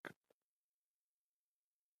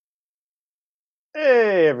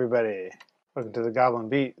Hey, everybody. Welcome to the Goblin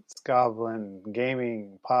Beats Goblin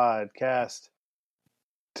Gaming Podcast.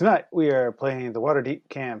 Tonight, we are playing the Waterdeep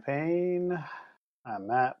campaign. I'm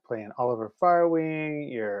Matt, playing Oliver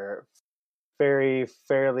Firewing, your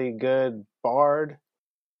fairly good bard.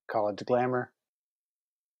 College Glamour.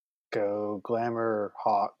 Go Glamour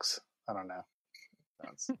Hawks. I don't know.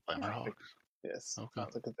 Glamour Hawks. Yes, Okay.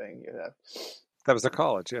 sounds like a thing you'd have. That was their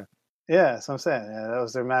college, yeah. Yeah, that's what I'm saying. Yeah, that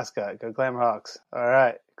was their mascot. Go Glamour Hawks. All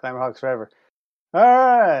right. Glamour Hawks forever. All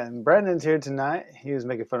right. And Brandon's here tonight. He was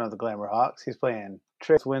making fun of the Glamour Hawks. He's playing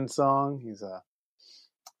Treos Windsong. He's a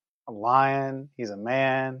lion. He's a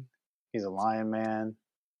man. He's a lion man.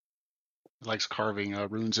 He likes carving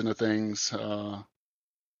runes into things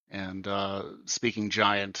and speaking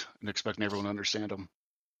giant and expecting everyone to understand him.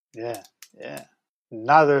 Yeah.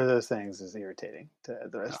 Neither of those things is irritating to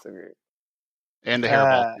the rest of the group. And the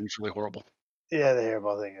hairball thing's really horrible. Yeah, the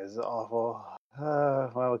hairball thing is awful.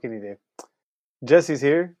 Well, what can you do? Jesse's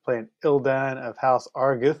here, playing Ildan of House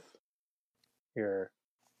Argith. Your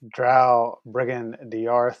drow brigand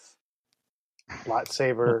Diarth,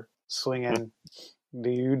 lightsaber swinging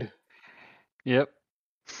dude. Yep.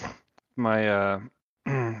 My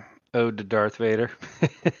ode to Darth Vader.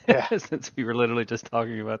 Yeah. Since we were literally just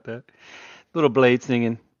talking about that. Little blade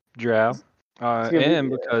singing drow.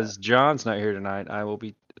 And because John's not here tonight, I will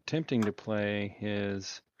be attempting to play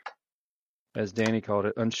his, as Danny called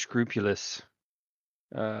it, unscrupulous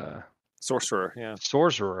Sorcerer, yeah.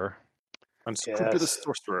 sorcerer. Unscrupulous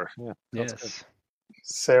sorcerer, yeah. Yes.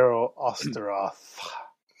 Sarril Ostoroth.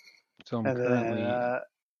 So I'm And currently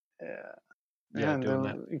then doing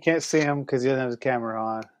that. you can't see him because he doesn't have his camera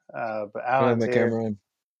on. But I have Alan's my here. camera on.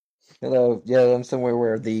 Hello. Yeah, I'm somewhere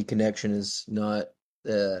where the connection is not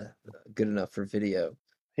good enough for video.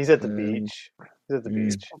 He's at the beach. He's at the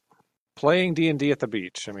beach. Playing D&D at the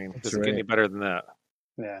beach. I mean, That's does it get any better than that?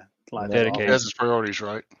 Yeah. Dedicated. He has his priorities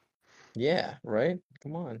right. Yeah, right?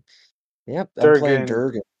 Come on. Yep, I'm playing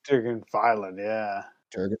Durgan. Durgan Phylund, yeah.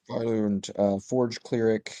 Durgan Phylund, Forge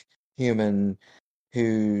Cleric, human,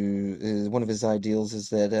 who is one of his ideals is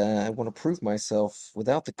that I want to prove myself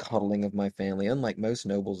without the coddling of my family, unlike most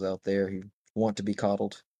nobles out there who want to be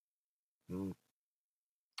coddled. No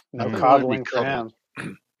Mm. coddling for him.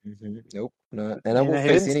 Nope, not. And I won't he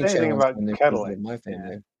face didn't any say anything challenge about when they're cuddling. with my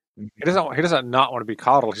family. He doesn't not want to be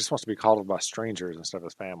coddled. He just wants to be coddled by strangers instead of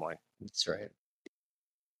his family. That's right.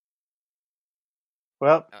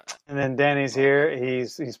 Well, and then Danny's here.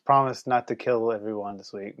 He's promised not to kill everyone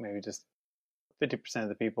this week. Maybe just 50% of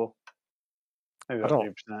the people. Maybe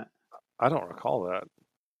about 30%. I don't recall that.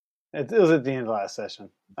 It was at the end of last session.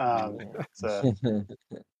 So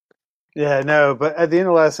yeah, no. But at the end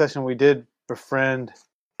of last session, we did befriend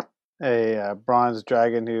a bronze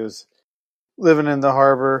dragon who was living in the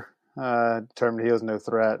harbor. Determined he was no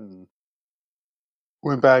threat, and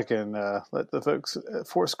went back and let the folks at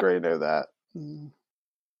Force Grey know that.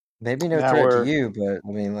 Maybe no Now threat to you, but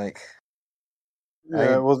I mean, like.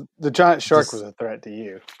 Well, the giant shark was a threat to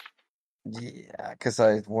you. Yeah, because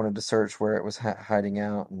I wanted to search where it was hiding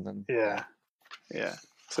out, and then. Yeah.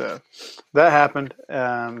 So that happened.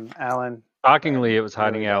 Alan. Shockingly, it was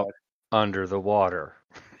hiding out under the water.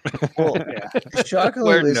 Well, shockingly,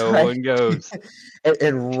 where no one goes.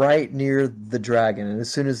 And right near the dragon. And as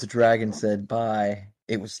soon as the dragon said bye,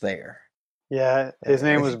 it was there. Yeah, his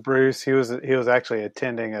name was Bruce. He was actually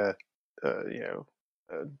attending a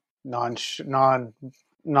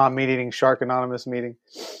non-meat eating shark anonymous meeting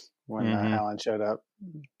when Alan showed up.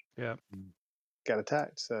 Yeah, got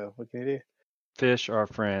attacked. So what can you do? Fish are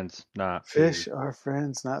friends, not fish food. are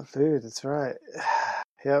friends, not food. That's right.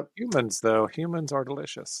 Yep. Humans are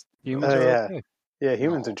delicious. Humans are okay. Yeah,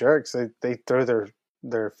 humans are jerks. They throw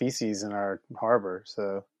their feces in our harbor,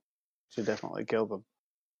 so should definitely kill them.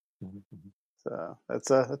 So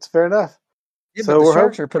that's fair enough. Yeah, so but the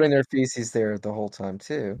sharks are putting their feces there the whole time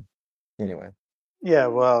too. Anyway. Yeah,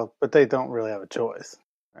 well, but they don't really have a choice,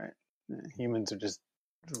 right? Humans are just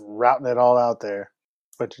routing it all out there.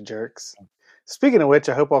 Bunch of jerks. Speaking of which,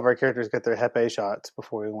 I hope all of our characters got their Hep A shots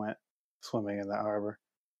before we went swimming in that harbor.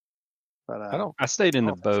 But I stayed in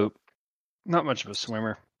the boat. Not much of a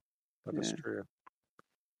swimmer. That is true.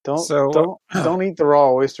 Don't eat the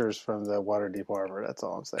raw oysters from the Waterdeep harbor. That's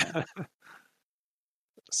all I'm saying.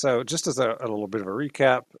 So, just as a little bit of a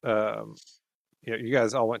recap, you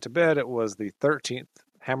guys all went to bed. It was the 13th.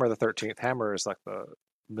 Hammer the 13th. Hammer is like the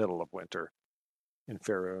middle of winter in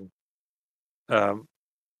Faerun.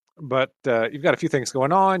 But you've got a few things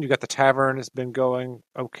going on. You got the tavern has been going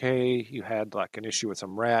okay. You had like an issue with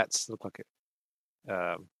some rats. It looked like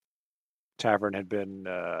tavern had been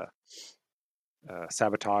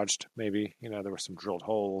sabotaged, maybe. There were some drilled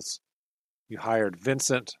holes. You hired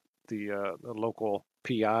Vincent, the local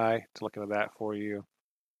PI, to look into that for you.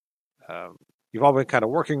 You've all been kind of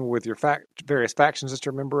working with your various factions that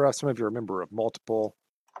you're a member of. Some of you are a member of multiple,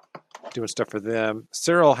 doing stuff for them.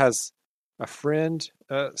 Sarril has a friend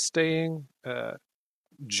staying,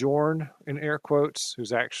 Jorn, in air quotes,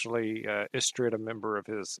 who's actually Istrid, a member of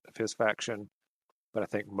his faction. But I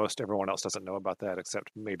think most everyone else doesn't know about that,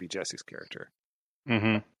 except maybe Jesse's character.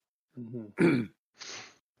 Mm-hmm.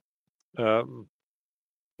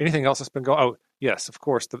 Anything else that's been going? Oh, yes, of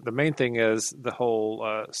course. The main thing is the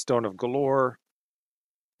whole Stone of Galore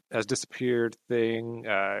has disappeared thing.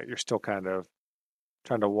 You're still kind of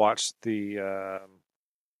trying to watch the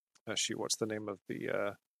what's the name of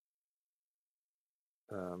the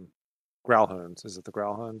Growlhounds? Is it the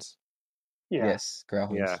Growlhounds? Yeah. Yes,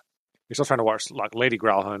 Growlhounds. Yeah. You're still trying to watch like Lady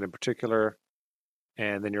Growlhound in particular,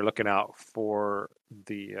 and then you're looking out for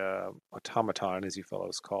the automaton, as you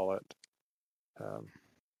fellows call it.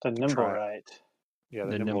 The Nimblewright. Yeah,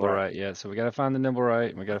 The Nimblewright. Yeah, so we got to find the Nimblewright,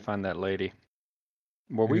 and we got to find that lady.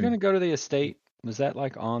 Were we going to go to the estate? Was that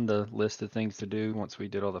like on the list of things to do once we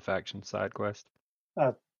did all the faction side quests?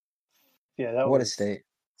 Yeah, that What was estate?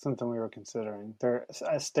 something we were considering. They're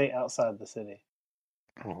a estate outside the city.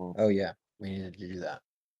 Oh yeah, we needed to do that.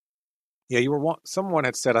 Yeah, someone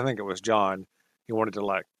had said, I think it was John, he wanted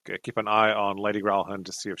to keep an eye on Lady Growlhound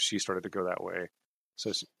to see if she started to go that way.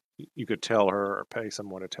 So you could tell her or pay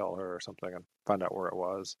someone to tell her or something and find out where it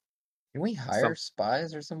was. Can we hire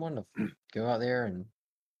spies or someone to go out there and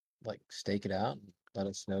stake it out and let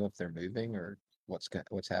us know if they're moving or what's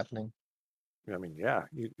happening? I mean, yeah,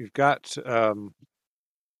 you've got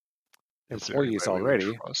employees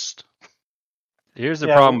already. Trust? Here's the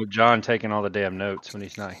problem with John taking all the damn notes when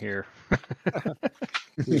he's not here.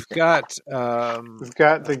 We've got We've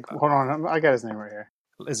got the hold on, I got his name right here.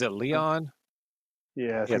 Is it Leon?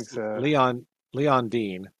 Yeah, I think so. Leon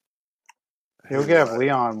Dean. Yeah, we could have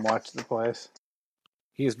Leon watch the place.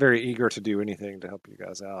 He is very eager to do anything to help you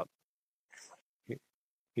guys out.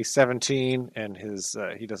 He's 17 and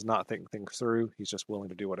he does not think things through. He's just willing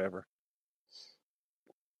to do whatever.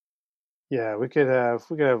 Yeah, we could have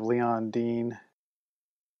Leon Dean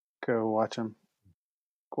go watch him.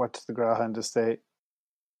 Watch the Growlhound estate.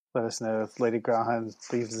 Let us know if Lady Growlhound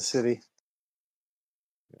leaves the city.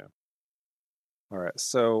 Yeah. All right.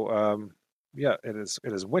 So yeah, it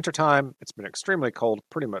is wintertime. It's been extremely cold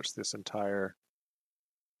pretty much this entire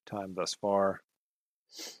time thus far.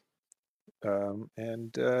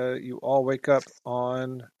 And you all wake up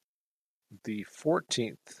on the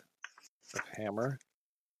 14th of Hammer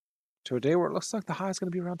to a day where it looks like the high is going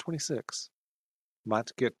to be around 26.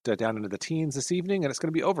 Might get down into the teens this evening, and it's going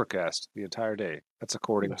to be overcast the entire day. That's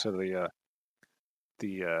according to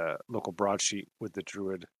the local broadsheet with the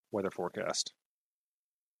Druid weather forecast.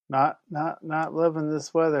 Not loving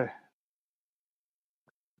this weather.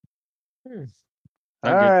 Not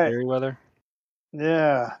all good right. fairy weather.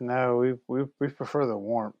 Yeah, no, we prefer the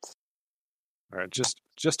warmth. All right, just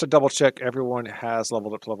to double check, everyone has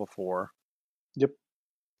leveled up to level 4. Yep.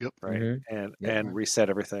 Right, and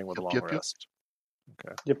reset everything with a long rest.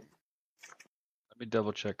 Okay. Yep. Let me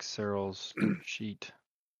double check Sarril's sheet.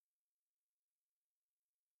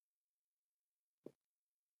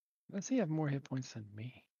 Does he have more hit points than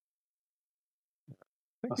me? I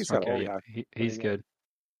think he's got he's good.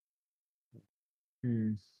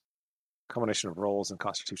 Combination of rolls and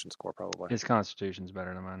Constitution score, probably. His Constitution's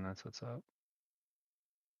better than mine. That's what's up.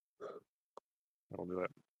 That'll do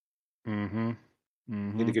it. Mm-hmm.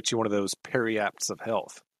 Need to get you one of those periapts of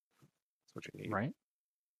health. That's what you need. Right?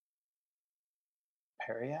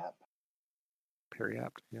 Periap?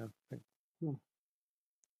 Periapt, yeah. I think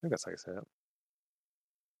that's how you say it.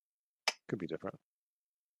 Could be different.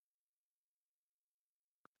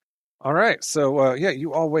 All right, so yeah,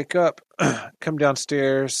 you all wake up, come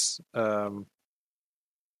downstairs. Good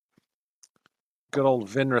old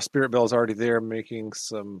Venra Spirit Bell is already there making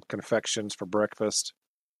some confections for breakfast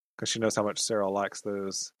because she knows how much Sarril likes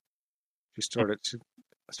those. She started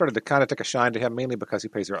to kind of take a shine to him, mainly because he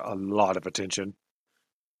pays her a lot of attention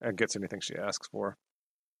and gets anything she asks for.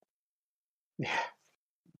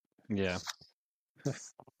 Yeah.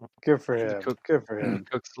 Good for him. Good for him.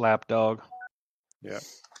 Cook's lapdog. Yeah.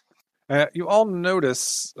 You all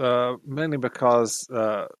notice, mainly because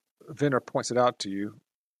Venner points it out to you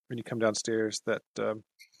when you come downstairs, that there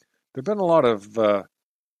have been a lot of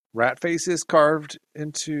rat faces carved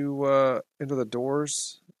into the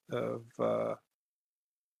doors of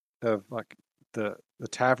like the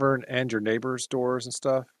tavern and your neighbors' doors and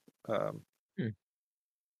stuff.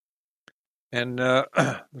 And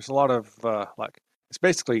there's a lot of it's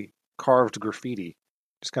basically carved graffiti,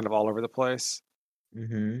 just kind of all over the place.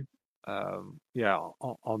 Mm-hmm. Yeah,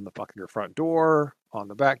 on the fucking your front door, on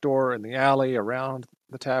the back door, in the alley, around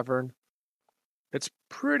the tavern. It's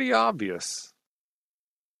pretty obvious.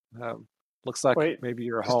 Looks like Wait, maybe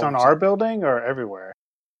your just on home, our building or everywhere?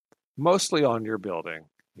 mostly on your building.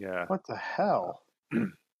 Yeah. What the hell?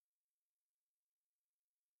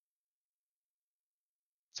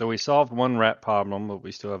 So we solved one rat problem, but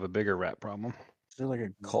we still have a bigger rat problem. Is there like a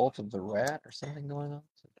cult of the rat or something going on?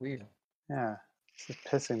 It's weird. Yeah, this is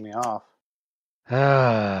pissing me off.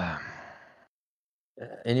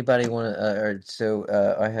 Anybody want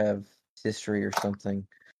to? I have history or something.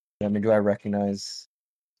 I mean, do I recognize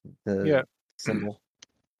the Yeah. symbol?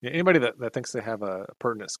 Yeah, anybody that thinks they have a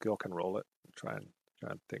pertinent skill can roll it. Try and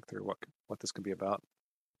think through what this could be about.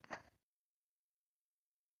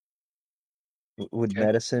 Would Okay.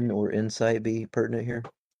 medicine or insight be pertinent here?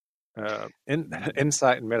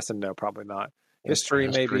 Insight and medicine, no, probably not. History,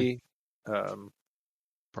 History. maybe.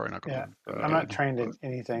 Probably not Yeah, going to be I'm not good. trained in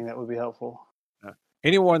anything that would be helpful.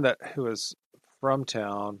 Anyone who is from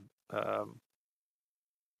town can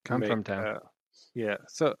I'm make. from town. Yeah.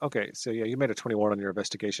 So okay. So yeah, you made a 21 on your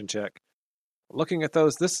investigation check. Looking at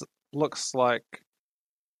those, this looks like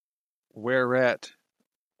where at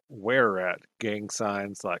gang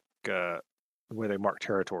signs, like where they mark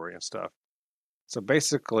territory and stuff. So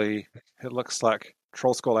basically, it looks like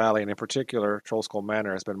Trollskull Alley, and in particular, Trollskull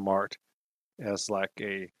Manor has been marked as like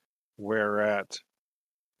a where at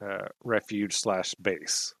refuge /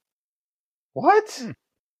 base. What?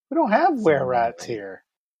 We don't have were rats here.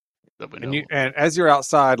 That we And know. and as you're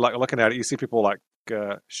outside, like looking at it, you see people like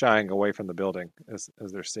shying away from the building as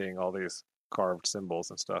they're seeing all these carved symbols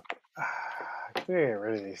and stuff. Get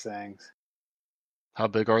rid of these things. How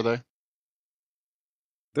big are they?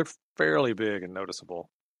 They're fairly big and noticeable.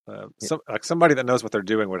 Somebody that knows what they're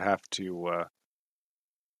doing would have to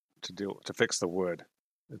fix the wood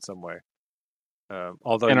in some way.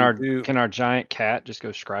 Although Can our giant cat just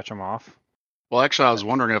go scratch them off? Well, actually, I was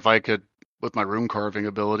wondering if I could, with my rune carving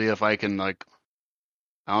ability, if I can, like,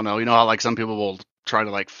 I don't know, you know how, like, some people will try to,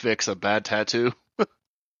 like, fix a bad tattoo?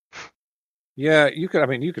 yeah, you could. I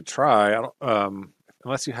mean, you could try. I don't,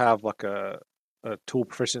 unless you have like a tool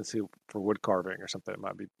proficiency for wood carving or something.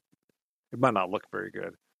 It might not look very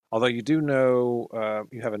good. Although you do know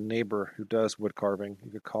you have a neighbor who does wood carving.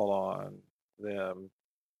 You could call on them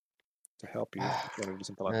to help you if you want to do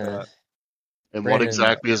something like that. And what Brandon,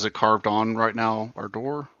 exactly is it carved on right now? Our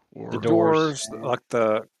door? Or The doors. doors, like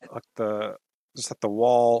the just like the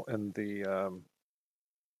wall in the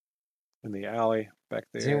alley back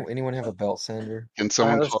does there. anyone have a belt sander? can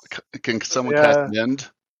someone let's- can someone yeah. cast Mend?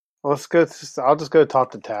 Let's go. I'll just go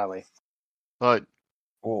talk to Tally. But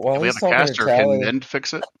Well, while if we he's have a talking to caster, can Tally, Mend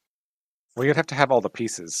fix it? Well, you'd have to have all the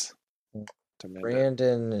pieces to mend it.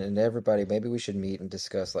 Brandon and everybody, maybe we should meet and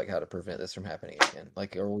discuss like how to prevent this from happening again.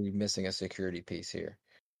 Like, are we missing a security piece here?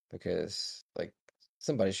 Because like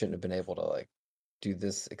somebody shouldn't have been able to like do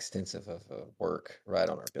this extensive of work right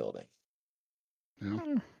on our building.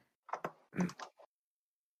 Yeah.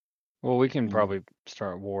 Well, we can probably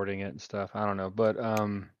start warding it and stuff. I don't know, but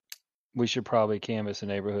we should probably canvass the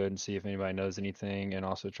neighborhood and see if anybody knows anything, and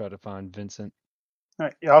also try to find Vincent. All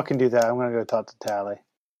right, y'all can do that. I'm gonna go talk to Tally.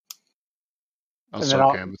 I'll And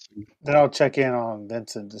start canvassing. Then I'll check in on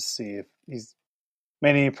Vincent to see if he's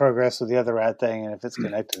made any progress with the other rat thing and if it's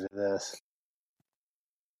connected to this.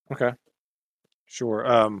 Okay, sure.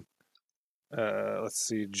 Let's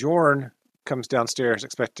see. Jorn comes downstairs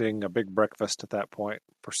expecting a big breakfast at that point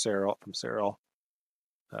from Sarril.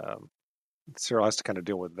 Sarril has to kind of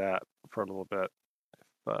deal with that for a little bit.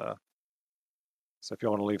 So if you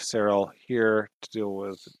want to leave Sarril here to deal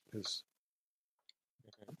with his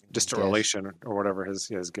distant relation or whatever his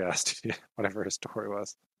guest, whatever his story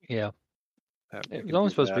was. Yeah, you it can was only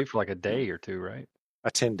do supposed to that. be for like a day or two, right?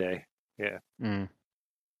 A 10-day. Yeah. Mm,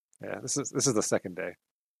 Yeah. This is the second day.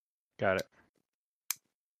 got it.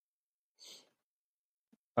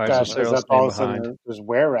 All right, God, so because Sarah's up all staying of a sudden behind. there's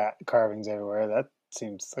were rat carvings everywhere. That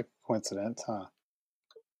seems like a coincidence, huh?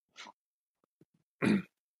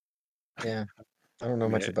 Yeah, I don't know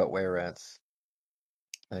much about were rats.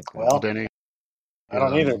 Like, Well, Denny. I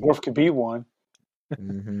don't either. Dwarf could be one.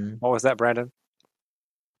 mm-hmm. What was that, Brandon?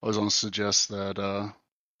 I was going to suggest that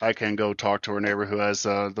I can go talk to our neighbor who has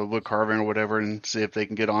the wood carving or whatever and see if they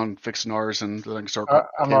can get on fixing ours, and then I can start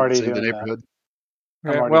I'm already canvassing the doing that. neighborhood.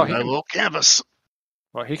 Yeah, well, I will canvas.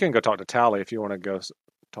 Well, he can go talk to Tally if you want to go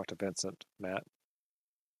talk to Vincent, Matt.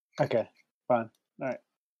 Okay, fine. All right.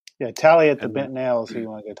 Yeah, Tally at the And Bent Nails who you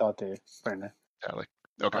want to go talk to, Brandon. Tally.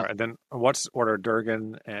 Okay. All right, and then what's order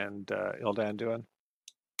Durgan and Ildan doing?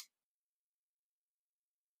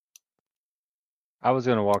 I was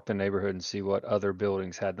going to walk the neighborhood and see what other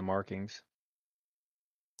buildings had the markings.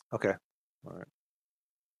 Okay. All right.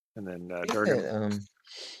 And then I think Durgan. that,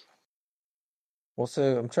 well,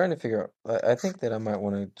 so I'm trying to figure out. I think that I might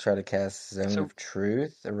want to try to cast Zone So of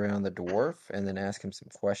Truth around the dwarf and then ask him some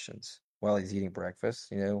questions while he's eating breakfast,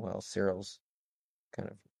 while Cyril's kind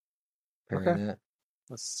of Okay. preparing that.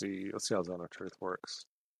 Let's see how Zone of Truth works.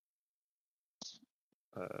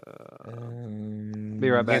 be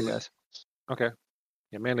right back, Mainly, guys. okay.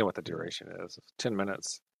 Yeah, mainly what the duration is. 10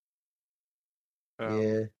 minutes.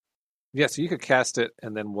 Yeah. Yeah, so you could cast it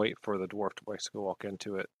and then wait for the dwarf to basically walk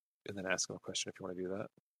into it and then ask him a question if you want to do that.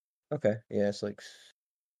 Okay. Yeah, it's like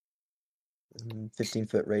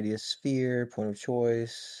 15-foot radius sphere, point of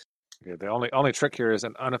choice. Okay, the only trick here is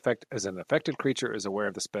an affected creature is aware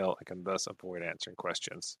of the spell and can thus avoid answering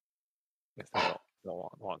questions if they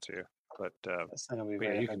don't want to. But That's not gonna be but yeah,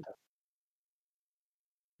 very you effective.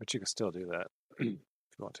 can still do that if you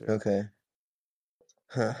want to. Okay.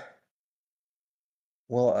 Huh.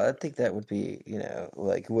 Well, I think that would be,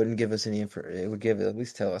 wouldn't give us any info. It would at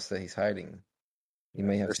least tell us that he's hiding. He Yeah,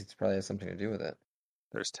 may have probably has something to do with it.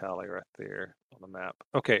 there's Tally right there on the map.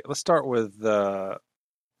 Okay, let's start with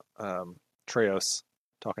Treos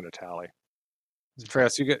talking to Tally. So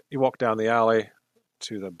Treos, you walk down the alley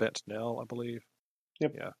to the bent nail, I believe.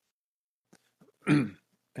 Yep. Yeah.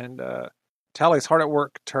 And Tally's hard at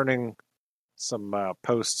work turning some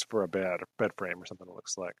posts for a bed frame or something it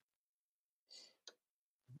looks like.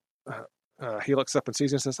 He looks up and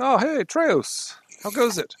sees you and says, "Oh, hey, Treos, how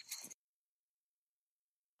goes it?"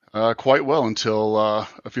 Quite well until a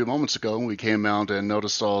few moments ago when we came out and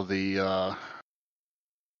noticed all the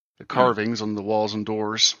carvings on the walls and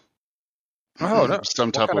doors. Oh, no. Some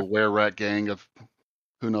What type kind of were-rat gang of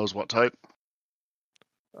who knows what type.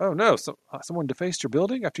 Oh, no. Someone defaced your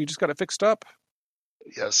building after you just got it fixed up?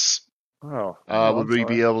 Yes. Oh, Would I'm we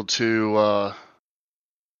sorry. be able to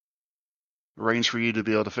arrange for you to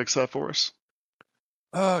be able to fix that for us?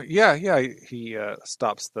 Yeah. He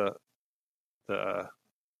stops the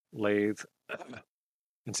lathe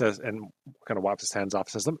and says, and kind of wipes his hands off.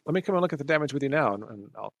 Says, "Let me come and look at the damage with you now,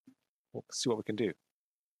 and we'll see what we can do."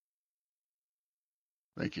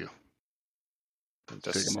 Thank you. And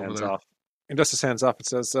dusts Take his him over hands there. off. And dusts his hands off and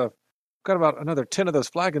says, "Got about another 10 of those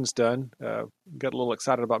flagons done. Got a little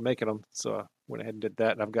excited about making them, so I went ahead and did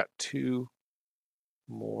that. And I've got 2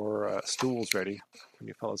 more stools ready when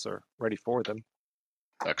you fellas are ready for them."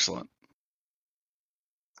 Excellent.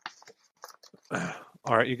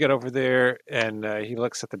 All right, you get over there, and he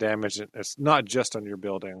looks at the damage. And it's not just on your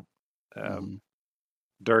building.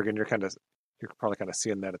 Durgan, you're probably kind of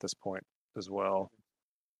seeing that at this point as well.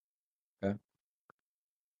 Okay.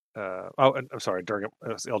 And I'm sorry, Durgan.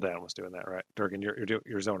 Ildan was doing that, right? Durgan, you're doing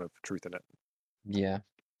your Zone of Truth in it. Yeah.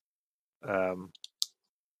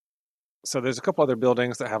 So there's a couple other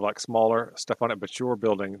buildings that have like smaller stuff on it, but your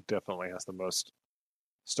building definitely has the most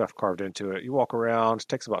stuff carved into it. You walk around, it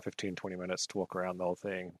takes about 15-20 minutes to walk around the whole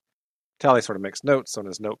thing. Tally sort of makes notes on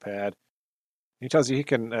his notepad. He tells you he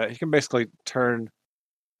can basically turn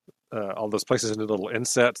all those places into little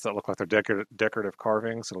insets that look like they're decorative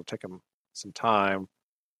carvings. It'll take him some time,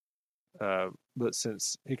 but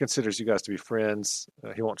since he considers you guys to be friends,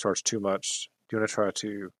 he won't charge too much. Do you want to try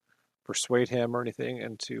to persuade him or anything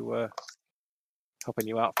into helping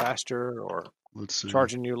you out faster, or Let's see.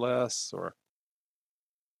 charging you less, or?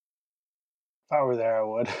 If I were there, I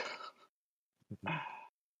would.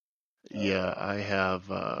 Yeah, I have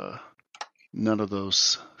none of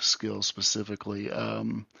those skills specifically.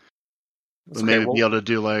 But maybe be able to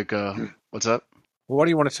do like what's that? Well, what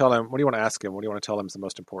do you want to tell him? What do you want to ask him? What do you want to tell him is the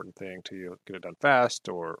most important thing to you? Get it done fast,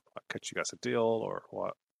 or cut you guys a deal, or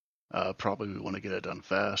what? Probably we want to get it done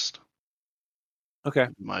fast. Okay.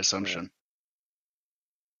 My assumption.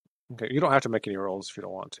 Okay, you don't have to make any rolls if you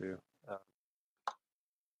don't want to.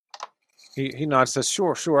 He nods, says,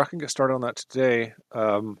 "Sure, I can get started on that today.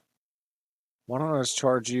 Why don't I just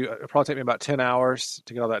charge you? It'll probably take me about 10 hours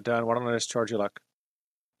to get all that done. Why don't I just charge you like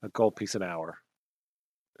a gold piece an hour,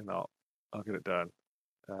 and I'll get it done.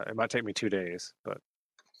 It might take me 2 days, but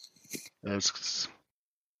As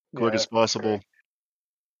quick as possible. Great.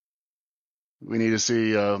 We need to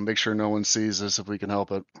see, make sure no one sees us if we can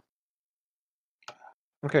help it.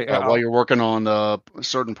 okay. While you're working on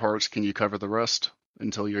certain parts, can you cover the rest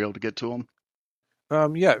until you're able to get to them?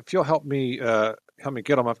 Yeah, if you'll help me get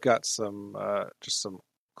them, I've got some just some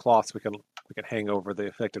cloths we can hang over the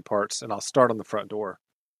affected parts, and I'll start on the front door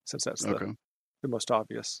since that's the most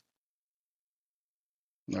obvious.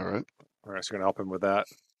 All right. All right, so you're gonna help him with that.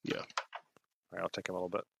 Yeah. All right, I'll take him a little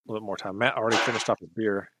bit more time. Matt already finished off his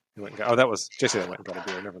beer. He went and got, that was Jesse that went and got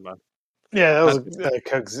a beer. Never mind. Yeah, that was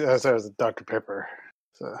Cook's. That was Dr. Pepper.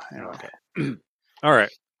 So anyway. Okay. All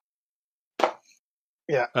right.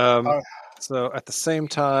 Yeah. So at the same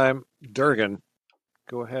time, Durgan,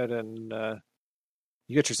 go ahead and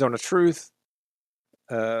you get your zone of truth.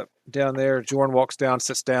 Down there, Jorn walks down,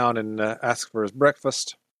 sits down, and asks for his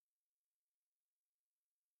breakfast.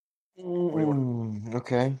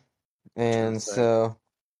 Okay. And so,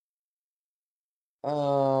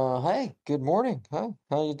 hey, good morning. Huh?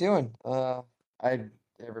 How you doing?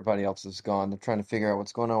 Everybody else is gone. They're trying to figure out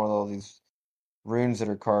what's going on with all these runes that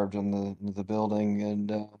are carved on the building,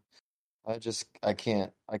 and I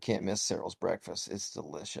can't miss Sarril's breakfast. It's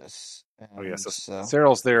delicious. Oh yes, And so,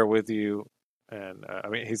 Sarril's there with you, and I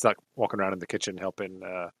mean he's like walking around in the kitchen helping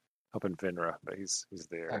Vinra, but he's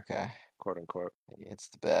there, okay, quote unquote. it's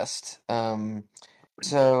the best.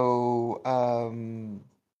 So,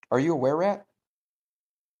 are you a were-rat?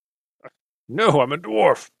 No, I'm a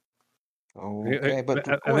dwarf. Okay, but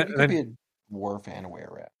you could be a dwarf and a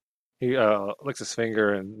were-rat. He licks his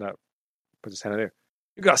finger and puts his hand in there.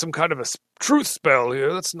 You got some kind of a truth spell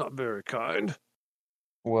here. That's not very kind.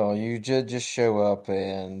 Well, you just show up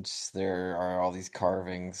and there are all these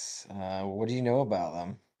carvings. What do you know about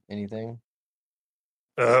them? Anything?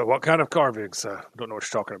 What kind of carvings? Don't know what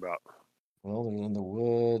you're talking about. Well, they're in the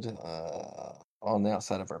wood, on the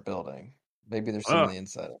outside of our building. Maybe there's some on the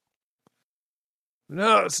inside.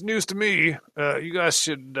 No, it's news to me. You guys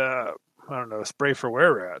should, I don't know, spray for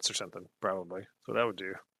were-rats or something, probably. So that would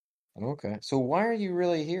do. Okay. So why are you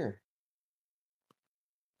really here?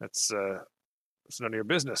 It's none of your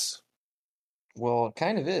business. Well, it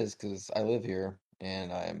kind of is, because I live here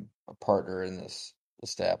and I'm a partner in this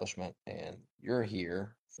establishment, and you're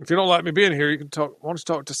here. If you don't like me being here, you can talk. Why don't you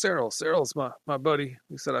talk to Sarril? Sarril's my buddy.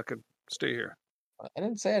 He said I could stay here. I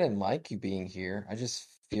didn't say I didn't like you being here. I just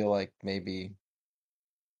feel like maybe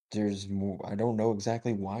there's more. I don't know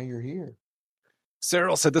exactly why you're here.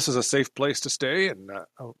 Sarril said this was a safe place to stay, and I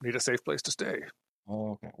need a safe place to stay.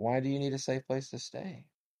 Oh, okay. Why do you need a safe place to stay?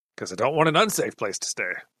 Because I don't want an unsafe place to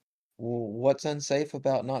stay. Well, what's unsafe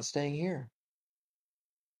about not staying here?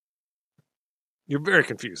 You're very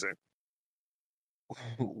confusing.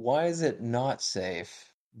 Why is it not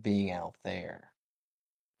safe being out there?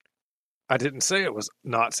 I didn't say it was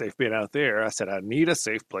not safe being out there. I said I need a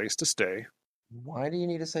safe place to stay. Why do you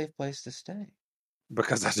need a safe place to stay?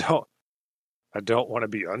 Because I don't want to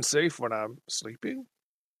be unsafe when I'm sleeping.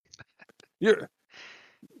 You're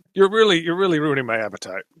really ruining my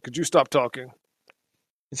appetite. Could you stop talking?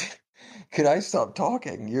 Could I stop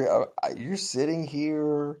talking? You're sitting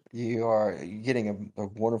here. You're getting a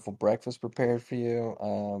wonderful breakfast prepared for you.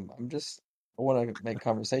 I want to make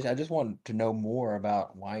conversation. I just want to know more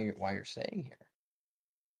about why you're staying here.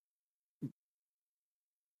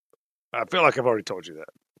 I feel like I've already told you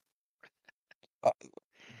that.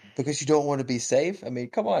 Because you don't want to be safe? I mean,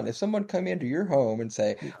 come on. If someone come into your home and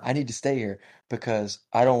say, I need to stay here because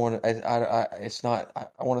I don't want to, I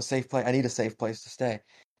want a safe place. I need a safe place to stay.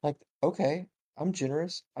 Like, okay, I'm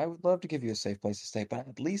generous. I would love to give you a safe place to stay, but I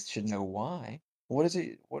at least should know why. What is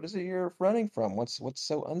it you're running from? What's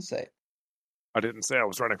so unsafe? I didn't say I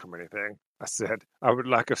was running from anything. I said I would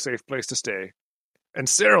like a safe place to stay. And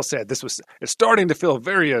Sarril said it's starting to feel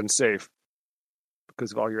very unsafe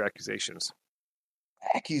because of all your accusations.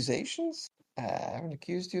 Accusations? I haven't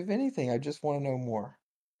accused you of anything. I just want to know more.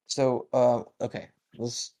 So, okay,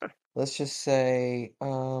 let's just say,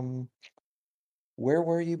 where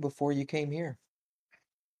were you before you came here?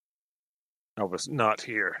 I was not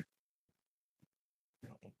here.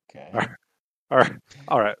 Okay. All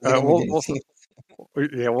right. We'll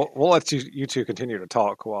let you two continue to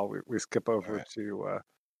talk while we skip over to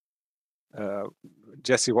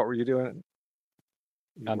Jesse. What were you doing?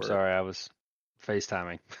 I'm sorry, I was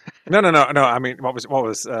FaceTiming. No. I mean, what was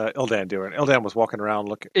Ildan doing? Ildan was walking around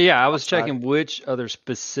looking. Yeah, I was checking which other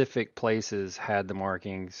specific places had the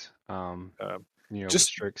markings. Just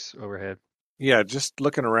Strix overhead. Yeah, just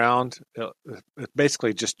looking around. It's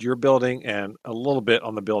basically just your building and a little bit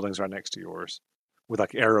on the buildings right next to yours, with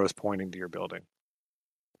like arrows pointing to your building.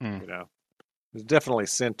 You know, it's definitely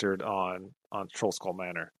centered on Trollskull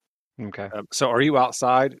Manor. Okay. So, are you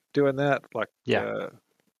outside doing that? Like, yeah.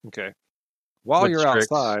 Okay. While with you're Strix.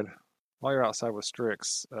 outside with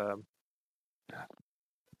Strix, an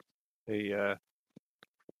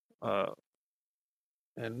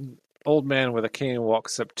old man with a cane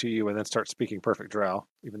walks up to you and then starts speaking perfect Drow,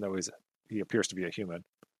 even though he appears to be a human.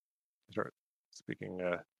 He starts speaking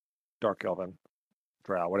Dark Elven,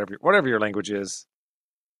 Drow, whatever your language is.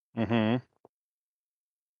 Mm-hmm.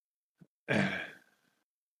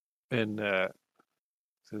 And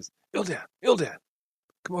says, Ildan,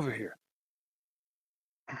 come over here.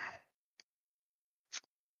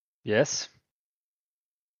 Yes.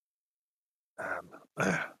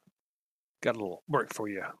 Got a little work for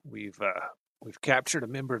you. We've captured a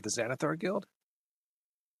member of the Xanathar Guild,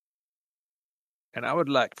 and I would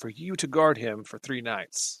like for you to guard him for 3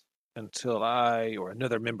 nights until I or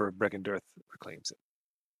another member of Breckendirth reclaims it.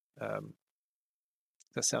 Does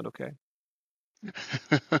that sound okay?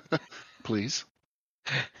 Please.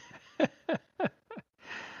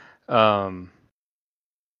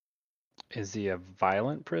 Is he a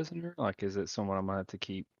violent prisoner? Like, is it someone I'm gonna have to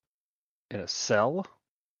keep in a cell?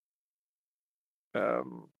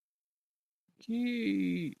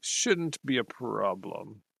 He shouldn't be a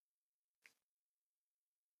problem.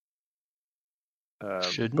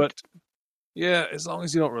 Shouldn't? But yeah, as long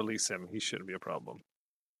as you don't release him, he shouldn't be a problem.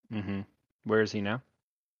 Mm-hmm. Where is he now?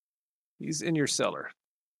 He's in your cellar.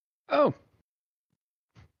 Oh.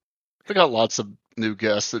 We got lots of new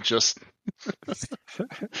guests that just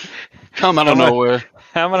come out of nowhere.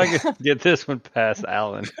 How am I gonna get this one past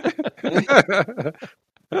Alan?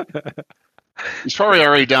 He's probably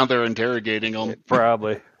already down there interrogating them.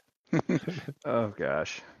 Probably. Oh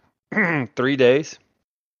gosh. 3 days?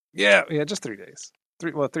 Yeah, just 3 days.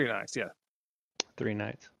 3 nights, yeah. 3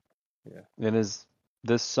 nights. Yeah. And is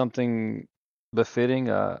this something befitting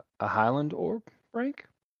a Highland orb rank?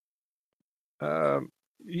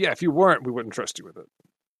 Yeah, if you weren't, we wouldn't trust you with it.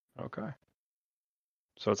 Okay.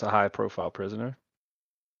 So it's a high profile prisoner?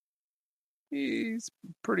 He's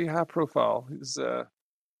pretty high profile.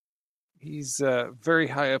 He's very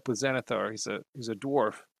high up with Xanathar. He's a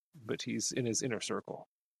dwarf, but he's in his inner circle.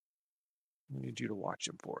 We need you to watch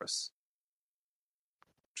him for us.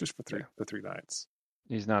 Just for 3 nights.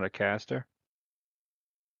 He's not a caster?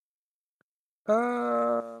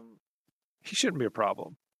 He shouldn't be a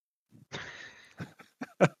problem.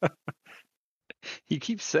 You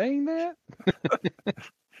keep saying that?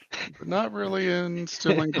 But not really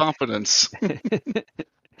instilling confidence.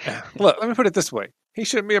 Look, let me put it this way. He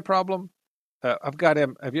shouldn't be a problem. I've got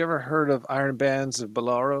him. Have you ever heard of Iron Bands of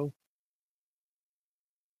Balaro?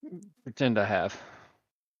 Pretend I have.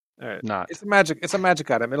 All right. Not. It's a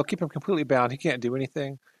magic item. It'll keep him completely bound. He can't do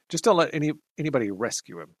anything. Just don't let anybody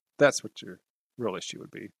rescue him. That's what your real issue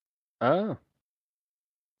would be. Oh.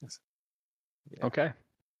 Yeah. Okay.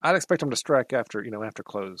 I'd expect him to strike after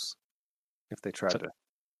close if they tried to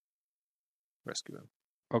rescue him.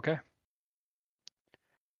 Okay.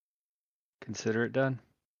 Consider it done.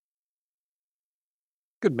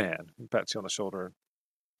 Good man. He pats you on the shoulder and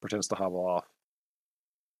pretends to hobble off.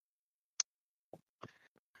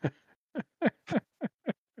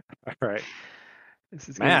 All right. This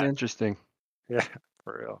is Matt. getting interesting. Yeah,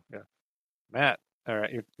 for real. Yeah. Matt, all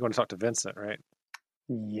right. You want to talk to Vincent, right?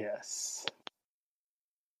 Yes.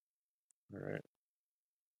 All right.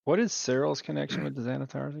 What is Sarril's connection with the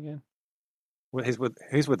Xanathars again? Well, he's with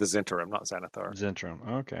the Zentrum, not Xanathar. Zentrum.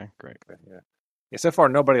 Okay, great. Okay, yeah. Yeah, so far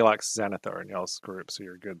nobody likes Xanathar in y'all's group, so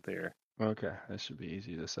you're good there. Okay, that should be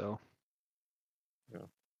easy to sell. Yeah.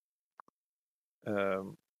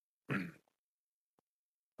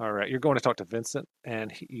 All right, you're going to talk to Vincent,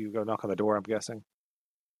 and you go knock on the door, I'm guessing.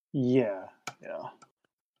 Yeah.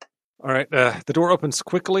 All right, the door opens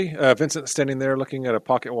quickly. Vincent's standing there looking at a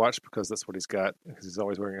pocket watch because that's what he's got, because he's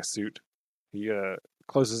always wearing a suit. He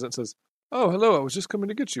closes it and says, "Oh, hello, I was just coming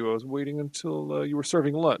to get you. I was waiting until you were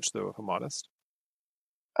serving lunch, though, if I'm honest."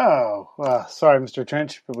 Oh, sorry, Mr.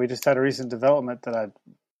 Trench, but we just had a recent development that I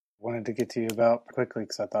wanted to get to you about quickly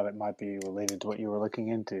because I thought it might be related to what you were looking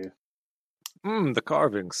into. The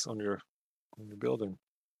carvings on your building.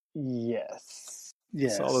 Yes. I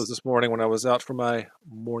saw those this morning when I was out for my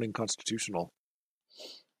morning constitutional.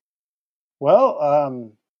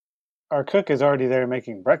 Well, our cook is already there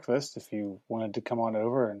making breakfast if you wanted to come on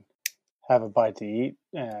over and have a bite to eat,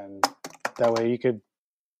 and that way you could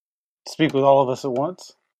speak with all of us at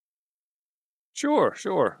once. Sure.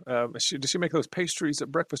 Does she make those pastries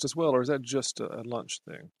at breakfast as well, or is that just a lunch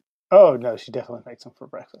thing? Oh, no, she definitely makes them for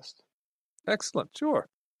breakfast. Excellent, sure.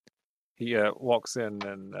 He walks in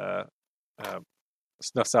and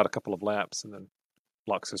snuffs out a couple of lamps and then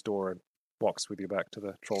locks his door and walks with you back to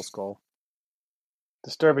the Trollskull.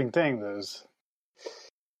 Disturbing thing, those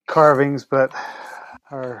carvings, but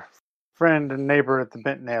our friend and neighbor at the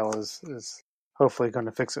Bent Nail is hopefully going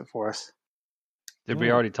to fix it for us. Did we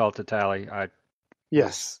already talk to Tally?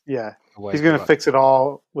 Yes, yeah. Away He's going to for fix it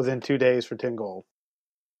all within 2 days for 10 gold.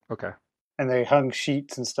 Okay. And they hung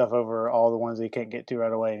sheets and stuff over all the ones that he can't get to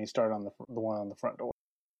right away, and he started on the one on the front door.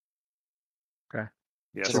 Okay.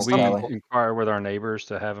 Yeah, Should so we inquire with our neighbors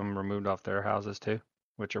to have them removed off their houses too,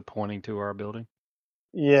 which are pointing to our building?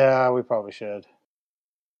 Yeah, we probably should.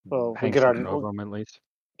 Well, we hang get something over them at least.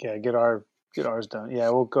 Yeah, get ours done. Yeah,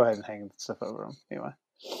 we'll go ahead and hang stuff over them anyway.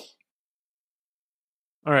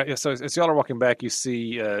 All right, yeah. So as y'all are walking back, you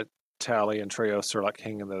see Tally and Treos are like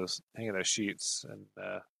hanging those sheets, and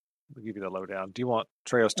we'll give you the lowdown. Do you want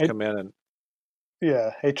Treos to come in and?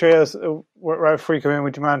 Yeah. Hey, Treos, right before you come in,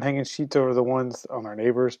 would you mind hanging sheets over the ones on our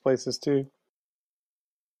neighbors' places too?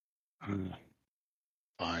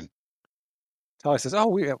 Fine. Tally says, "Oh,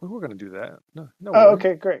 we were going to do that. No Oh, worries.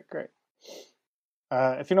 okay, great.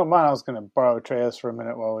 If you don't mind, I was going to borrow Treos for a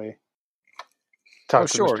minute while we talk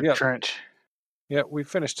to sure. Mr. Trench. Yeah, we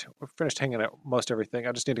finished hanging out most everything.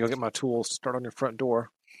 I just need to go get my tools to start on your front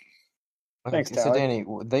door." Okay, Thanks, so Tally.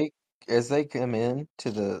 Danny, as they come in to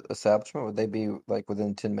the establishment, would they be like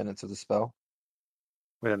within 10 minutes of the spell?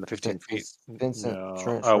 Within the 15 feet. Vincent No.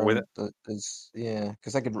 Trench With room it.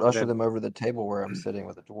 because I could usher them over to the table where I'm sitting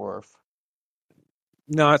with the dwarf.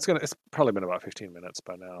 No, it's probably been about 15 minutes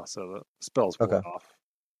by now, so the spell's worn off.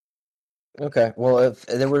 Okay. Well, if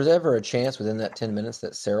there was ever a chance within that 10 minutes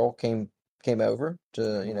that Sarril came over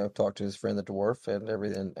to, talk to his friend the dwarf and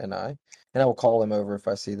everything, and I will call him over if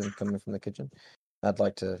I see them coming from the kitchen. I'd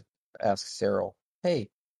like to ask Sarril, "Hey,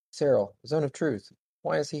 Sarril, Zone of Truth,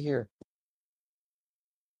 why is he here?"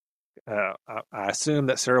 I assume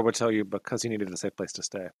that Sarril would tell you because he needed a safe place to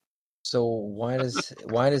stay. So why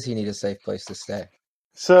does he need a safe place to stay?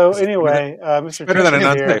 So anyway, Mr. Better than an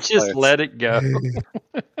Trench here. unsafe Just let it go.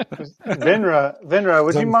 Venra,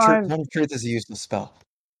 would you mind? Zone of Truth is a useless spell.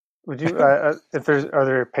 Would you, if are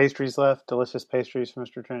there pastries left? Delicious pastries for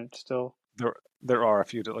Mr. Trench still? There are a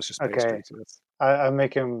few delicious pastries. Yes. I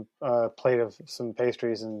make him a plate of some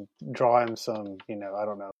pastries and draw him some, I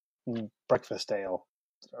don't know, breakfast ale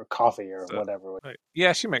or coffee or whatever. Right.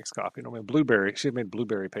 Yeah, she makes coffee. Blueberry. She made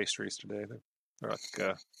blueberry pastries today. They're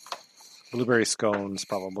like blueberry scones,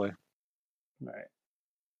 probably. All right.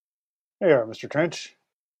 There you are, Mr. Trench.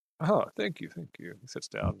 Oh, thank you. He sits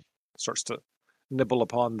down, starts to nibble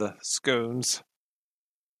upon the scones.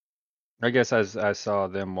 I guess as I saw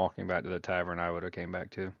them walking back to the tavern, I would have came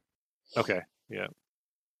back too. Okay, yeah,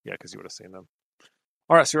 because you would have seen them.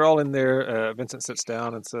 All right, so you're all in there. Vincent sits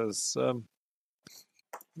down and says,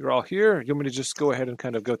 "You're all here. You want me to just go ahead and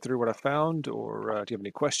kind of go through what I found, or do you have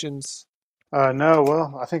any questions?" No,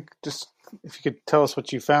 well, I think just if you could tell us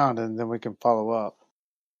what you found, and then we can follow up.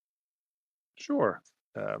 Sure.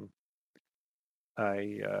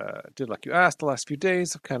 I did like you asked the last few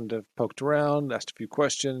days. I've kind of poked around, asked a few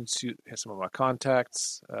questions, had some of my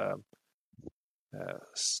contacts,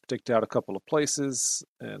 staked out a couple of places,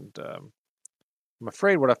 and I'm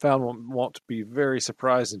afraid what I found won't be very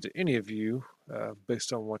surprising to any of you,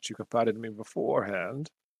 based on what you confided in me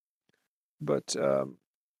beforehand. But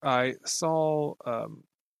I saw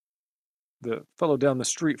the fellow down the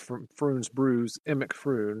street from Froon's Brews, Emic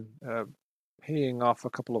Froon, paying off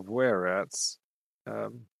a couple of were-rats.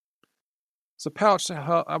 So pouch,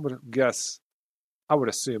 I would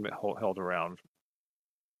assume it held around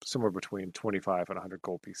somewhere between 25 and 100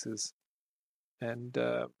 gold pieces. And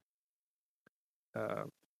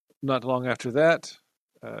not long after that,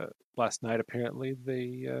 last night apparently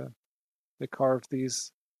they carved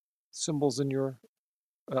these symbols in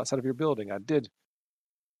outside of your building. I did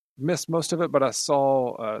miss most of it, but I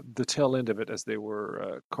saw the tail end of it as they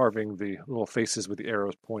were carving the little faces with the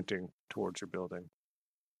arrows pointing towards your building.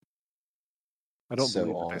 I don't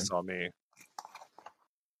believe that they saw me.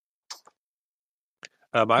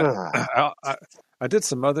 I did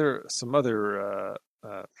some other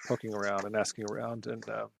poking around and asking around, and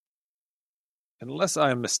unless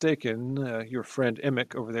I am mistaken, your friend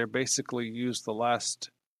Emic over there basically used the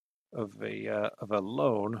last of a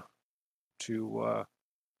loan to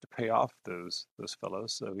pay off those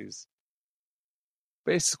fellows. So he's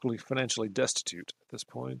basically financially destitute at this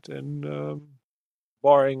point, and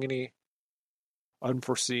barring any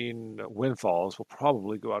unforeseen windfalls, will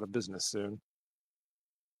probably go out of business soon.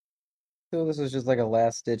 So this was just like a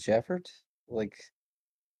last-ditch effort,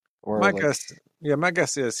 My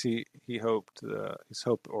guess is he hopes to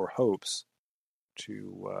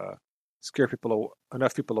scare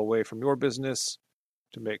enough people away from your business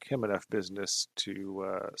to make him enough business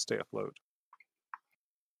to stay afloat.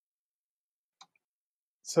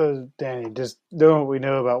 So, Danny, just knowing what we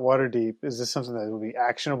know about Waterdeep, is this something that would be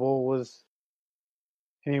actionable with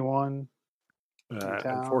anyone in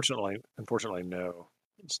town? Unfortunately, no,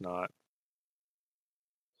 it's not.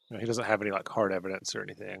 He doesn't have any hard evidence or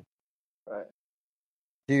anything. Right.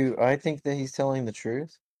 Do I think that he's telling the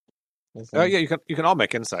truth? Oh yeah, you can all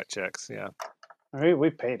make insight checks. Yeah. I mean, we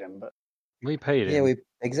paid him, but We paid Yeah, him. we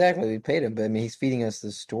paid him, but I mean, he's feeding us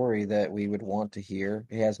the story that we would want to hear.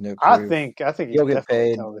 He has no I proof. think he's He'll get definitely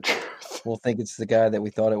paid. telling the truth. We'll think it's the guy that we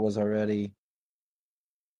thought it was already.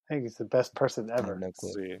 I think he's the best person I have ever. no Let's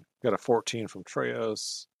clue. see. Got a 14 from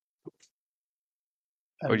Treos.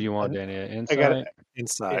 What do you want, And Danny? I got Insight?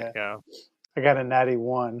 Insight, yeah. I got a natty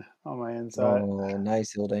 1 on my inside. Oh,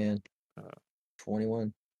 nice, Ildan. Uh,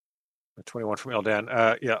 21. A 21 from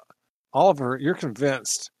Ildan. Yeah. Oliver, you're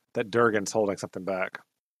convinced that Durgan's holding something back.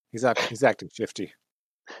 He's acting shifty.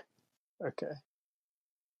 Okay.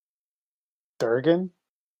 Durgan?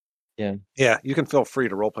 Yeah. Yeah, you can feel free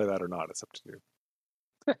to roleplay that or not. It's up to you.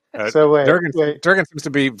 So wait. Durgan seems to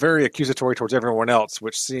be very accusatory towards everyone else,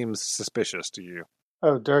 which seems suspicious to you.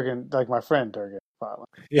 Oh, Durgan, like my friend Durgan Phylund.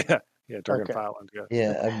 Yeah, Durgan Okay. Phylund. Yeah.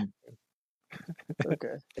 Yeah,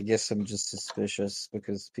 Okay. I guess I'm just suspicious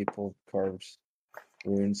because people carved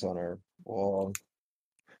runes on our wall.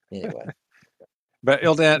 Anyway. But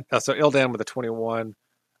Ildan with a 21.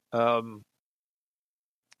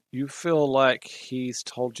 You feel like he's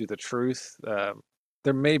told you the truth.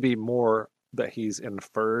 There may be more that he's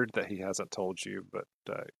inferred that he hasn't told you, but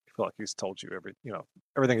you feel like he's told you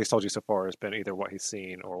everything he's told you so far has been either what he's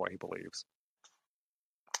seen or what he believes.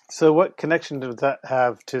 So what connection does that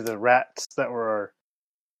have to the rats that were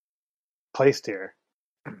placed here?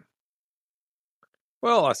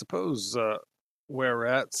 Well, I suppose were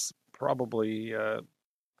rats probably. I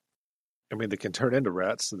mean, they can turn into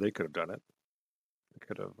rats, so they could have done it. They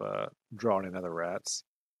could have drawn in other rats.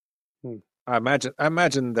 I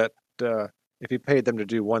imagine that if he paid them to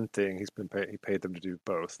do one thing, he paid them to do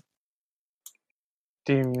both.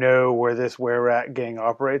 Do you know where this were-rat gang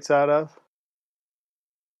operates out of?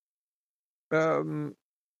 I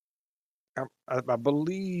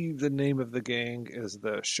believe the name of the gang is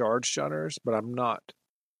the Shard Shunners, but I'm not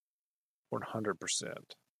 100%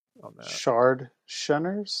 on that. Shard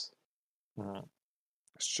Shunners? Mm-hmm.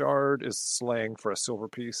 Shard is slang for a silver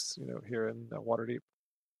piece, here in Waterdeep.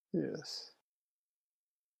 Yes.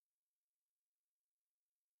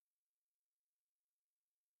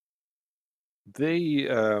 They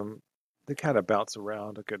kind of bounce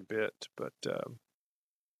around a good bit, but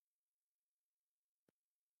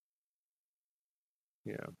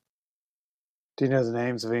yeah. Do you know the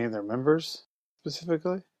names of any of their members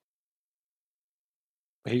specifically?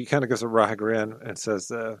 He kind of gives a wry grin and says,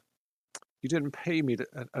 "You didn't pay me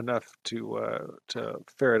enough to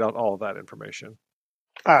ferret out all of that information."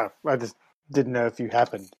 I just didn't know if you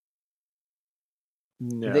happened.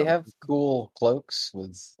 No. Do they have cool cloaks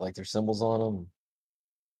with like their symbols on them?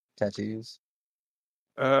 Tattoos?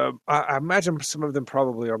 I imagine some of them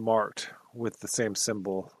probably are marked with the same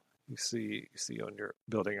symbol you see on your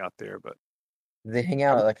building out there, but Do they hang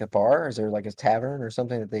out at like a bar? Is there like a tavern or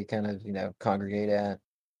something that they kind of, congregate at?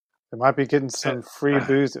 They might be getting some free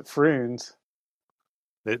booze at Froon's.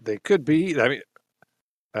 They could be. I mean,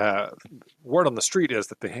 word on the street is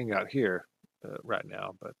that they hang out here right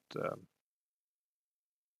now, but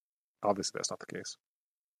obviously that's not the case.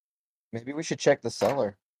 Maybe we should check the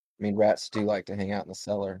cellar. I mean, rats do like to hang out in the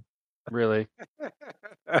cellar. Really?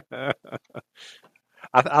 I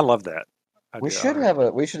love that. We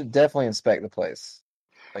should definitely inspect the place.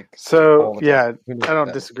 Like So all the yeah, time. We need I don't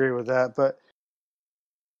to know. disagree with that, but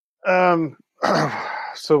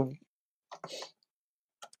so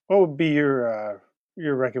what would be your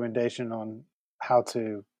recommendation on how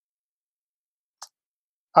to?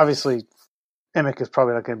 Obviously, Emic is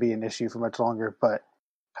probably not going to be an issue for much longer, but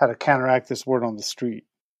how to counteract this word on the street?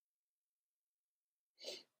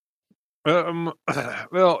 Well,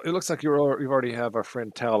 it looks like you already have our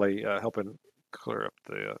friend Tally helping clear up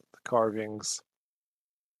the carvings.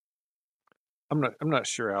 I'm not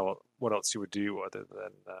sure what else you would do other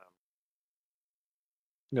than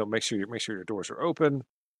make sure your doors are open,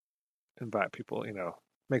 invite people,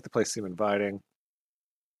 make the place seem inviting.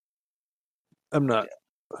 I'm not.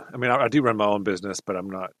 I mean, I do run my own business, but I'm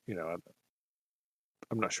not.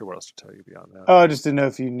 I'm not sure what else to tell you beyond that. Oh, I just didn't know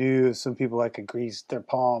if you knew some people that could grease their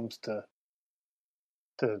palms to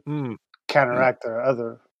counteract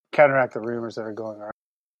the rumors that are going around.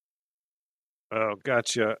 Oh,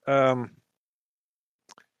 gotcha.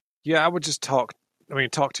 Yeah, I would just talk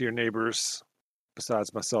to your neighbors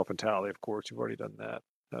besides myself and Tally, of course. You've already done that.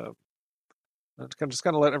 Just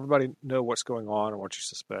kind of let everybody know what's going on and what you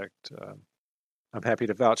suspect. I'm happy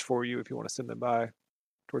to vouch for you if you want to send them by.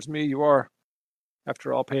 Towards me, you are,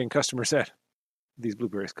 after all, paying customers at these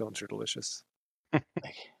blueberry scones are delicious.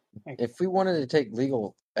 If we wanted to take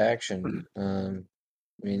legal action, I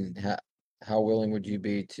mean, how willing would you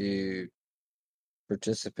be to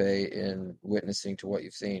participate in witnessing to what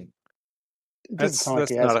you've seen? It doesn't sound like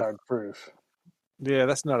he has hard proof. Yeah,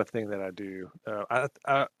 that's not a thing that I do. I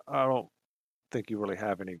don't think you really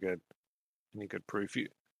have any good proof. Okay.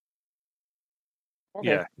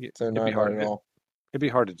 Yeah, So not hard at all. It'd be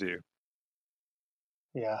hard to do.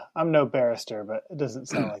 Yeah, I'm no barrister, but it doesn't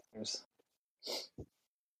sound like there's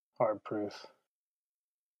hard proof.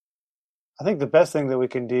 I think the best thing that we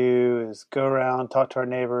can do is go around, talk to our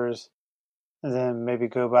neighbors, and then maybe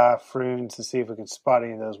go by Froon's to see if we can spot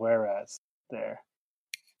any of those were-rats there.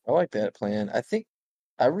 I like that plan. I think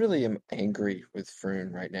I really am angry with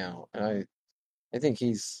Froon right now. And I think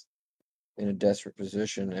he's in a desperate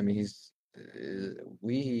position. I mean,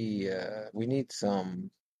 we need some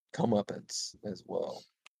comeuppance as well.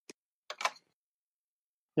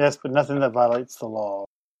 Yes, but nothing that violates the law.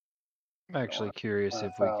 I'm actually curious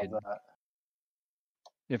if we could,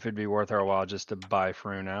 if it'd be worth our while just to buy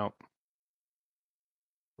Froon out.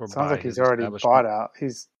 Or sounds like he's already bought out.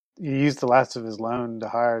 You used the last of his loan to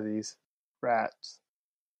hire these rats.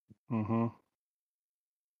 Mm-hmm.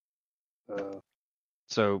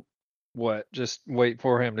 So what? Just wait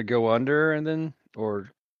for him to go under and then,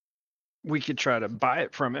 or we could try to buy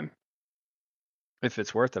it from him. If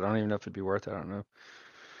it's worth it. I don't even know if it'd be worth it. I don't know.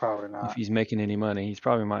 Probably not. If he's making any money. He's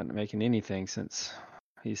probably not making anything since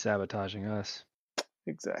he's sabotaging us.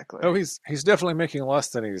 Exactly. Oh, he's definitely making less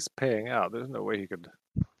than he's paying out. There's no way he's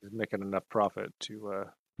making enough profit to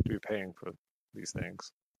be paying for these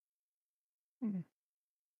things. All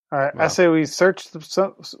right, well, I say we search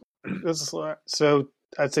so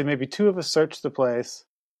I'd say maybe two of us search the place,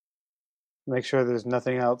 make sure there's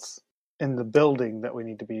nothing else in the building that we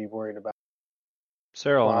need to be worried about.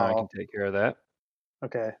 Sarril and I can take care of that.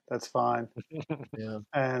 Okay, that's fine. Yeah.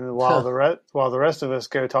 And while the rest of us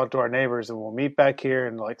go talk to our neighbors, and we'll meet back here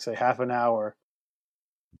in like say half an hour,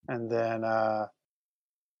 and then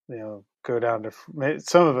go down to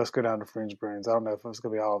some of us go down to Fringe Brains. I don't know if it's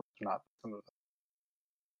going to be all of us or not. Some of us.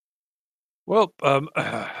 Well,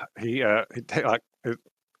 he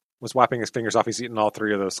was wiping his fingers off. He's eaten all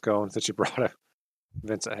three of those scones that you brought him.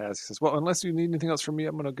 Vincent has. He says, "Well, unless you need anything else from me,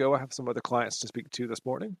 I'm going to go. I have some other clients to speak to this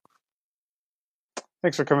morning."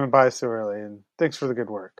 Thanks for coming by so early, and thanks for the good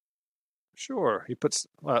work. Sure. He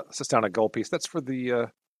sits down a gold piece. That's for the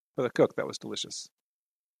cook. That was delicious.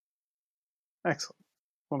 Excellent.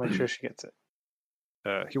 We'll make sure she gets it.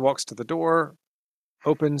 He walks to the door,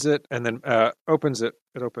 opens it, and then opens it.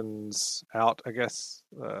 It opens out, I guess.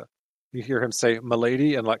 You hear him say,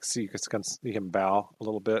 "Milady," and you can see him bow a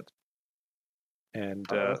little bit. And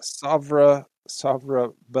Savra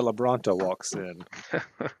Bellabranta walks in.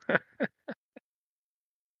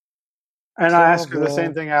 And I ask her the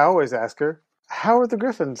same thing I always ask her. How are the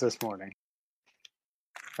Griffins this morning?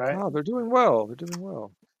 Right? Oh, they're doing well. They're doing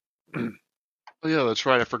well. Oh yeah, that's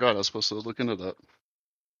right. I forgot. I was supposed to look into that.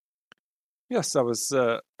 Yes, I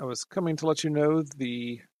was coming to let you know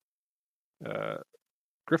the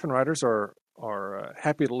Griffin riders are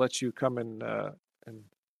happy to let you come and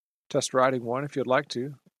test riding one if you'd like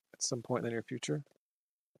to at some point in the near future.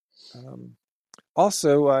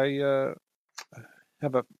 Also, I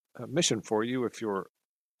have a mission for you if you're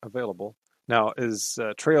available. Now, is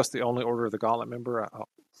Treos the only Order of the Gauntlet member?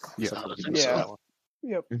 Yeah.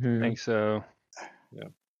 Yep. Mm-hmm. I think so. Yeah.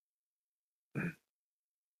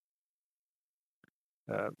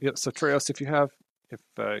 So Treos, if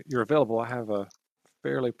you're available, I have a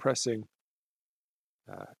fairly pressing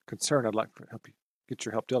concern I'd like to get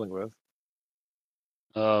your help dealing with.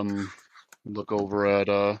 Look over at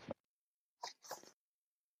to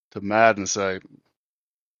Matt and say,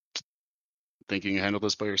 "Think you can handle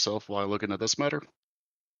this by yourself while looking at this matter?"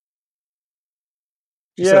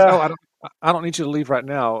 She says, "Oh, I don't need you to leave right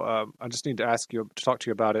now. I just need to talk to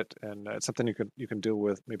you about it, and it's something you can deal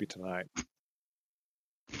with maybe tonight."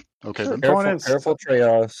 Okay. Sure. Then. Careful,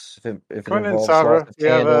 Treos. If it Come on in, involves Sabra. lots of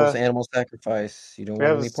candles, animal sacrifice, you don't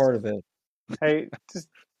want any part of it. Hey, just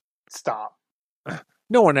stop.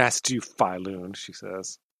 No one asked you, Phylund, she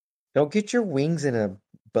says. Don't get your wings in a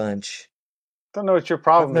bunch. Don't know what your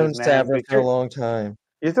problem I've known is, man. Sabra for a long time.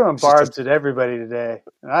 You're throwing barbs at everybody today.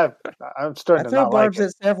 And I'm starting to not like it. I throw barbs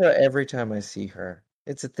at Sabra every time I see her.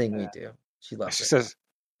 It's a thing we do. She loves it. She says,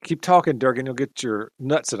 "Keep talking, Durgan. You'll get your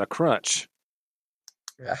nuts in a crunch."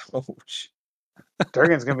 Ouch.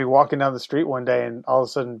 Durgan's going to be walking down the street one day and all of a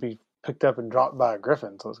sudden be picked up and dropped by a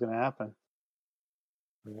griffin. So what's going to happen?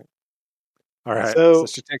 All right. So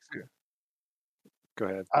she takes you. Go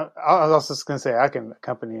ahead. I was also just going to say I can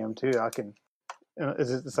accompany him too.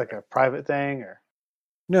 Is it just like a private thing or?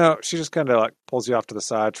 No, she just kind of pulls you off to the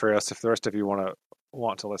side, Treos. If the rest of you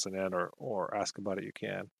want to listen in or ask about it, you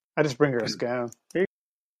can. I just bring her a scone.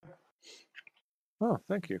 Oh,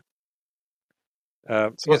 thank you.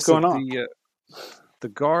 So what's going on? The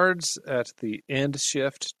guards at the End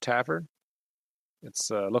Shift Tavern.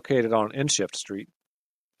 It's located on End Shift Street,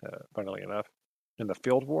 funnily enough, in the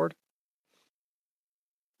Field Ward.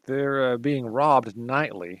 They're being robbed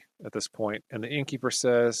nightly at this point, and the innkeeper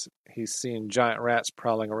says he's seen giant rats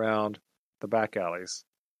prowling around the back alleys.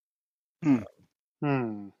 It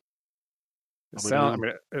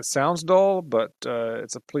sounds dull, but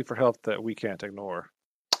it's a plea for help that we can't ignore.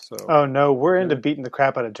 So, oh no, we're into beating the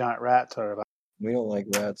crap out of giant rats. We don't like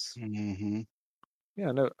rats. Mm-hmm.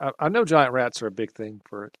 Yeah, no, I know giant rats are a big thing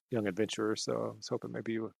for young adventurers, so I was hoping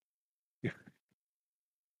maybe you'd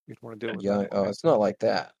want to deal with that. Oh, it's not like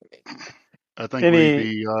that. I think we'd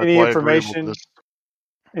be quite agreeable to this.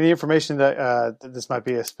 Any information that this might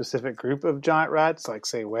be a specific group of giant rats, like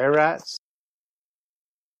say were-rats?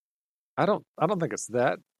 I don't think it's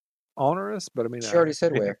that onerous, but I mean, She already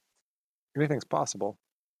said where. Anything's possible.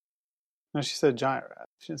 No, she said giant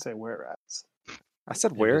rats. She didn't say were-rats. I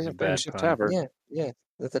said where at the Ship Tavern. Yeah,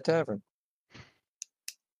 at the tavern.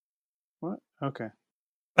 What? Okay.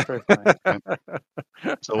 Very funny.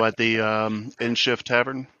 So at the In-Shift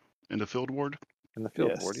Tavern in the Field Ward? In the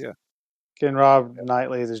Field Ward, yeah. Getting robbed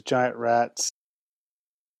nightly. There's giant rats.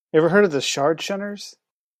 You ever heard of the Shard Shunners?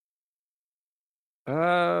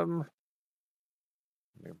 Let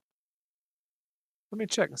me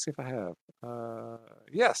check and see if I have.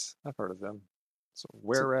 Yes, I've heard of them. So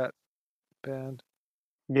were-rat band.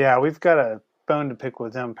 Yeah, we've got a bone to pick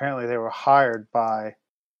with them. Apparently they were hired by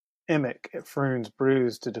Emic at Froon's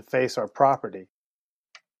Brews to deface our property.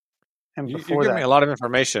 And You're giving me a lot of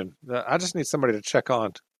information. I just need somebody to check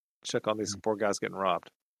on these poor guys getting robbed.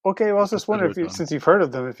 Okay, well, I was just wondering, since you've heard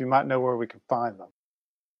of them, if you might know where we can find them.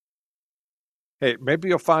 Hey, maybe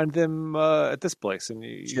you'll find them at this place.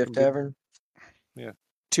 And Shift Tavern? Yeah.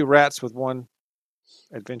 2 rats with 1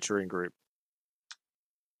 adventuring group.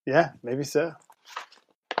 Yeah, maybe so.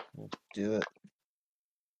 Do it.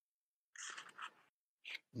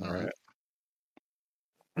 All right.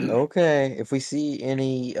 Okay, if we see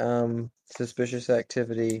any suspicious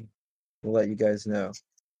activity, we'll let you guys know.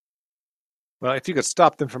 Well, if you could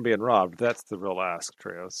stop them from being robbed, that's the real ask,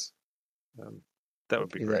 Treos. That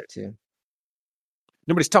would be great. That too.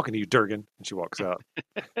 Nobody's talking to you, Durgan. And she walks out.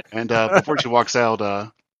 And before she walks out,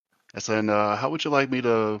 I said, how would you like me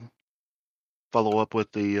to follow up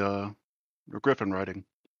with the Griffin writing?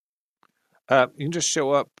 You can just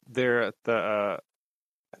show up there at the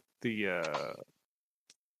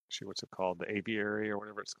what's it called? The aviary or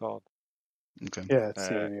whatever it's called. Okay. Yeah, it's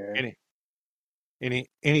the aviary.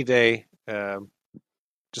 Any day.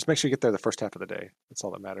 Just make sure you get there the first half of the day. That's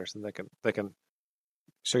all that matters, and they can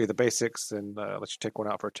show you the basics and let you take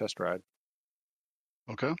one out for a test ride.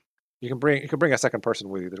 Okay. You can bring a second person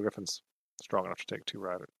with you. The Griffin's strong enough to take 2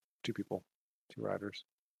 riders.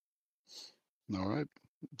 All right.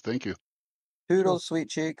 Thank you. Toodles, sweet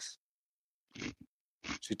cheeks.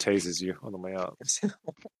 She tases you on the way out.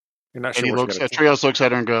 You're not And sure. Treos looks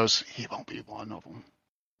at her and goes, "He won't be one of them."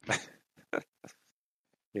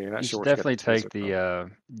 Yeah, you're not you sure. Should definitely take the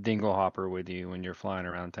dingle hopper with you when you're flying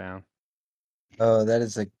around town. Oh, that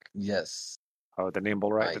is yes. Oh, the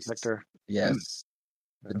nimble right detector. Yes,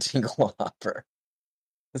 the dingle hopper.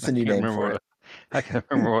 That's a new name for it. I can't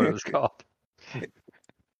remember what it was called.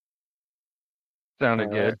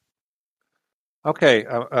 Sounded good. Okay.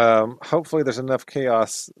 Hopefully, there's enough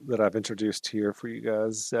chaos that I've introduced here for you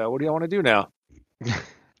guys. What do y'all want to do now?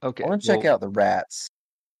 Okay. I want to check out the rats.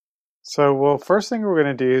 So, first thing we're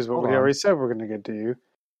going to do is what we already said we're going to do.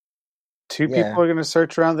 2 people are going to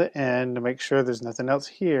search around the inn to make sure there's nothing else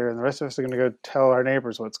here, and the rest of us are going to go tell our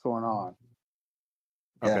neighbors what's going on.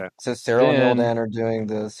 Yeah. Okay. So Sarril and Ildan are doing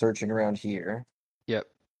the searching around here. Yep.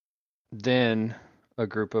 Then a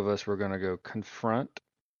group of us were going to go confront.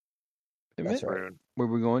 That's right. Were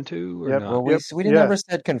we going to? Or yep. not? Well, we never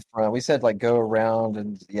said confront. We said go around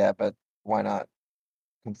and but why not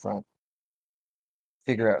confront?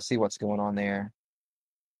 Figure out, see what's going on there.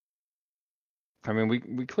 I mean,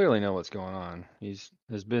 we clearly know what's going on. His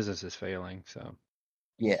business is failing, so.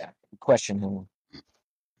 Yeah, question him.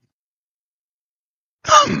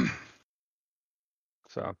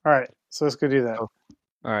 So. All right, so let's go do that. All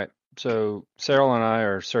right, so Sarril and I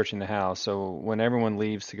are searching the house. So when everyone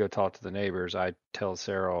leaves to go talk to the neighbors, I tell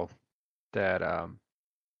Sarril that I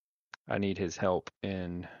need his help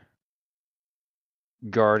in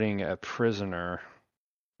guarding a prisoner. I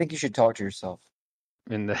think you should talk to yourself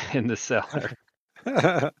in the cellar.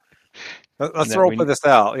 Let's role play this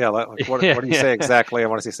out. Yeah, what do you say exactly? And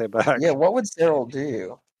what does he say back? Yeah, what would Sarril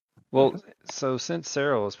do? Well, so since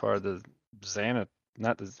Sarril is part of the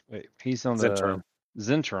he's on the Zentrum.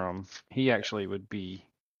 Zentrum, he actually would be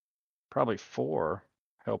probably for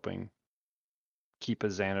helping keep a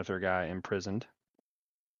Xanathar guy imprisoned.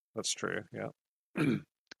 That's true. Yeah.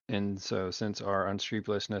 And so, since our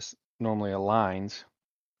unscrupulousness normally aligns,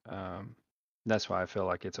 that's why I feel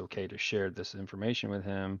like it's okay to share this information with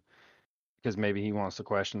him, because maybe he wants to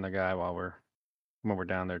question the guy when we're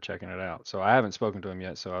down there checking it out. So I haven't spoken to him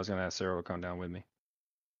yet, so I was going to ask Sarril to come down with me.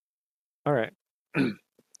 All right.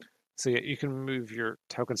 So yeah, you can move your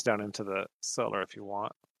tokens down into the cellar if you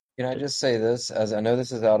want. Can I just say this, as I know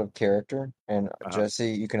this is out of character, and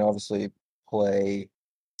Jesse, you can obviously play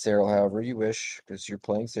Sarril however you wish, because you're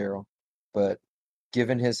playing Sarril, but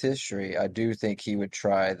given his history, I do think he would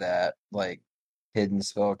try that, like, hidden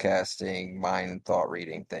spell casting, mind thought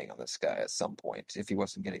reading thing on this guy at some point, if he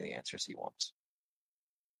wasn't getting the answers he wants.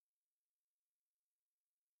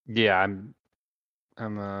 Yeah,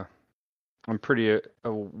 I'm pretty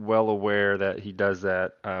well aware that he does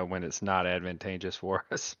that when it's not advantageous for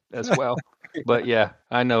us as well. But yeah,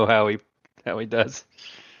 I know how he does.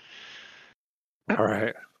 All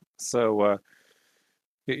right. So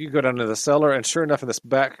you go down to the cellar, and sure enough, in this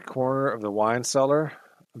back corner of the wine cellar,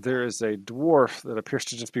 there is a dwarf that appears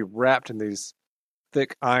to just be wrapped in these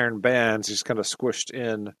thick iron bands. He's kind of squished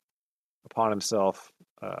in upon himself.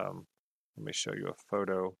 Let me show you a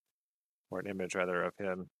photo, or an image rather, of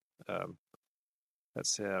him.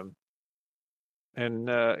 That's him. And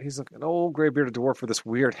he's like an old gray bearded dwarf with this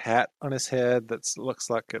weird hat on his head that looks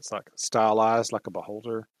like it's like stylized like a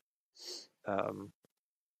beholder.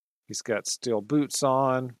 He's got steel boots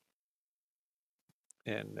on,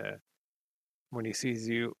 and when he sees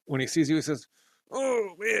you, he says,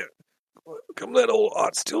 "Oh man, come let old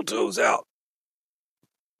Ot Steel Toes out.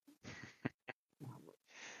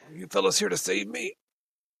 You fellas here to save me?"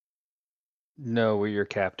 No, we're your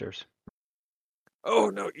captors. "Oh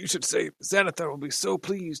no, you should say Xanathar will be so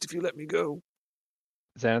pleased if you let me go."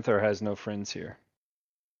 Xanathar has no friends here.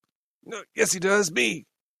 "No, yes he does, me.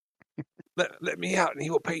 Let me out and he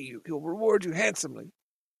will pay you. He will reward you handsomely."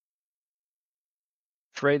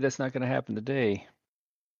 Afraid that's not going to happen today.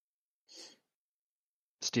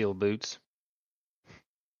 Steel boots.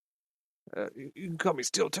 You can call me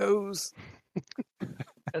Steel Toes.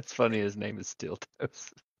 That's funny. His name is Steel Toes.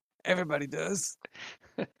 Everybody does.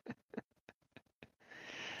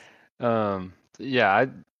 Yeah,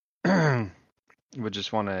 I would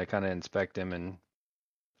just want to kind of inspect him, and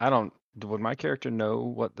would my character know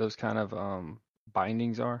what those kind of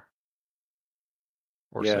bindings are?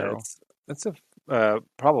 Or Yeah, Sarril? it's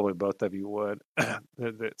probably both of you would.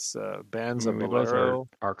 It's bands of We both are Bolero.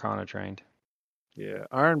 Arcana trained. Yeah,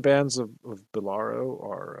 iron bands of Bolero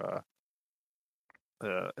are.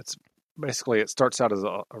 It's basically, it starts out as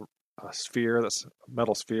a sphere, that's a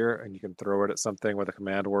metal sphere, and you can throw it at something with a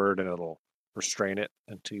command word, and it'll restrain it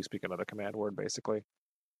until you speak another command word, basically.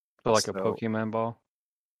 So like a Pokemon ball?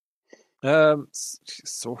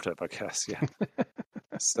 Sort of, I guess. Yeah.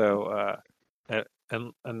 So,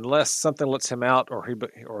 unless something lets him out, or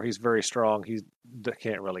he's very strong, he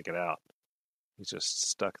can't really get out. He's just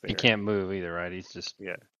stuck there. He can't move either, right? He's just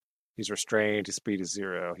he's restrained. His speed is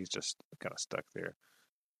 0. He's just kind of stuck there.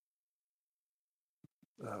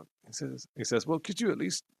 He says, "Well, could you at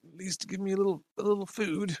least give me a little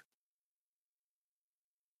food?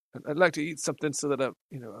 I'd like to eat something so that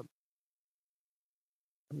I'm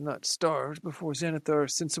not starved before Xanathar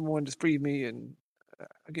sends someone to free me, and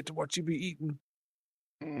I get to watch you be eaten."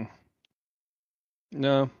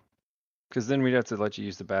 No, because then we'd have to let you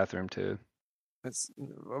use the bathroom too. I've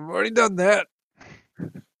already done that.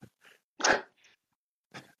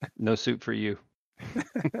 No soup for you.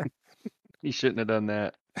 He shouldn't have done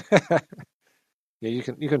that. Yeah, you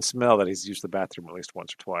can smell that he's used the bathroom at least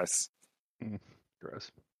once or twice.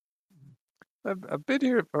 Gross. I've been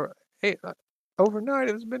here for overnight.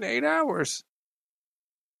 It's been 8 hours.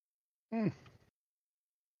 Yeah.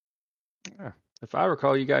 If I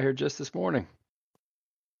recall, you got here just this morning.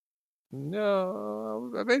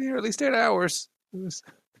 No, I've been here at least 8 hours.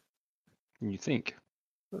 You think?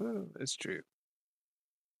 It's true.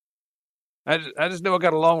 I just know I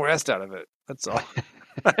got a long rest out of it. That's all.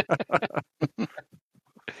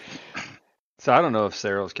 So I don't know if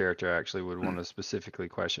Sarril's character actually would want to specifically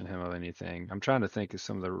question him of anything. I'm trying to think of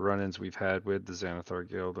some of the run-ins we've had with the Xanathar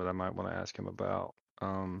Guild that I might want to ask him about.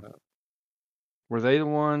 Were they the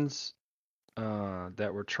ones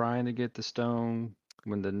that were trying to get the stone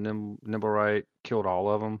when the Nimblerite killed all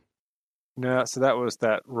of them? No, so that was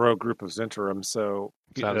that rogue group of Zentrum. So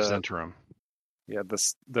that was Zentrum. Yeah,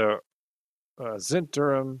 the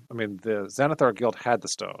Zentrum. I mean, the Xanathar Guild had the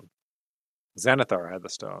stone. Xanathar had the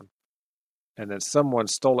stone, and then someone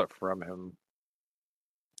stole it from him.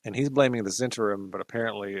 And he's blaming the Zhentarim, but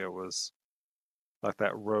apparently it was like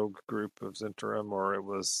that rogue group of Zhentarim, or it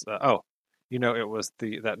was it was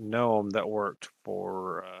that gnome that worked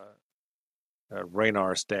for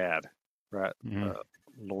Raynar's dad, right? Mhm.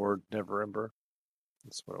 Lord Neverember.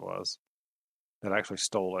 That's what it was. That actually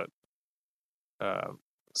stole it.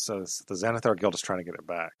 So the Xanathar Guild is trying to get it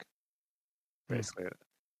back, basically,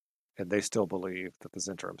 and they still believe that the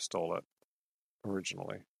Zhentarim stole it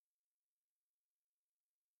originally.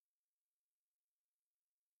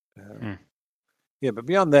 Yeah, but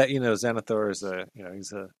beyond that, Xanathar is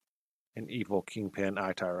he's an evil kingpin,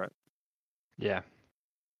 eye tyrant. Yeah.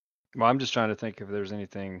 Well, I'm just trying to think if there's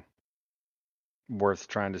anything worth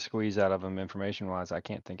trying to squeeze out of him information-wise. I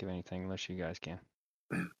can't think of anything unless you guys can.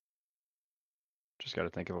 Just got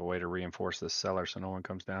to think of a way to reinforce this cellar so no one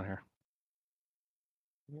comes down here.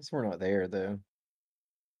 I guess we're not there, though.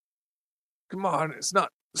 Come on, it's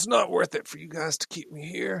not worth it for you guys to keep me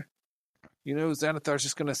here. Xanathar's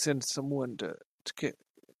just gonna send someone to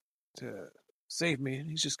save me, and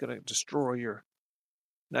he's just gonna destroy your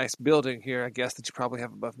nice building here, I guess, that you probably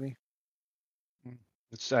have above me.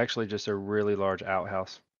 It's actually just a really large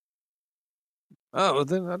outhouse. Oh,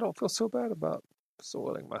 then I don't feel so bad about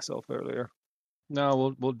soiling myself earlier.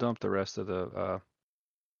 No, we'll dump the rest of the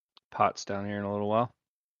pots down here in a little while.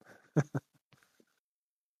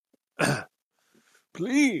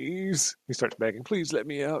 Please, he starts begging. Please let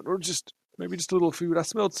me out, or maybe just a little food. I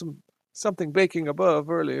smelled something baking above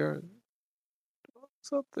earlier.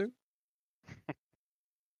 Something.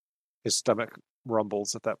 His stomach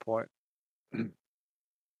rumbles at that point.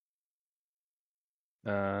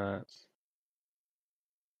 What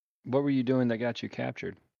were you doing that got you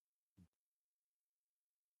captured?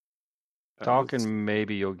 Talking,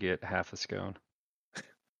 maybe you'll get half a scone.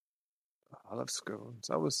 I love scones.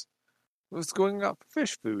 I was going out for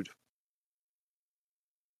fish food.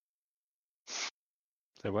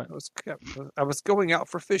 Say what? I was going out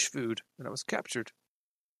for fish food, and I was captured.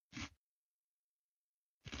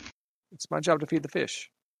 It's my job to feed the fish.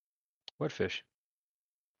 What fish?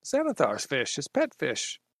 Xanathar's fish, his pet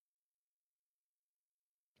fish.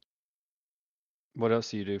 What else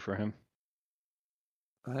do you do for him?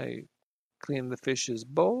 I clean the fish's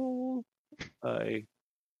bowl. I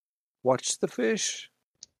watch the fish.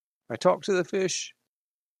 I talk to the fish.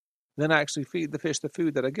 Then I actually feed the fish the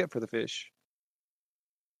food that I get for the fish.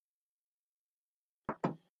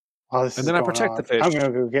 And then I protect the fish. I'm going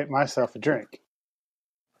to go get myself a drink.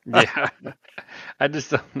 Yeah. I just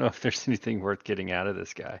don't know if there's anything worth getting out of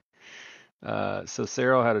this guy. So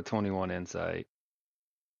Sarril had a 21 insight.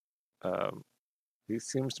 He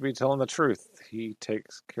seems to be telling the truth. He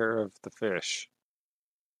takes care of the fish.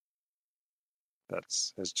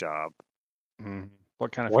 That's his job. Mm-hmm.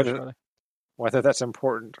 What kind of fish are they? Whether that's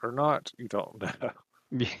important or not, you don't know.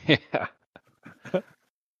 Yeah. All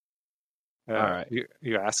right.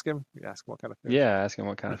 You ask him? You ask him what kind of fish? Yeah, ask him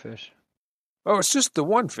what kind of fish. Oh, it's just the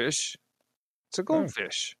one fish. It's a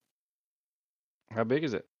goldfish. How big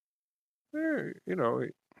is it?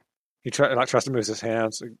 He tries to move his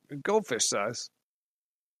hands. A goldfish size.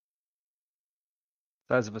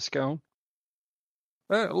 Size of a scone?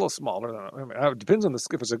 A little smaller than. I mean, it depends on if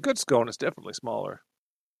it's a good scone. It's definitely smaller.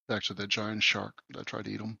 It's actually the giant shark that tried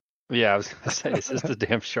to eat him. Yeah, I was gonna say it's just a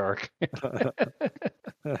damn shark.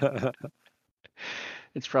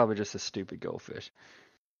 It's probably just a stupid goldfish.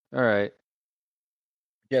 All right.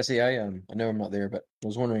 Jesse, I know I'm not there, but I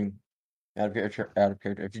was wondering, out of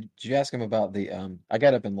character, did you ask him about the I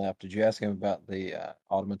got up and left. Did you ask him about the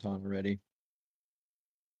automaton already?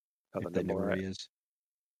 If they know where he is.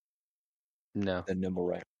 No. The nimble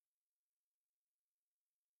right.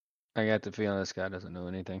 I got the feeling this guy doesn't know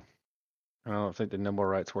anything. I don't think the nimble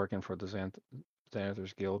right's working for the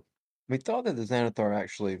Xanathar's Guild. We thought that the Xanathar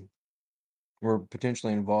actually were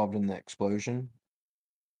potentially involved in the explosion,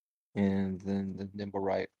 and then the nimble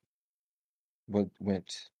right went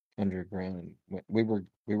underground, and we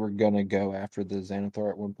were gonna go after the Xanathar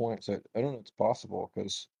at one point. So I don't know. It's possible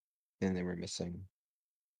because then they were missing.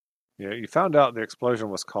 Yeah, you found out the explosion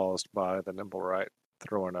was caused by the nimble right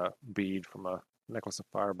throwing a bead from a necklace of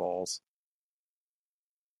fireballs.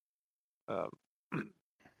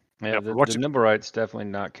 Yeah, the nimble right's definitely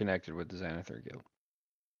not connected with the Xanathar Guild.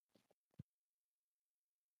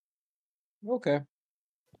 Okay.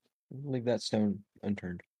 Leave that stone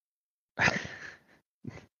unturned.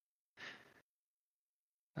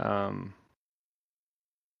 Yeah,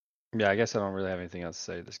 I guess I don't really have anything else to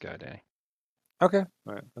say to this guy, Danny. Okay,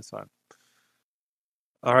 all right, that's fine.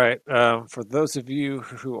 All right, for those of you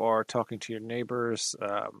who are talking to your neighbors,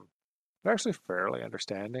 they're actually fairly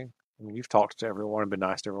understanding. I mean, you've talked to everyone and been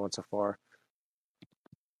nice to everyone so far.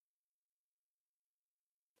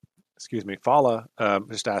 Fala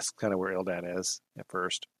just asks kind of where Ildan is at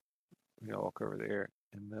first. Walk over there,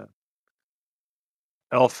 and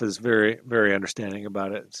Elf is very, very understanding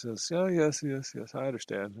about it. Says, "Oh yes, I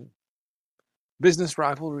understand. Business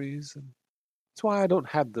rivalries, and that's why I don't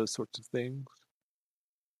have those sorts of things."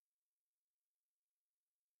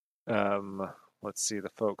 Let's see, the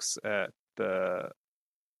folks at the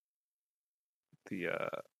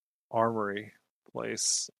armory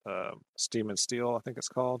place, Steam and Steel, I think it's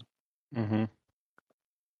called. Mm-hmm.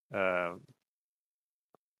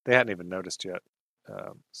 They hadn't even noticed yet,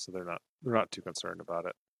 so they're not too concerned about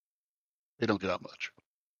it. They don't get out much.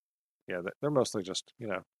 Yeah, they're mostly just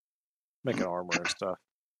making armor and stuff,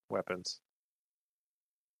 weapons.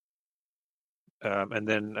 And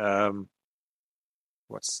then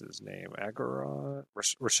what's his name? Aberrant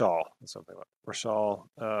Rashal, something like Rashal.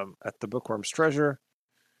 At the Bookworm's Treasure,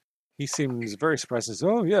 he seems very surprised. Says,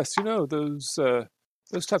 "Oh yes, those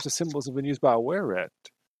types of symbols have been used by Weret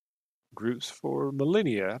groups for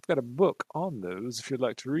millennia. I've got a book on those if you'd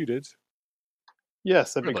like to read it."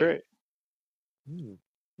 Yes, that'd be great.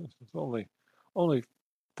 It's only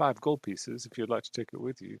 5 gold pieces. If you'd like to take it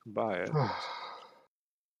with you, you can buy it.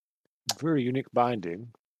 Very unique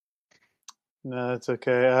binding. No, it's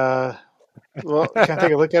okay. Well, can I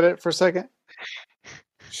take a look at it for a second?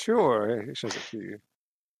 Sure, he shows it to you.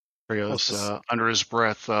 Treos, under his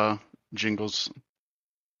breath, jingles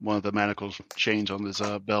one of the manacles chains on his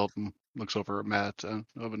belt and looks over at Matt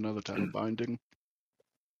of another type of binding.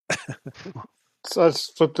 So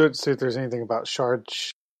let's flip through it to see if there's anything about shard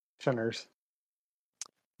shunners.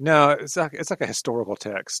 No, it's like a historical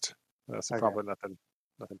text. So Okay. probably nothing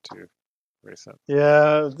too recent.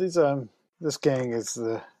 Yeah, this gang is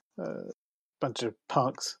a bunch of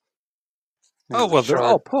punks. Oh well, they're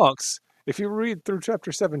all punks. If you read through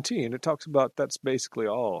chapter 17, it talks about that's basically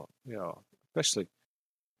all. Especially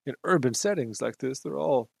in urban settings like this, they're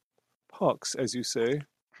all punks, as you say.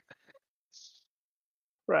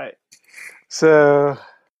 Right. So,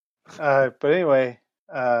 but anyway,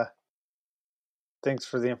 thanks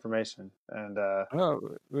for the information. And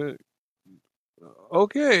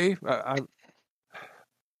okay,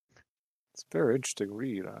 it's very interesting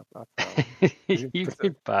read. You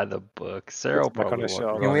could buy the book. Sarril probably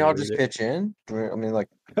won't. Can we all just pitch in? I mean, like,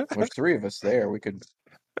 there's 3 of us there. We could.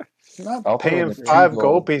 I'm not paying 5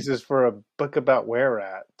 gold pieces for a book about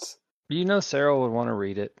were-rats. Sarril would want to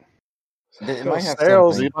read it. It might have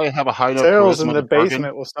Sarril's in the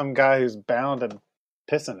basement with some guy who's bound and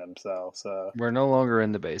pissing himself. So we're no longer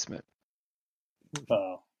in the basement.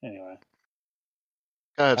 Oh, anyway.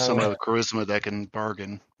 I have some other charisma that can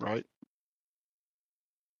bargain, right?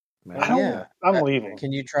 I'm leaving.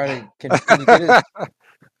 Can you try to? Can you get his?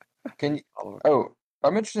 Can you? Oh,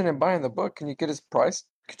 I'm interested in buying the book. Can you get his price?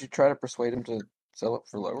 Could you try to persuade him to sell it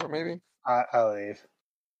for lower, maybe? I'll leave.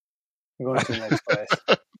 I'm going to the next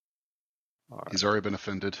place. He's already been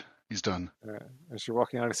offended. He's done. As you're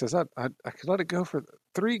walking out, he says, "I could let it go for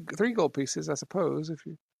three gold pieces, I suppose, if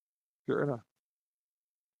you're in a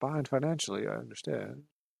bind financially. I understand."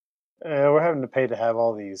 We're having to pay to have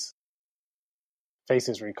all these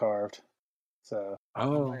faces recarved. So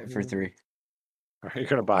I'll buy it for 3. Are you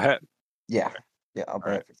gonna buy it? Yeah, I'll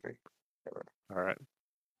buy it for 3. All right.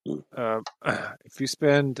 If you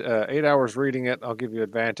spend 8 hours reading it, I'll give you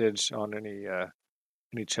advantage on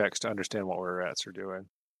any checks to understand what Were-rats are doing.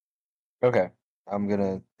 Okay, I'm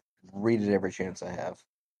gonna read it every chance I have.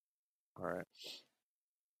 All right.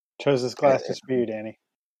 Chose this class just for you, Danny.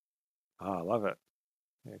 Oh, I love it.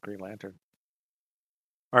 Yeah, Green Lantern.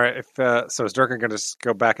 All right. So is Durgan going to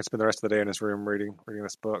go back and spend the rest of the day in his room reading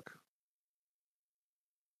this book?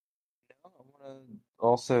 I want to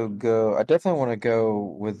also go. I definitely want to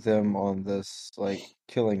go with them on this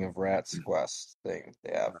killing of rats quest thing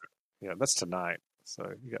they have. Yeah, that's tonight,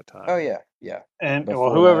 so you got time. Oh yeah. And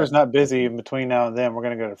whoever's not busy in between now and then, we're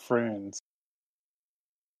going to go to Froon's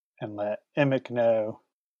and let Emic know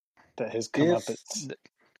that his comeuppance.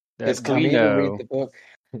 For me to read the book.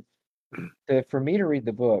 For me to read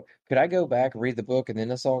the book, could I go back, read the book, and then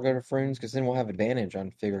let's all go to Froon's? Because then we'll have advantage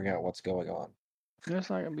on figuring out what's going on. There's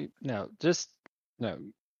not gonna be no.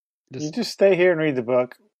 You just stay here and read the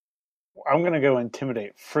book. I'm gonna go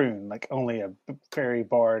intimidate Froon like only a fairy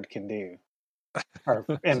bard can do. Or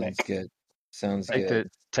Emic. Sounds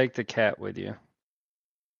good. Take the cat with you.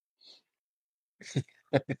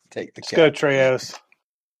 Take the Let's cat. go, Treos.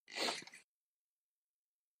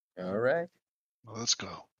 All right. Well, let's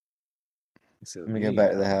go. Let me go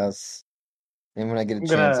back to the house. And when I get a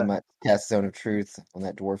chance, I might cast Zone of Truth on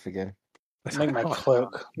that dwarf again. Make my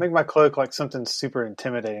cloak. Make my cloak like something super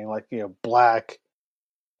intimidating, like black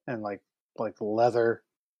and like leather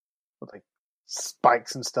with like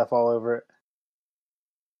spikes and stuff all over it.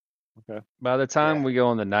 Okay. By the time we go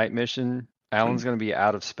on the night mission, Alan's going to be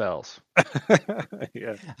out of spells.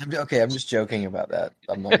 Yeah. I'm just joking about that.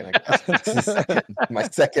 I'm not gonna cast my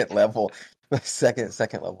second level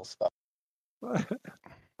spell.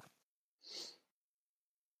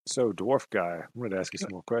 So, dwarf guy, I'm going to ask you some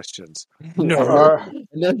more questions. I know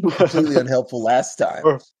you were completely unhelpful last time,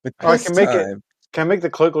 but I this can make time, it. Can I make the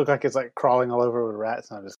cloak look like it's like crawling all over with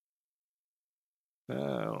rats? And I just I don't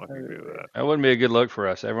know if you do that. That wouldn't be a good look for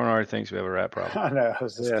us. Everyone already thinks we have a rat problem. I know. I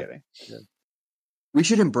was just kidding. Yeah. we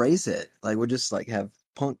should embrace it. Like we'll just like have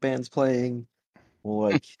punk bands playing.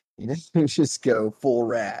 We'll just go full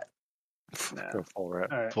rat. Go full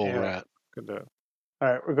rat. All right, Full rat. Good to...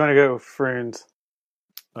 All right, we're gonna go Fruins.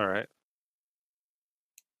 All right.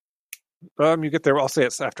 You get there. I'll say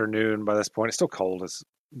it's afternoon by this point. It's still cold as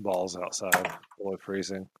balls outside, below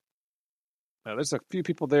freezing. There's a few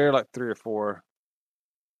people there, like 3 or 4,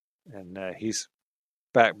 and he's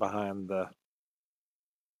back behind the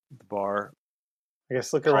bar. I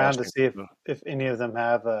guess look around to see if any of them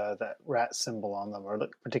have that rat symbol on them or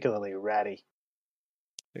look particularly ratty.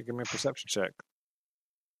 Yeah, give me a perception check.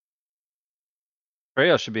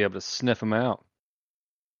 Treos should be able to sniff them out.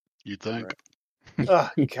 You think? Right. Oh,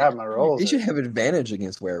 God, my rolls. He should have advantage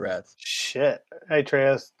against were-rats. Shit. Hey,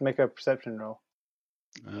 Treos, make a perception roll.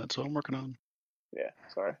 That's what I'm working on. Yeah,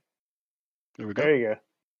 sorry. There we go. There you go.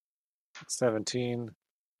 17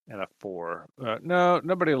 and a 4. No,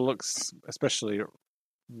 nobody looks especially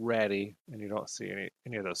ratty, and you don't see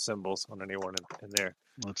any of those symbols on anyone in there.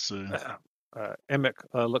 Let's see. Emic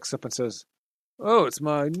looks up and says, "Oh, it's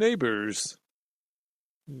my neighbors.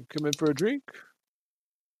 You come in for a drink?"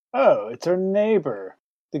 Oh, it's our neighbor.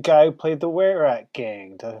 The guy who played the Were-Rat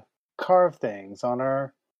gang to carve things on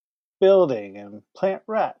our building and plant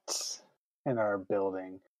rats in our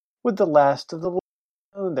building with the last of the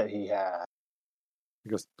loan that he had. He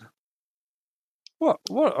goes, What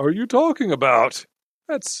are you talking about?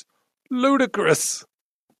 That's ludicrous.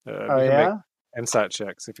 You can make insight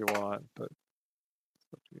checks if you want, but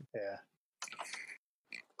yeah.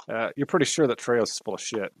 You're pretty sure that Treos is full of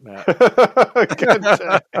shit, Matt.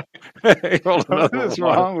 What is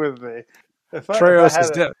wrong with me? Treos is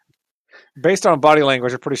dead. Based on body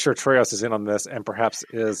language, I'm pretty sure Treos is in on this and perhaps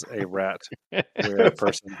is a rat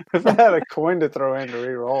person. If I had a coin to throw in to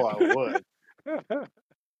re-roll, I would.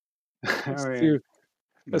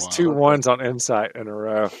 That's 2 ones on insight in a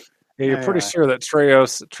row. Yeah, you're pretty sure that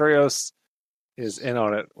Treos is in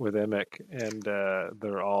on it with Emic, and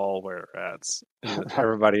they're all were-rats.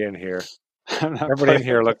 Everybody in here. Everybody in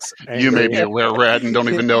here looks angry. You may be a were-rat and don't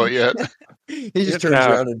even know it yet. He just turns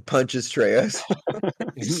around and punches Treos.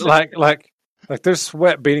 like there's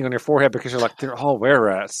sweat beating on your forehead because you're like, they're all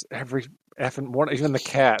were-rats. Every effing one, even the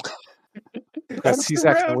cat. Because he's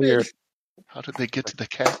acting weird. How did they get to the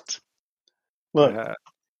cat? Look,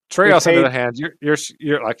 Treos, on the other hand,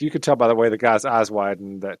 you're like, you could tell by the way the guy's eyes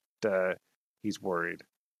widen that he's worried.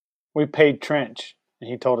 We paid Trench, and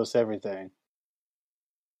he told us everything.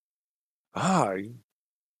 Got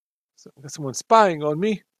someone spying on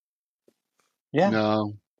me. Yeah.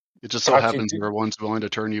 No, it just so happens there are ones willing to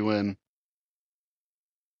turn you in.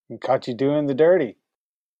 And caught you doing the dirty.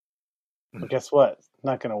 But guess what? It's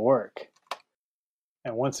not going to work.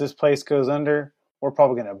 And once this place goes under, we're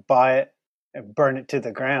probably going to buy it and burn it to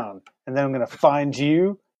the ground. And then I'm going to find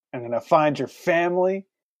you. I'm going to find your family.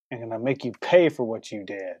 I'm going to make you pay for what you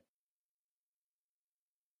did.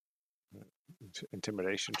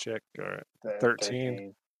 Intimidation check. All right.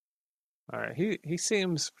 13. All right. He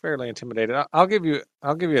seems fairly intimidated. I'll give you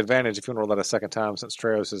advantage if you want to roll that a second time since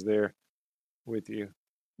Treos is there with you.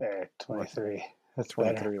 There, 23. That's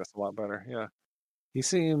 23. better. That's a lot better. Yeah. He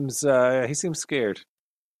seems scared.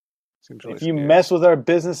 Seems really if you scared. mess with our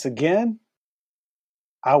business again,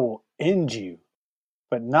 I will end you.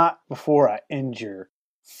 But not before I end your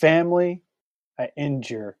family. I end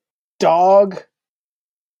your dog.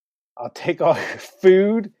 I'll take all your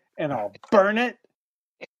food and I'll burn it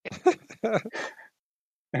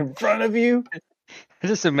in front of you. I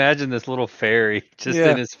just imagine this little fairy just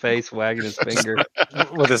in his face, wagging his finger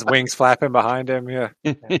with his wings flapping behind him. Yeah.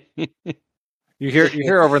 You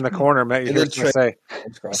hear over in the corner, Matt. You hear him say,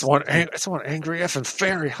 "It's one angry effing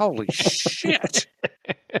fairy. Holy shit!"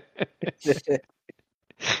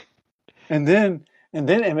 And then,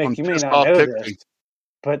 Emic, you may not know this,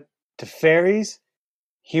 but to fairies,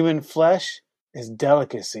 human flesh is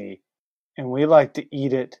delicacy, and we like to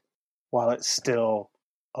eat it while it's still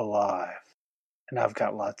alive. And I've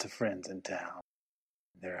got lots of friends in town.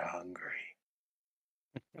 They're hungry.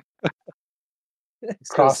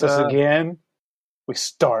 Cross us again, we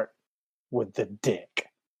start with the dick.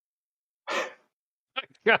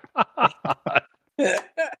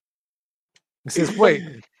 He says, "Wait,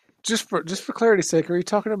 just for clarity's sake, are you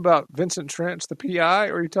talking about Vincent Trench, the PI,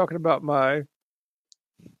 or are you talking about my?"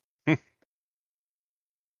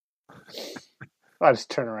 I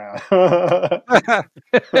just turn around. Turn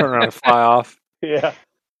around and fly off. Yeah.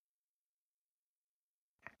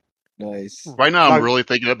 Nice. Right now, I'm really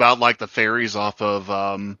thinking about like the fairies off of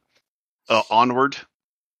Onward,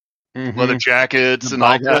 leather jackets The and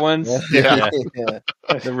all biker that. ones. Yeah.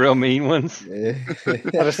 The real mean ones. Did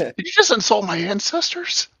you just insult my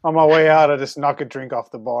ancestors? On my way out, I just knock a drink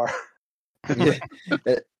off the bar. Yeah.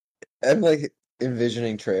 I'm like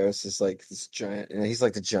envisioning Treos as like this giant, he's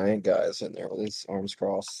like the giant guy sitting there with his arms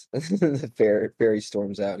crossed. The fairy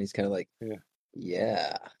storms out, and he's kind of like,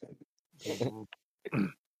 yeah.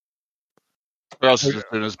 Treos is just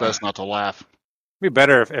doing his best not to laugh. It'd be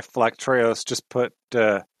better if like Treos just put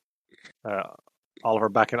Oliver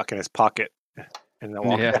back in his pocket and then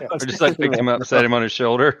walk out. Or just like picked him up, set him on his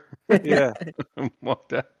shoulder. Yeah.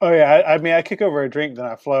 Walked out. Oh yeah, I mean, I kick over a drink, then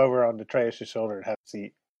I fly over onto Treos' shoulder and have a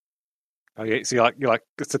seat. Okay, so you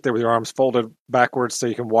sit there with your arms folded backwards so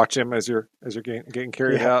you can watch him as you're getting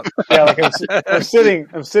carried out. Yeah, like I'm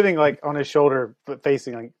sitting like on his shoulder, but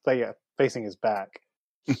facing his back.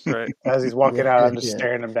 Right. As he's walking out, I'm just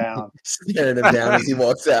staring him down. Staring him down as he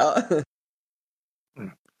walks out.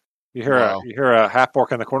 You hear a half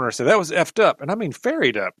orc in the corner say, "That was effed up," and I mean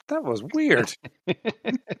ferried up. That was weird.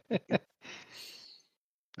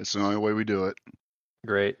 It's the only way we do it.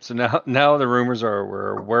 Great. So now the rumors are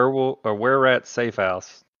we're a were-rat safe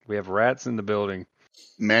house. We have rats in the building.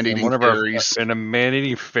 Man-eating fairies. And a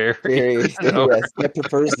man-eating fairy. Yes, that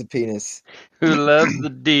prefers the penis. Who loves the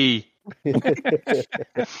D. Yeah,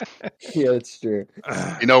 that's true.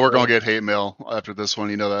 You know we're going to get hate mail after this one.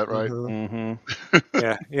 You know that, right? Mm-hmm.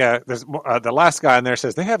 Yeah. There's the last guy in there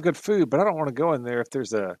says they have good food, but I don't want to go in there if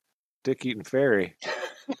there's a dick-eating fairy.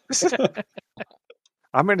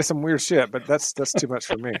 I'm into some weird shit, but that's too much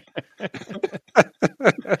for me.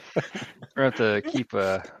 We have to keep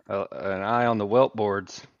an eye on the whelp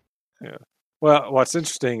boards. Yeah. Well, what's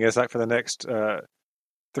interesting is like for the next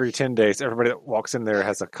 3-10 days, everybody that walks in there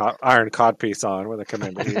has a iron cod piece on when they come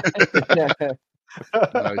in to eat.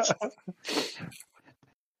 Nice.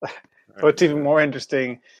 What's even more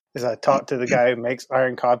interesting is I talked to the guy who makes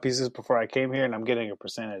iron cod pieces before I came here, and I'm getting a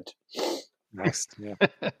percentage. Nice. Yeah.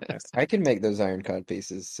 Nice. I can make those iron cod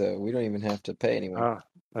pieces, so we don't even have to pay anyone. Oh,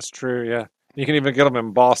 that's true. Yeah. You can even get them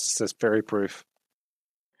embossed. It says fairy proof.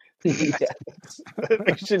 We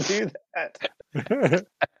should do that.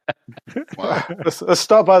 Wow. Let's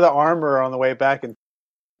stop by the armor on the way back, and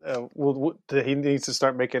he needs to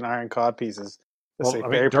start making iron cod pieces.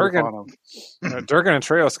 Durgan and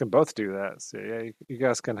Treos can both do that. So yeah, you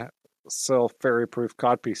guys can sell fairy proof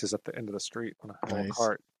cod pieces at the end of the street on a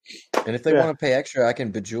cart. And if they want to pay extra, I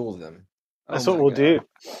can bejewel them. That's what we'll do.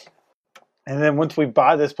 And then once we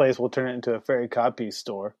buy this place, we'll turn it into a fairy codpiece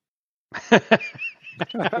store.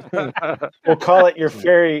 We'll call it your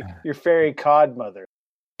fairy cod mother.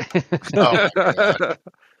 Oh,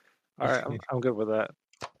 all right, I'm good with that.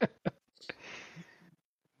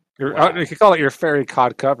 You can call it your fairy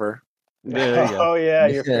cod cover. There you go. Oh yeah,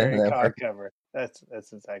 your fairy cod cover. That's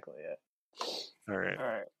exactly it. All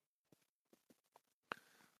right.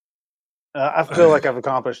 I feel like I've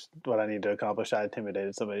accomplished what I need to accomplish. I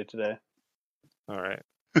intimidated somebody today. All right.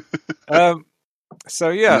 So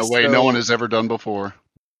yeah, in a way no one has ever done before.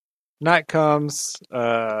 Night comes.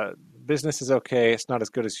 Business is okay. It's not as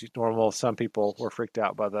good as normal. Some people were freaked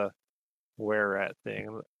out by the were-rat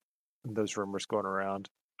thing. Those rumors going around.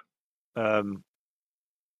 Ildan,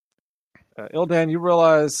 you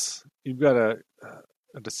realize you've got a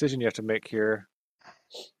decision you have to make here.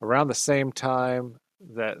 Around the same time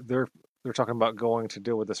that they're talking about going to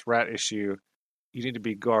deal with this rat issue, you need to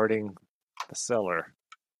be guarding the cellar.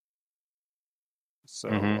 So,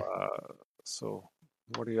 so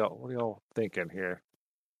what are y'all thinking here?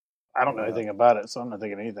 I don't know anything about it, so I'm not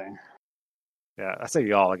thinking anything. Yeah, I say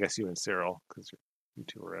y'all. I guess you and Sarril, because you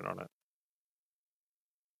two were in on it.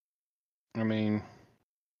 I mean,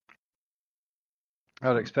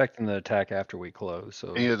 I was expecting the attack after we close.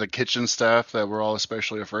 So any of the kitchen staff that we're all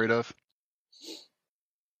especially afraid of?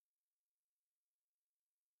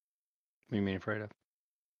 What do you mean afraid of?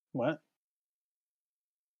 What?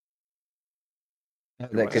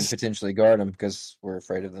 That could potentially guard them because we're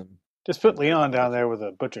afraid of them. Just put Leon down there with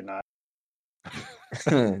a butcher knife.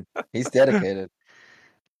 He's dedicated.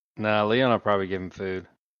 Nah, Leon will probably give him food.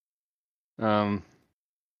 Not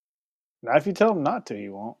if you tell him not to,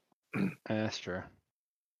 you won't. That's true.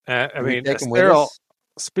 I mean, take him with us?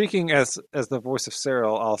 speaking as the voice of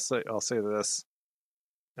Sarril, I'll say this.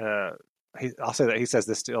 I'll say that he says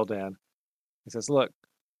this to Ildan. He says, "Look,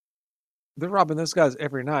 they're robbing those guys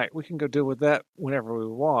every night. We can go deal with that whenever we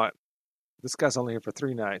want. This guy's only here for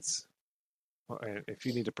 3 nights. And if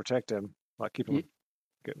you need to protect him, like keep him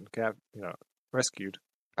getting rescued."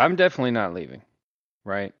 I'm definitely not leaving,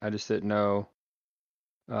 right? I just didn't know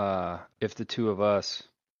if the 2 of us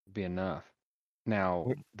would be enough.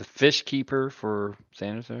 Now, the fish keeper for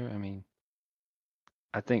Sanitar, I mean,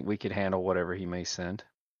 I think we could handle whatever he may send.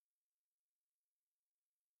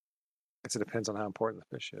 I guess it depends on how important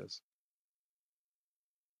the fish is.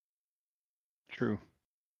 True.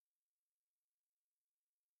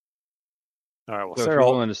 All right, well, So if you're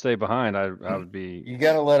willing to stay behind, I would be... You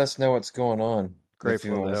got to let us know what's going on.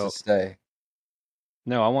 Grateful if you want to us help. to stay.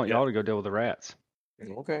 No, I want y'all to go deal with the rats.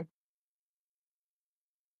 Okay.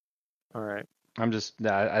 All right. I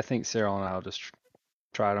think Sarril and I will just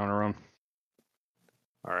try it on our own.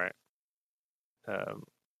 All right.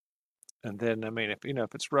 And then, I mean,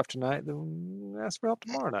 if it's rough tonight, then ask for help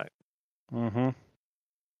tomorrow night. Mm-hmm.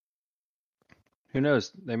 Who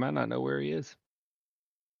knows? They might not know where he is.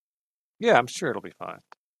 Yeah, I'm sure it'll be fine.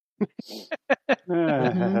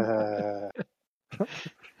 That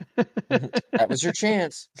was your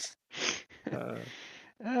chance.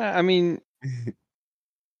 I mean,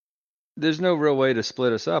 there's no real way to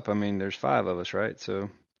split us up. I mean, there's 5 of us, right?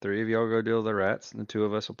 So 3 of y'all go deal with the rats, and the 2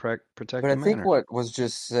 of us will protect But the I think manor. what was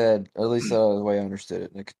just said, or at least the way I understood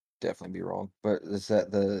it, and it could definitely be wrong, but is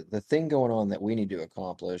that the thing going on that we need to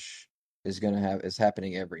accomplish is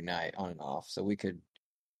happening every night on and off. So we could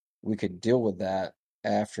deal with that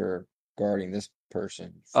after guarding this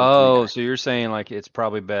person for 3 Oh, nights. so you're saying like it's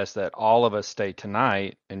probably best that all of us stay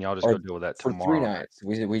tonight, and y'all just Or go deal with that for 3 tomorrow night. nights.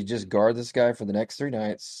 We just guard this guy for the next 3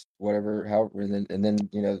 nights, whatever, however, and then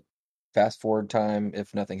fast forward time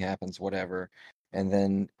if nothing happens, whatever, and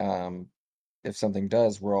then if something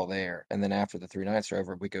does, we're all there, and then after the 3 nights are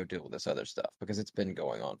over, we go deal with this other stuff because it's been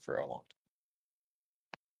going on for a long time.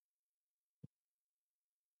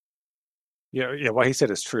 Yeah. What he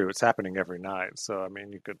said is true. It's happening every night. So I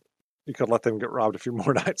mean, you could let them get robbed a few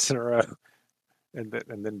more nights in a row, and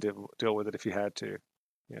then deal with it if you had to.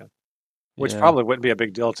 Yeah. Which probably wouldn't be a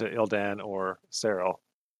big deal to Ildan or Sarril.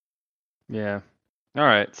 Yeah. All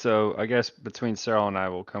right. So I guess between Sarril and I,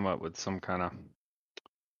 we'll come up with some kind of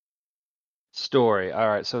story. All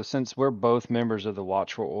right. So since we're both members of the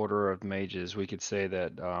Watchful Order of Mages, we could say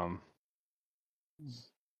that.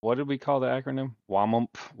 What did we call the acronym? Womp.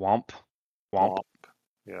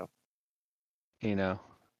 Yeah.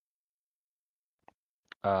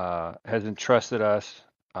 Has entrusted us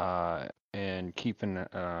in keeping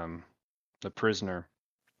the prisoner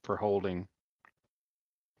for holding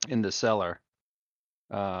in the cellar.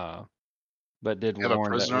 But did You have a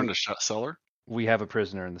warn prisoner in that the cellar? we have a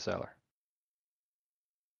prisoner in the cellar.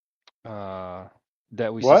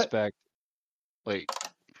 That we What? suspect. Wait.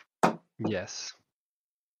 Yes.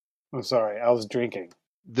 I'm sorry, I was drinking.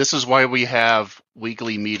 This is why we have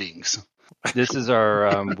weekly meetings. This is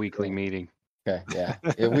our weekly meeting. Okay, yeah.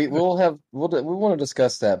 We want to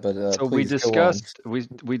discuss that, but So please go on.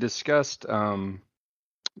 we discussed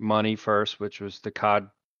money first, which was the COD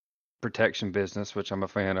protection business, which I'm a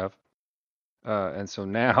fan of. And so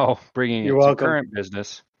now bringing You're it to welcome. current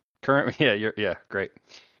business. Great.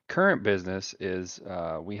 Current business is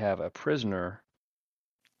we have a prisoner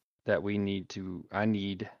that I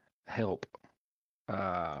need help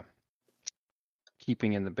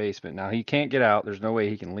keeping in the basement. Now he can't get out. There's no way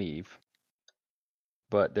he can leave.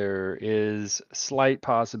 But there is slight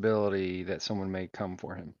possibility that someone may come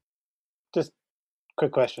for him. Just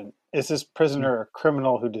quick question. Is this prisoner a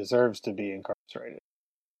criminal who deserves to be incarcerated?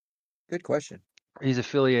 Good question. He's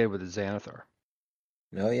affiliated with the Xanathar.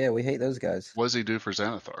 No, yeah, we hate those guys. What does he do for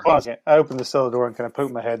Xanathar? Okay, I opened the cellar door and kind of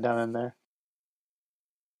poke my head down in there.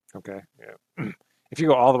 Okay. Yeah. If you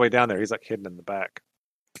go all the way down there, he's like hidden in the back.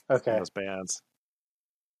 Okay. In those bands.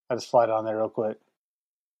 I just slide on there real quick.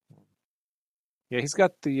 Yeah, he's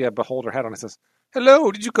got the beholder hat on. He says,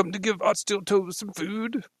 "Hello, did you come to give Artsteel some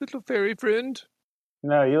food, little fairy friend?"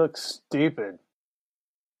 No, you look stupid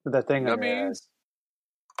with that thing on your head.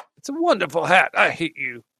 It's a wonderful hat. I hate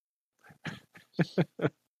you.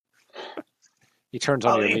 He turns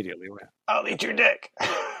on you immediately. I'll eat your dick.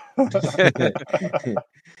 That's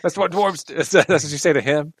what dwarves do. That's what you say to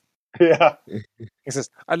him? Yeah. He says,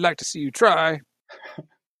 "I'd like to see you try."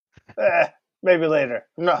 Maybe later.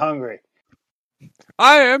 I'm not hungry.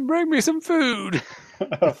 I am. Bring me some food.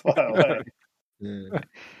 Fly away.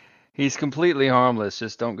 He's completely harmless.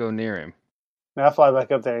 Just don't go near him. Now I fly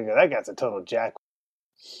back up there and go, that guy's a total jack.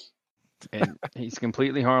 And he's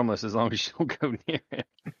completely harmless as long as you don't go near him.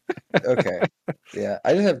 Okay. Yeah,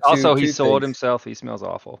 I just have Also, he two soiled things. himself. He smells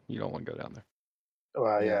awful. You don't want to go down there.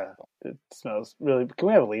 Well, Yeah. yeah. It smells really. Can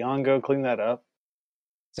we have Leon go clean that up?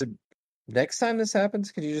 So next time this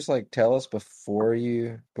happens, could you just like tell us before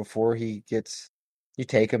he gets you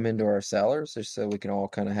take him into our cellars, just so we can all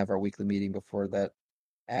kind of have our weekly meeting before that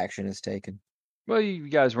action is taken? Well, you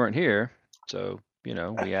guys weren't here, so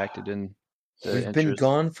we acted in the We've been interest.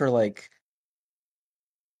 gone for like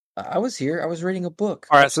I was here. I was reading a book.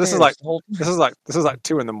 All right, so this is upstairs like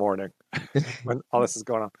 2 in the morning when all this is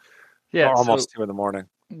going on. Yeah, Or so almost 2 in the morning.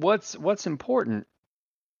 what's important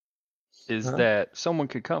is Huh? that someone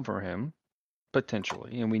could come for him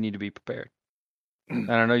potentially, and we need to be prepared. And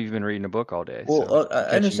I know you've been reading a book all day, Well, so I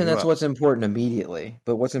catching understand you that's up. what's important immediately,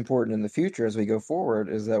 but what's important in the future as we go forward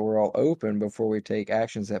is that we're all open before we take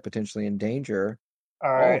actions that potentially endanger All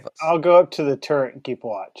all right. of us. I'll go up to the turret and keep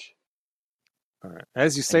watch. All right.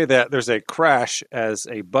 As you say that, there's a crash as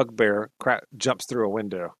a bugbear jumps through a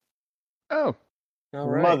window. Oh, All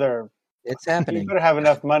right, Mother, it's you happening. better have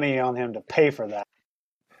enough money on him to pay for that.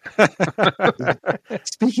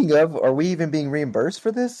 Speaking of, are we even being reimbursed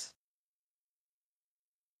for this?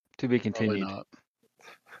 to be Probably continued. not.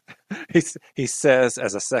 He says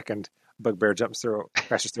as a second bugbear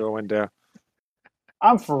crashes through a window.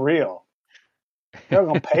 I'm for real. Y'all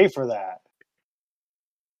gonna pay for that.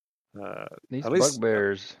 These At least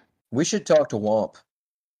bugbears. We should talk to Womp.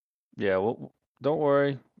 Yeah, well, don't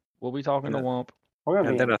worry. We'll be talking to Womp. We're gonna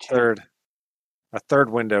and be then in a third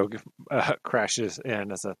window crashes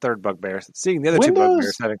in as a third bugbear. Seeing the other two Windows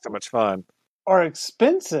bugbears having so much fun. are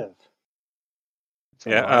expensive. It's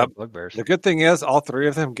a lot of bugbears. The good thing is all three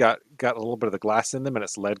of them got a little bit of the glass in them, and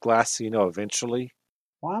it's lead glass, so eventually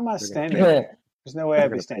Why am I they're gonna standing pay- there? There's no way they're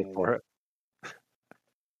I'd be gonna pay standing for there. it.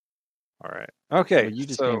 All right. Okay. Well, you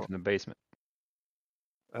just So came from the basement.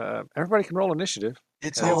 everybody can roll initiative.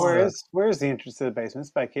 It's Yeah, on. where's the entrance to the basement?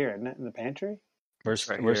 It's back here, isn't it? In the pantry? It's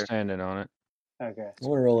right We're here. standing on it. Okay. I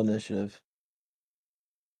want to roll initiative.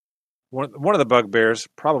 One of the bugbears,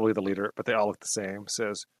 probably the leader, but they all look the same,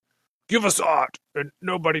 says, "Give us aught, and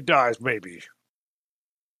nobody dies, maybe."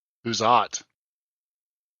 Who's Ott?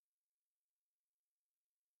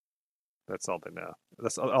 That's all they know.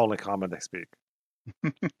 That's the only common they speak.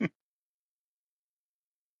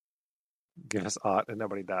 Give us aught, and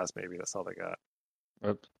nobody dies, maybe. That's all they got.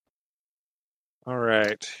 Oops. All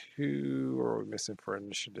right. Who are we missing for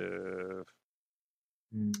initiative?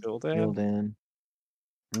 Ildan.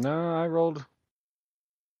 No, I rolled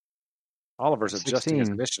Oliver's adjusting his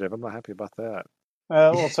 16. initiative. I'm not happy about that.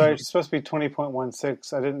 Well, sorry, it's supposed to be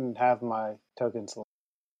 20.16. I didn't have my tokens.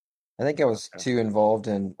 I think I was Okay. too involved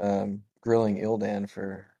in grilling Ildan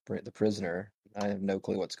for the prisoner. I have no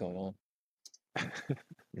clue what's going on.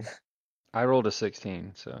 I rolled a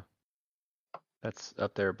 16, so that's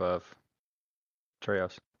up there above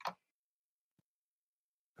Treos.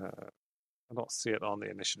 I don't see it on the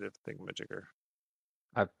initiative thingamajigger.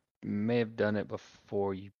 I may have done it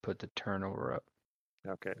before you put the turnover up.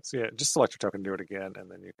 Okay. So yeah, just select your token, do it again, and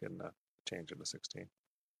then you can change it to 16.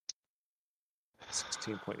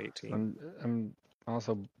 16.18. I'm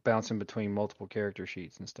also bouncing between multiple character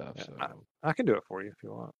sheets and stuff, Yeah, so I can do it for you if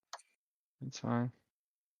you want. it's fine.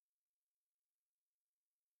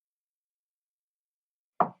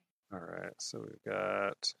 All right. So we've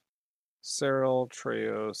got Sarril,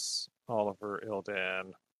 Treos, Oliver,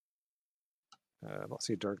 Ildan. I don't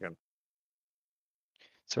see Durgan.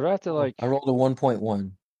 So I have to like. I rolled a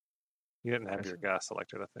 1.1. You didn't have your guy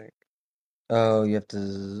selected, I think. Oh, you have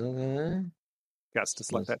to Got to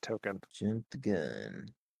select that token. jump the gun.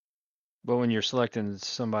 But when you're selecting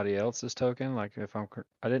somebody else's token, like if I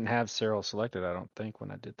didn't have Sarril selected, I don't think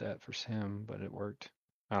when I did that for him, but it worked.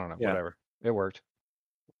 I don't know. Yeah. Whatever. It worked.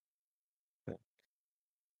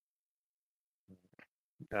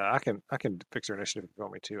 I can fix your initiative if you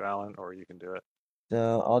want me to, Alan, or you can do it.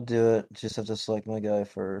 So I'll do it. Just have to select my guy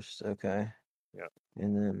first. Okay. Yeah.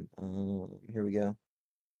 And then here we go.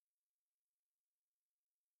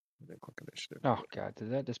 Then click initiative. Oh God,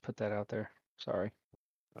 did that just put that out there? Sorry.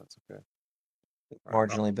 That's okay.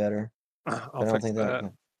 Marginally better. I'll I don't fix think that.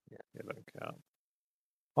 that. Yeah, it doesn't count.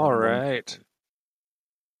 All right.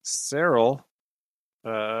 Sarril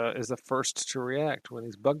is the first to react when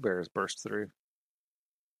these bugbears burst through.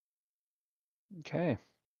 Okay.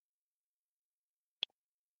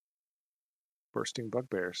 Bursting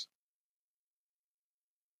bugbears.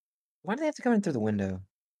 Why do they have to come in through the window?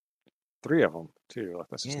 3 of them, too. Like,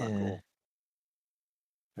 that's just not Yeah. cool.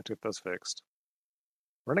 Have to get those fixed.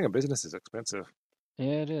 Running a business is expensive.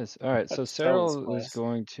 Yeah, it is. All right. So Let's tell this Sarril is place.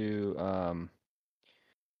 going to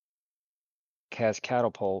cast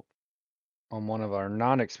Catapult on one of our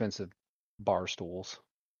non-expensive bar stools.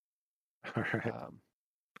 All right.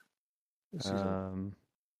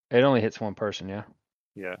 It only hits one person, yeah.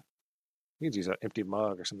 Yeah. You could use an empty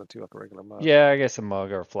mug or something too, like a regular mug. Yeah, I guess a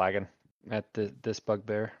mug or a flagon at this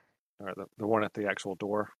bugbear. All right, the one at the actual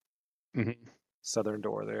door. Mm-hmm. Southern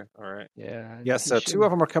door there. All right. Yeah. So two of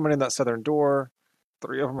them are coming in that southern door.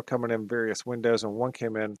 3 of them are coming in various windows, and one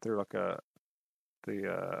came in through like I'll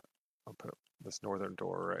put this northern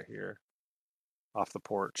door right here, off the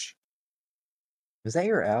porch. Is that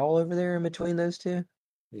your owl over there in between those two?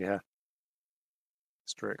 Yeah.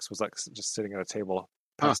 Strix was like just sitting at a table,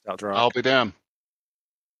 passed out drunk. I'll be damned.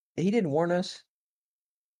 He didn't warn us.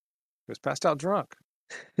 He was passed out drunk.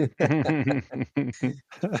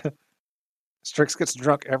 Strix gets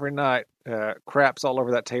drunk every night, craps all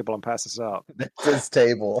over that table and passes out. That's his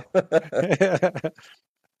table. All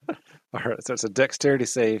right, so it's a dexterity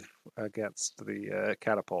save against the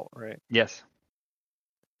catapult, right? Yes.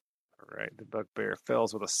 All right, the bugbear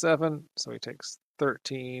fails with a 7, so he takes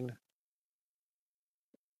 13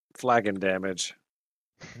 flagon damage.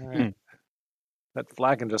 All right. That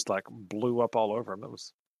flagon just like blew up all over him.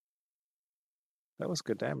 That was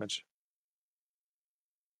good damage.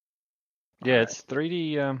 Yeah, it's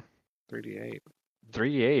 3D 3d8.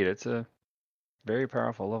 3d8. It's a very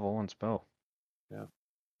powerful level 1 spell. Yeah.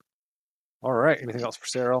 All right. Anything else for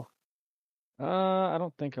Sarril? I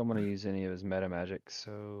don't think I'm going to use any of his meta magic,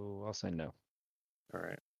 so I'll say no. All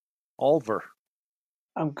right. Oliver.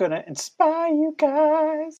 I'm gonna inspire you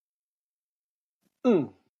guys. Use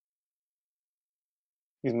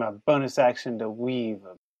my bonus action to weave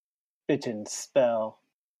a bitchin' spell.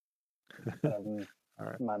 All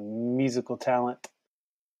right. My musical talent.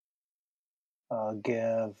 I'll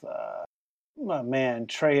give my man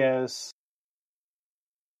Treos,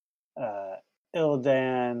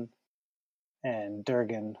 Ildan, and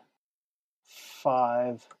Durgan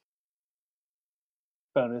 5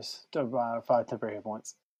 bonus, 5 temporary hit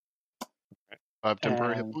points. 5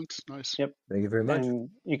 temporary hit points. Nice. Yep. Thank you very much. And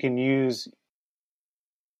you can use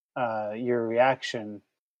your reaction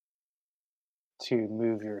to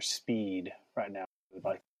move your speed right now.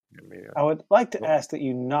 I would like to ask that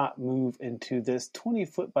you not move into this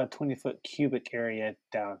 20-foot by 20-foot cubic area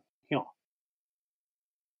down here.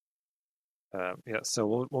 Yeah,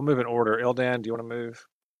 so we'll move in order. Ildan, do you want to move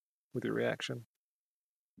with your reaction?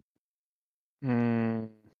 No.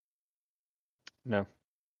 All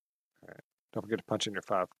right. Don't forget to punch in your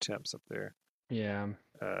 5 temps up there. Yeah.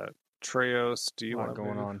 Treos, do you want to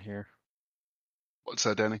going move? on here? What's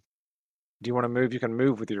that, Danny? Do you want to move? You can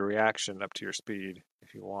move with your reaction up to your speed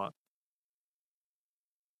if you want.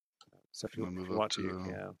 So if you want to, you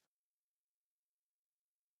can.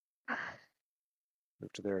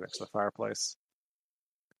 Move to there next to the fireplace.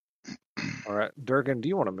 All right, Durgan, do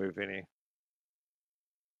you want to move any?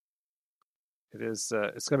 It is.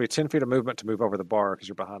 It's going to be 10 feet of movement to move over the bar because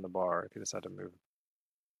you're behind the bar. If you decide to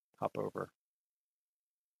hop over,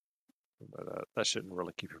 but that shouldn't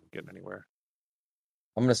really keep you from getting anywhere.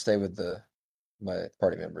 I'm gonna stay with my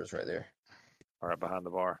party members right there. All right, behind the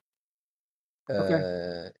bar.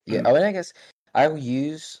 Yeah. I mean, I guess I will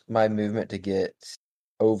use my movement to get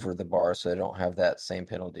over the bar, so I don't have that same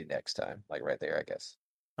penalty next time. Like right there, I guess.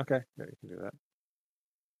 Okay, yeah, you can do that.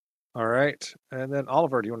 All right, and then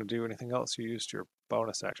Oliver, do you want to do anything else? You used your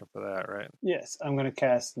bonus action for that, right? Yes, I'm going to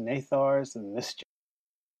cast Nathar's and Mischief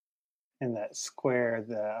in that square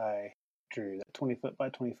that I drew, that 20-foot by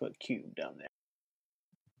 20-foot cube down there.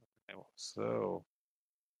 Okay, so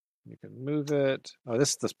you can move it. Oh,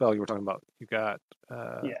 this is the spell you were talking about. You got.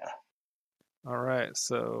 Yeah. All right,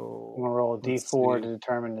 so I'm going to roll a d4 to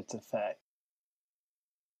determine its effect.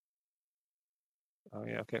 Oh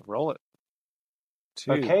yeah, okay, roll it.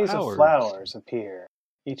 2 Bouquets of flowers appear.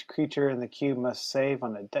 Each creature in the cube must save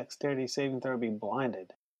on a dexterity saving throw, be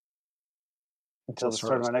blinded. Until the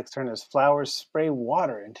start of my next turn, as flowers spray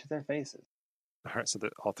water into their faces. All right, so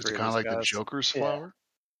all 3 It's of kind of like guys. the Joker's flower.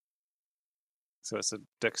 So it's a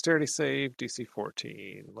dexterity save, DC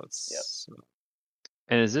 14. Let's. Yep.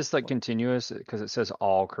 And is this like continuous? Because it says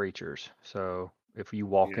all creatures. So if you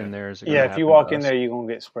walk in there, is it if you walk in there, you're gonna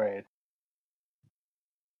get sprayed.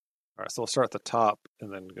 All right, so we'll start at the top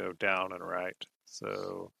and then go down and right.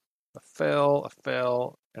 So a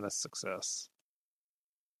fail, and a success.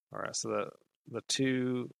 All right, so the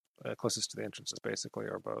 2 closest to the entrances basically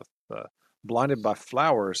are both blinded by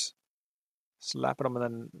flowers, slapping them in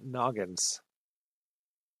the noggins.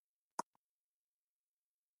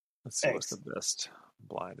 Let's see what's the best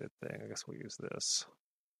blinded thing. I guess we'll use this.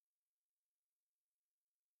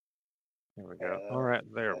 Here we go. All right,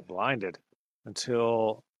 they're blinded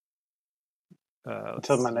until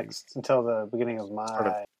until the beginning of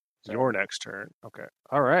my your next turn. Okay.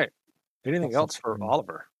 All right. Anything else for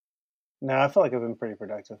Oliver? No, I feel like I've been pretty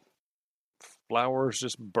productive. Flowers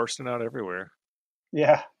just bursting out everywhere.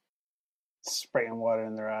 Yeah. Spraying water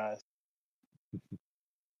in their eyes.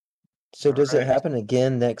 So does it happen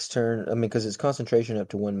again next turn? I mean, because it's concentration up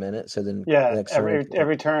to 1 minute, so then next turn...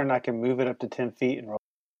 every turn I can move it up to 10 feet and roll.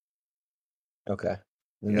 Okay.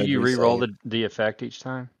 Do you re-roll the effect each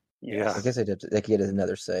time? Yes. I guess they could get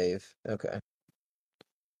another save. Okay.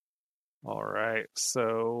 All right.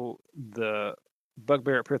 So the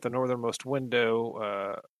bugbear up here at the northernmost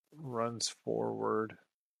window runs forward.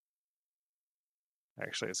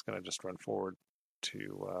 Actually, it's going to just run forward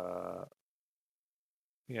to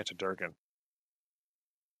Durgan.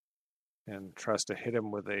 And tries to hit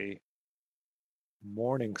him with a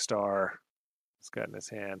Morning Star he's got in his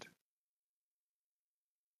hand.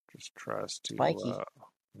 Just tries to... Spiky.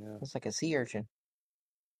 It's like a sea urchin.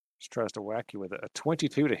 Just tries to whack you with it. A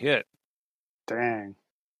 22 to hit. Dang.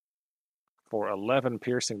 For 11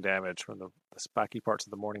 piercing damage from the spiky parts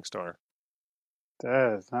of the Morning Star.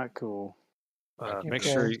 That is not cool. Make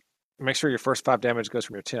sure your first 5 damage goes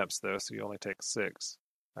from your temps, though, so you only take 6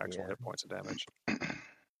 actual hit points of damage.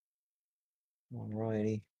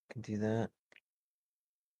 Alrighty, can do that.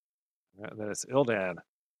 And then it's Ildan.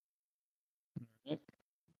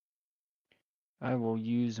 I will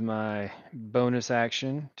use my bonus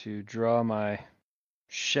action to draw my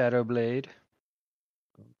Shadow Blade.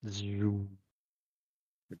 Your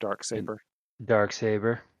Dark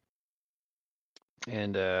Saber.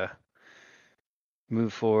 And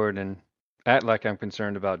move forward and act like I'm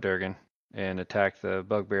concerned about Durgan and attack the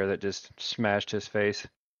bugbear that just smashed his face.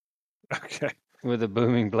 Okay. With a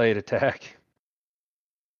booming blade attack.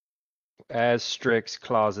 As Strix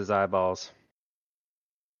claws his eyeballs.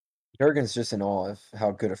 Durgan's just in awe of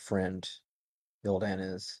how good a friend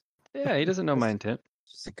Ildan is. Yeah, he doesn't know my intent.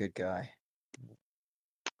 Just a good guy.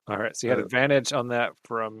 All right, so you had advantage on that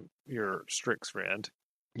from your Strix friend.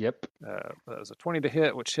 Yep. That was a 20 to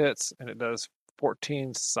hit, which hits, and it does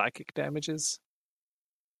 14 psychic damages.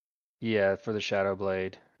 Yeah, for the Shadow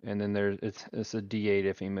Blade. And then it's a D8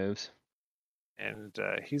 if he moves. And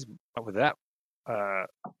he's with that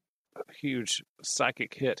huge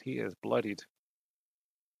psychic hit, he is bloodied.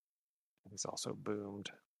 He's also boomed.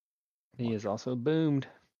 He is also boomed.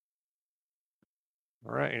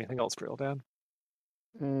 All right, anything else for Ildan?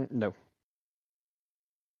 No.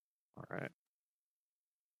 All right.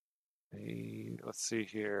 Let's see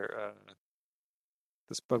here.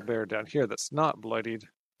 This bugbear down here that's not bloodied,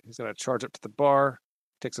 he's going to charge up to the bar,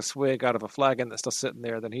 takes a swig out of a flagon that's still sitting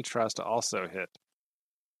there, then he tries to also hit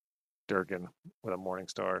Durgan with a Morning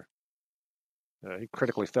Star. He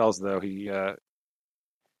critically fails, though. He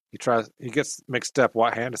gets mixed up.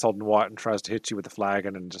 What hand is holding what, and tries to hit you with the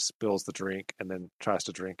flagon, and just spills the drink, and then tries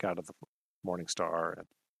to drink out of the Morning Star. And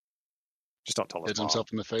just don't tell us. Hits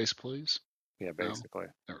himself in the face, please. Yeah, basically.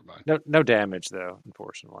 No, never mind. No damage though,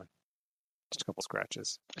 unfortunately. Just a couple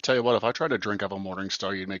scratches. I tell you what, if I tried to drink out of a Morning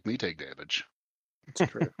Star, you'd make me take damage. It's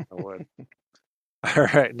true. I would. All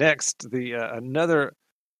right. Next, another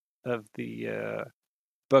of the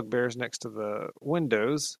bugbears next to the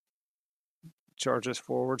windows charges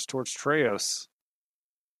forwards towards Treos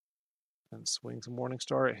and swings a Morning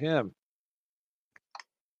Star at him.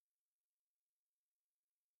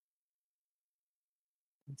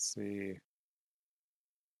 Let's see.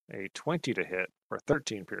 A 20 to hit for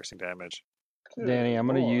 13 piercing damage. Danny, I'm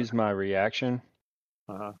going to use my reaction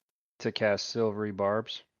Uh-huh. to cast Silvery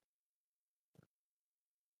Barbs.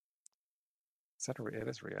 It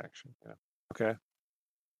is reaction. Yeah. Okay.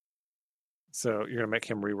 So you're going to make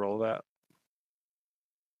him re-roll that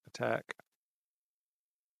attack.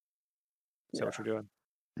 Is that what you're doing?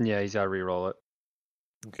 Yeah, he's got to re-roll it.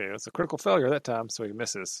 Okay, it's a critical failure that time, so he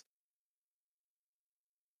misses.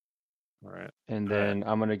 All right. And then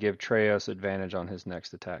I'm going to give Treos advantage on his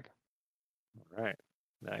next attack. All right.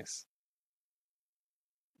 Nice.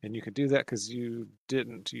 And you could do that because you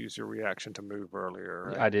didn't use your reaction to move earlier,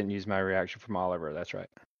 right? I didn't use my reaction from Oliver. That's right.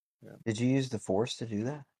 Yeah. Did you use the Force to do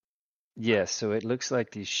that? Yes, so it looks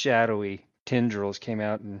like these shadowy tendrils came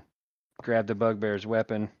out and grabbed the bugbear's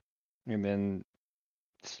weapon and then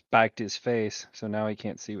spiked his face, so now he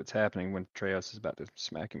can't see what's happening when Treos is about to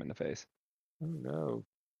smack him in the face. Oh, no.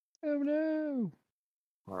 Oh, no.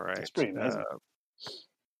 All right. That's pretty nice.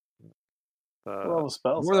 The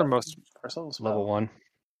spells. northernmost Level 1.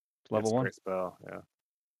 Level 1. Great spell, yeah.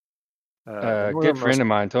 A good friend of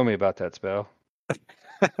mine told me about that spell.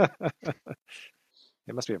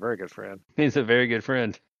 He must be a very good friend. He's a very good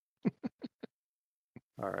friend.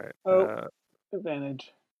 All right.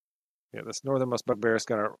 Advantage. Yeah, this northernmost bugbear is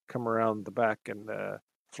going to come around the back and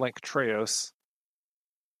flank Treos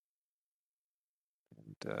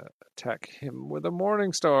and attack him with a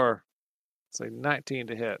Morning Star. It's a 19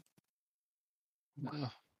 to hit.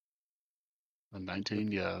 A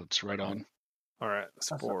 19, yeah, it's right on. All right,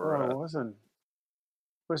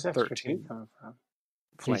 where's the extra feet coming from?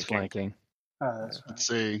 He's flanking. Oh, that's right. Let's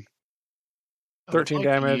see. 13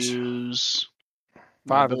 damage. Use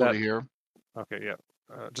 5 of that. here. Okay, yeah.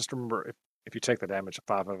 Just remember, if you take the damage,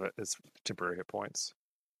 5 of it is temporary hit points.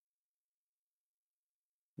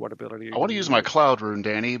 What ability? I want to use my Cloud Rune,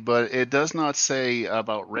 Danny, but it does not say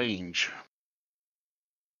about range.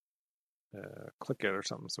 Click it or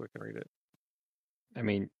something so we can read it. I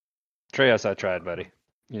mean, Treos, I tried, buddy.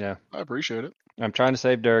 I appreciate it. I'm trying to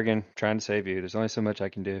save Durgan, trying to save you. There's only so much I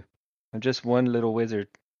can do. I'm just one little wizard.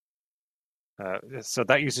 So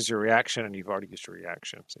that uses your reaction, and you've already used your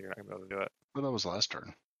reaction, so you're not going to be able to do it. But that was last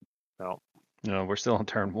turn. No, we're still on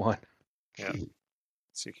turn 1. Yeah.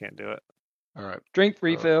 So you can't do it. All right. Drink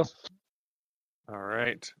refill. All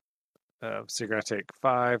right. So you're going to take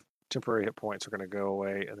 5 temporary hit points. Are going to go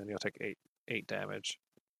away, and then you'll take 8 damage.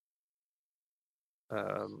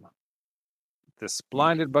 This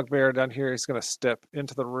blinded bugbear down here is going to step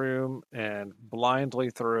into the room and blindly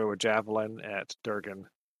throw a javelin at Durgan,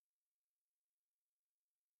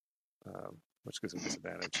 which gives him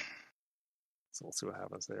disadvantage. So we'll see what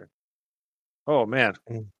happens there. Oh, man.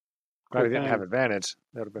 Glad he didn't have advantage.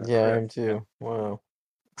 That would have been I am too. Yeah. Wow.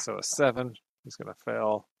 So a 7. He's going to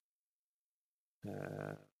fail.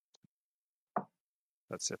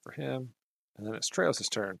 That's it for him. And then it's Treos'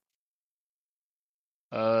 turn.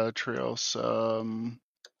 Treos,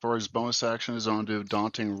 for his bonus action, is on to do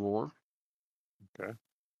Daunting Roar. Okay.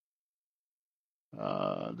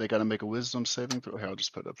 They got to make a Wisdom saving throw. Here, I'll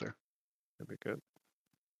just put it up there. That'd be good.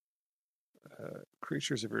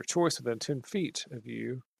 Creatures of your choice within 10 feet of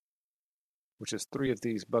you, which is 3 of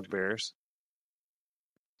these bugbears.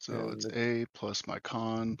 So it's A plus my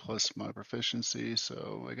con plus my proficiency.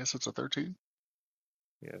 So I guess it's a 13.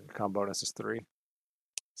 Yeah, the con bonus is 3.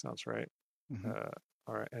 Sounds right. Mm-hmm.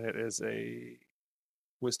 All right, and it is a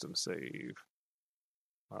Wisdom save.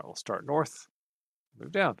 All right, we'll start north,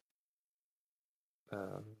 move down.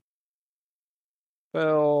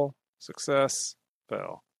 Fail, success,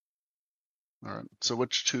 fail. All right. So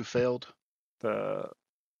which 2 failed?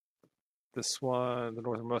 This one, the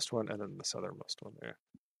northernmost one, and then the southernmost one there.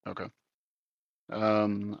 Okay.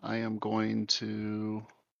 I am going to.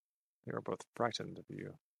 They are both frightened of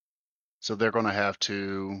you. So they're going to have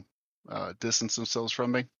to distance themselves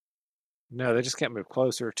from me? No, they just can't move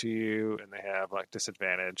closer to you, and they have like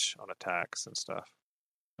disadvantage on attacks and stuff.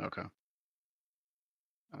 Okay.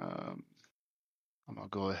 I'm going to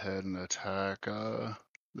go ahead and attack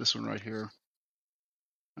this one right here.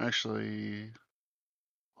 Actually,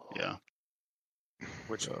 yeah.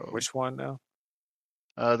 Which one now?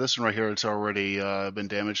 This one right here, it's already been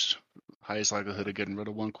damaged. Highest likelihood of getting rid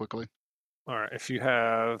of one quickly. All right. If you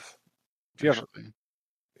have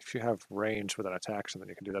range with an attack, then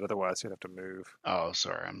you can do that. Otherwise, you'd have to move. Oh,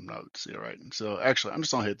 sorry, I'm not see it right. So actually, I'm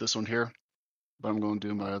just gonna hit this one here, but I'm going to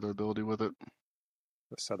do my other ability with it.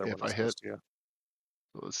 The southern if one is I hit, to you.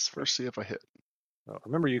 So let's first see if I hit. Oh,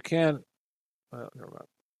 remember, you can. Never mind.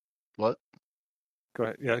 What? Go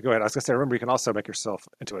ahead. Yeah, go ahead. I was gonna say, remember, you can also make yourself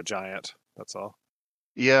into a giant. That's all.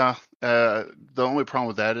 Yeah. The only problem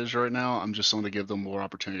with that is right now, I'm just going to give them more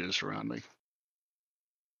opportunity to surround me.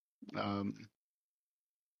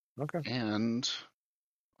 Okay. And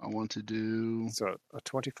I want to do. So a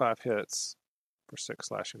 25 hits for 6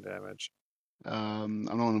 slashing damage. I'm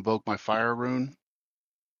going to invoke my fire rune.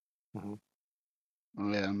 Mm-hmm.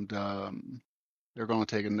 And they're going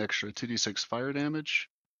to take an extra 2d6 fire damage.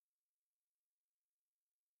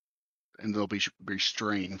 And they'll be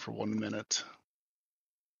restrained for 1 minute.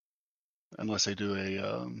 Unless they do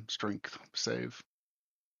a strength save.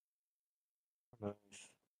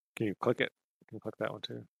 Can you click it? Can you click that one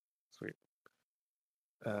too? Sweet.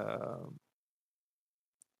 Be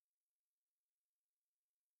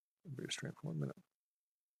restrained for 1 minute.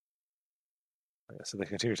 Oh, yeah, so they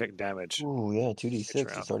continue to take damage. Ooh, yeah, 2d6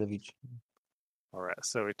 at the start of each. All right,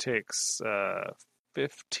 so it takes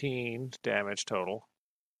 15 damage total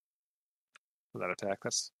for that attack.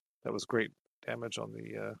 That was great damage on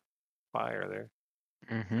the fire there.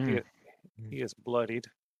 Mm-hmm. He is bloodied,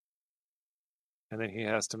 and then he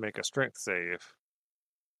has to make a strength save.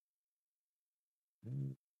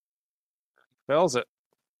 Fails it.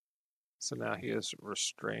 So now he is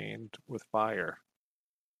restrained with fire.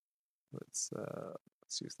 Let's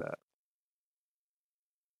use that.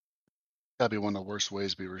 That'd be one of the worst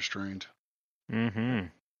ways to be restrained. Mm-hmm.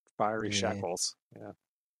 Fiery shackles. Yeah.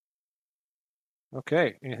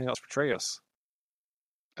 Okay. Anything else for Treos?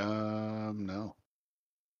 No. All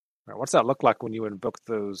right, what's that look like when you invoke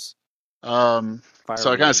those? So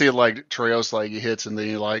I kind of see it runes? like Treos, like he hits and then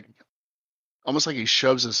he like almost like he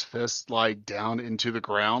shoves his fist like down into the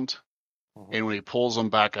ground, and when he pulls them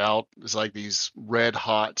back out, it's like these red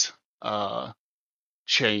hot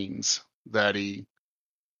chains that he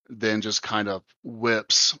then just kind of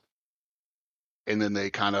whips, and then they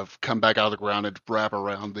kind of come back out of the ground and wrap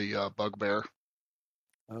around the bugbear.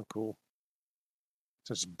 Oh, cool.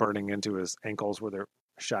 So it's burning into his ankles where they're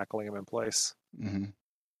shackling him in place. Mm-hmm.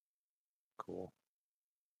 Cool.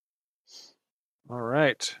 All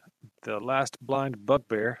right. The last blind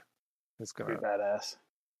bugbear is going Pretty to badass.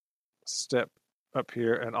 step up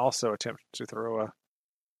here and also attempt to throw a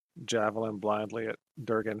javelin blindly at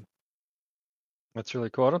Durgan. That's really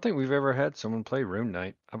cool. I don't think we've ever had someone play Rune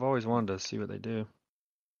Knight. I've always wanted to see what they do.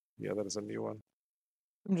 Yeah, that is a new one.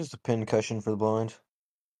 I'm just a pincushion for the blind.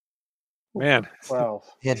 Man. 12.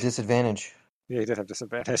 He had disadvantage. Yeah, he did have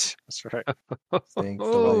disadvantage. That's right.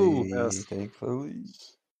 Thankfully. yes. Thankfully.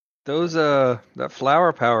 Those that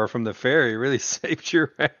flower power from the fairy really saved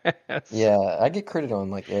your ass. Yeah, I get critted on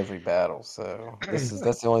like every battle, so that's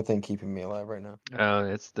the only thing keeping me alive right now.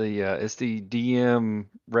 It's the DM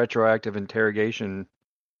retroactive interrogation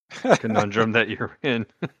conundrum that you're in.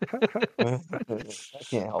 I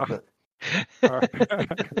can't help it.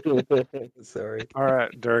 Sorry. All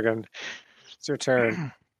right, Durgan. It's your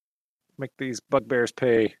turn. Make these bugbears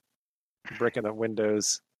pay. Breaking the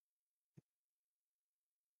windows.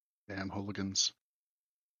 Damn hooligans.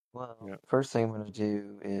 Well, Yeah. first thing I'm going to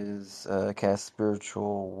do is cast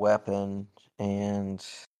Spiritual Weapon, and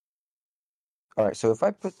alright, so if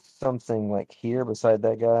I put something like here beside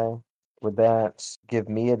that guy, would that give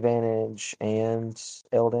me advantage and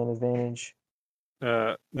Eldan advantage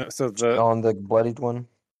No, so on the bloodied one?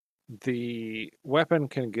 the weapon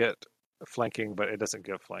can get flanking, but it doesn't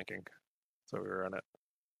give flanking. So we run it.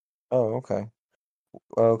 Oh, okay.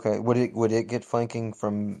 Okay. Would it get flanking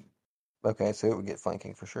from? Okay, so it would get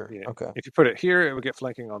flanking for sure. Yeah. Okay. If you put it here, it would get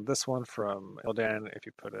flanking on this one from Eldan. If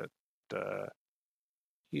you put it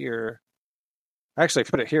here, actually, if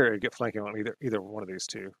you put it here, it would get flanking on either one of these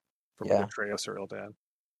two, from Yeah. either Treos or Eldan.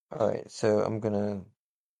 All right, so I'm gonna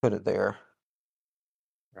put it there.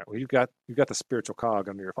 All right. Well, you've got the spiritual cog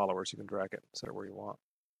under your followers. You can drag it, set it where you want.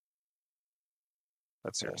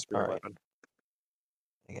 That's your Okay, spirit all right. weapon.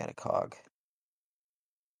 I got a cog.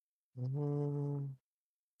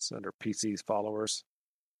 It's under PC's followers.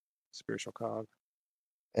 Spiritual cog.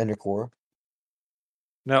 Ender core.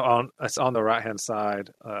 No, it's on the right hand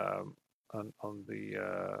side. On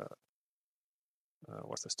the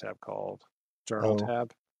what's this tab called? Journal Oh,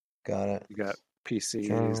 tab. got it. You got PCs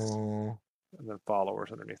Journal. and then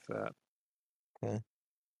followers underneath that. Okay.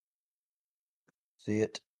 See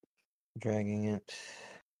it. Dragging it.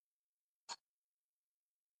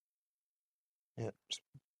 Yep.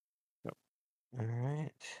 Yep. All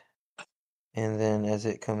right. And then as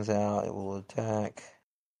it comes out, it will attack.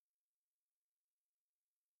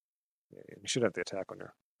 Yeah, you should have the attack on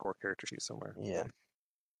your core character sheet somewhere. Yeah.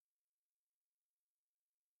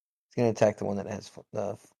 It's gonna attack the one that has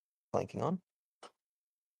flanking on.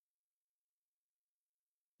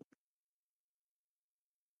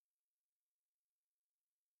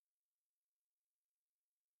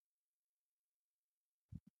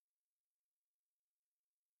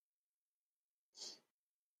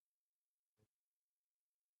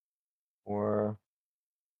 Or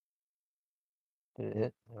did it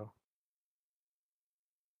hit? No.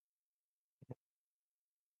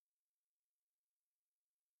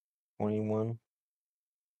 $21.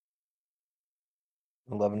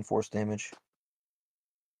 11 force damage.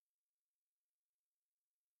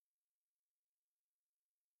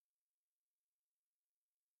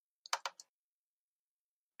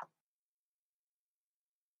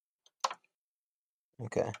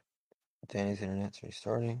 Okay. Danny's internet's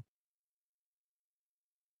restarting.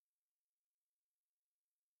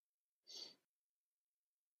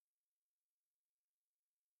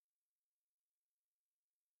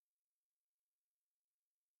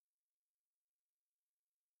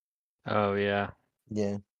 Oh yeah.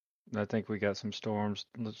 Yeah. I think we got some storms.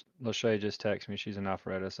 Lachey just texted me. She's in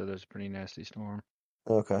Alpharetta, so there's a pretty nasty storm.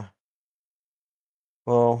 Okay.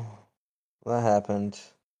 Well, that happened.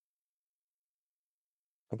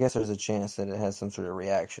 I guess there's a chance that it has some sort of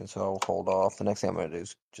reaction, so I'll hold off. The next thing I'm going to do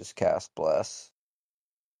is just cast Bless.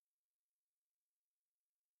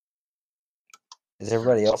 Is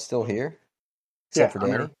everybody else still here? Except for I'm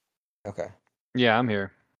Danny? here. Okay. Yeah, I'm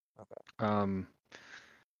here. Okay.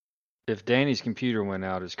 If Danny's computer went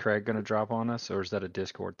out, is Craig going to drop on us, or is that a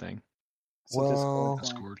Discord thing? It's a Discord Well, thing.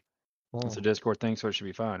 Discord. It's a Discord thing, so it should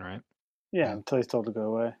be fine, right? Yeah, until he's told to go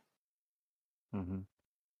away. Mm-hmm.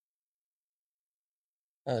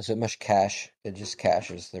 so it must cache. It just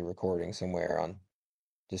caches the recording somewhere on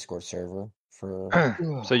Discord server for.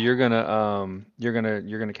 So you're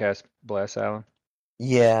gonna cast Bless, Alan?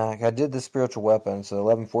 Yeah, I did the spiritual weapon, so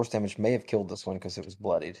 11 force damage may have killed this one because it was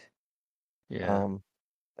bloodied. Yeah.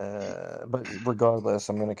 But regardless,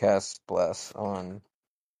 I'm gonna cast Bless on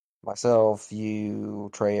myself, you,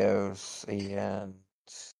 Treos, and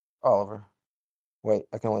Oliver. Wait,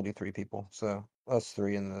 I can only do 3 people, so us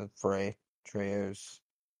 3 in the fray. Treos,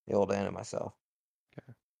 Ildan, and myself.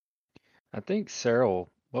 Okay. I think Sarril.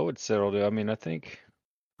 What would Sarril do? I mean, I think.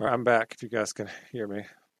 All right, I'm back. If you guys can hear me.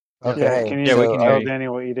 Yeah. Okay, Yeah, can hey, you we so can hear tell you. Danny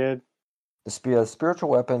what you did? the spiritual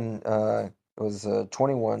weapon was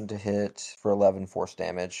 21 to hit for 11 force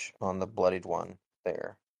damage on the bloodied one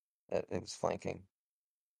there. It was flanking.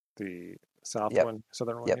 The south Yep, one,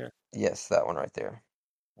 southern one yep, here. yes, that one right there.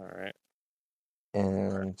 All right.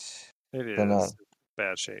 And It then is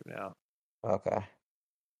bad shape now. okay.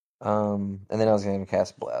 And then I was going to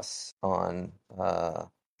cast Bless on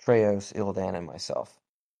Treos, Ildan, and myself.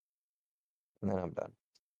 And then I'm done.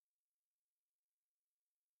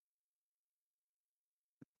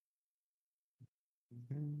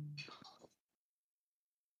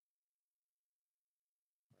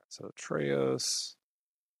 So Treos,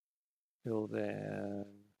 Hildan.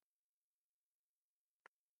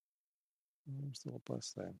 Where's the little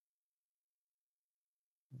plus thing?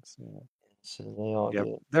 Let's see. So they all Yeah,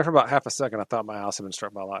 get. there for about half a second, I thought my house had been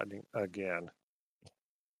struck by lightning again.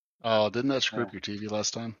 Oh, didn't that screw Yeah. up your TV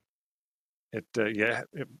last time? It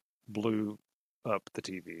blew up the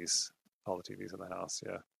TVs, all the TVs in the house.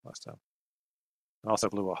 Yeah, last time. It also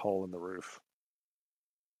blew a hole in the roof.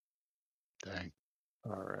 Dang.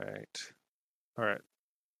 All right.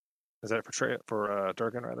 Is that for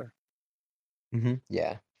Durgan rather?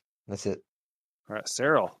 Yeah, that's it. All right,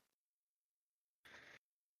 Sarril.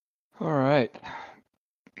 All right.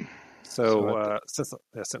 So since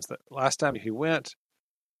the last time he went,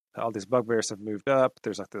 all these bugbears have moved up.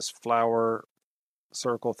 There's like this flower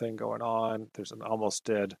circle thing going on. There's an almost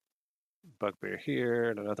dead bugbear here,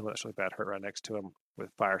 and another one that's really bad hurt right next to him with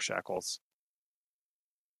fire shackles.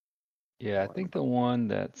 Yeah, I think the one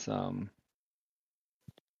that's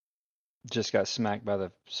just got smacked by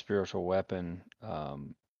the spiritual weapon,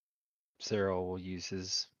 Sarril will use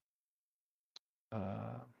his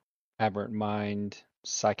Aberrant Mind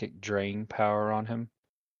Psychic Drain power on him.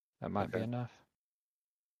 That might be Okay. enough.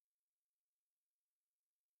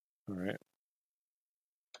 All right.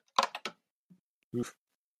 Oof.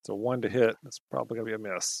 It's a 1 to hit. That's probably gonna be a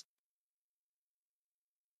miss.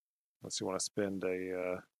 Unless you want to spend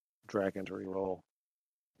a dragon to reroll.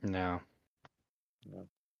 No. No.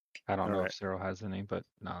 I don't All know right. if Sarril has any, but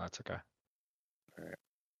no, that's okay. All right.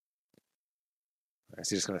 Is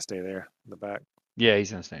he just gonna stay there in the back? Yeah,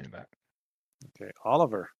 he's gonna stay in the back. Okay,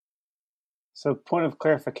 Oliver. So, point of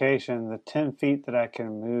clarification: the 10 feet that I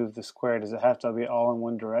can move the square, does it have to be all in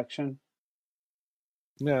one direction?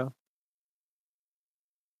 No.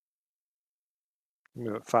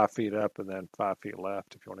 Move it 5 feet up and then 5 feet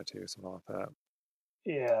left if you wanted to, something like that.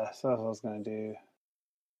 Yeah, so that's what I was gonna do.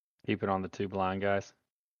 Keep it on the 2 blind guys.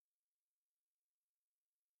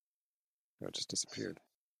 No, it just disappeared.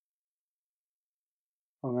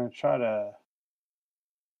 I'm gonna try to.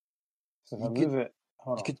 So if I move it,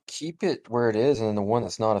 hold You on. could keep it where it is, and then the one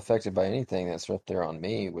that's not affected by anything that's up there on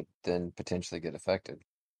me would then potentially get affected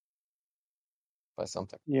by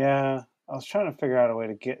something. Yeah, I was trying to figure out a way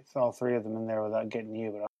to get all 3 of them in there without getting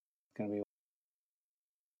you, but it's gonna be.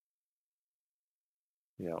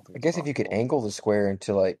 Yeah, I don't think I it's guess if you could possible. angle the square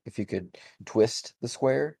into if you could twist the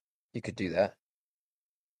square, you could do that.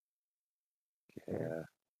 Yeah.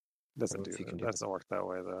 Doesn't do If you can that. do That doesn't work that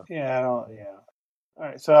way though. Yeah, I don't. Yeah. All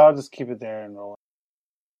right, so I'll just keep it there and roll.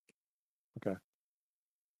 Okay.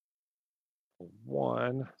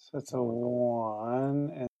 1. So it's a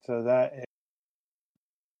 1, and so that is.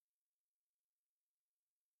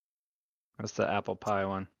 That's the apple pie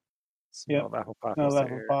one. Smell Yep. of apple pie No fills the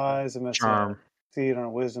level air. pies. I must Charm. succeed on a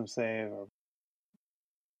wisdom save or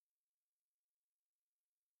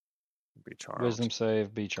Be charmed. Wisdom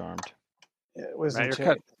save, be charmed. wisdom Matt,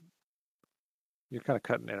 check. you're kind of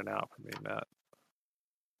cutting in and out for me, Matt.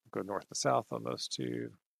 Go north and south on those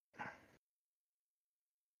 2.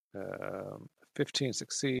 15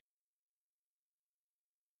 succeed.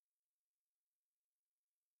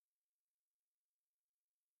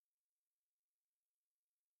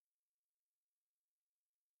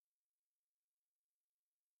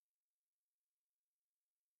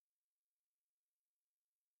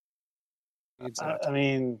 I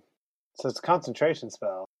mean, so it's a concentration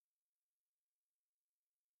spell.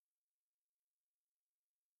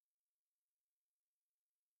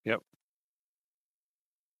 Yep.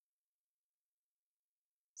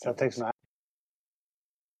 So that takes an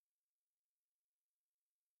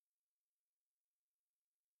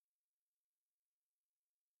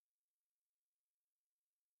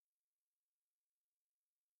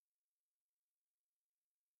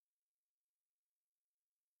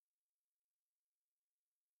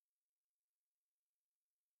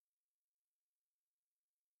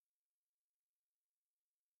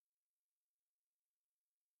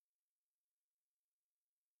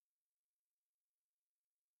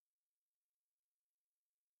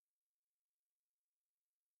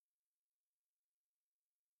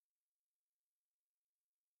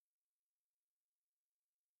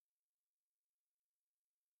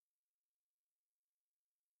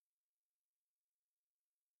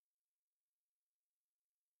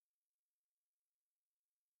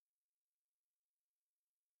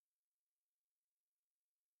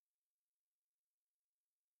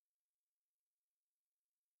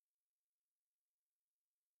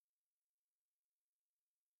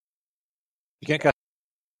You can't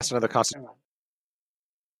cast another concentration.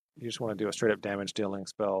 You just want to do a straight up damage dealing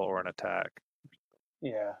spell or an attack.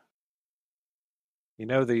 Yeah. You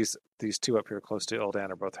know these two up here close to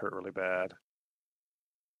Ildan are both hurt really bad.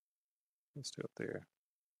 Let's do it there.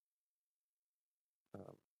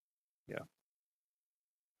 Yeah.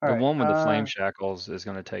 The one with the flame shackles is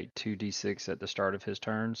going to take 2d6 at the start of his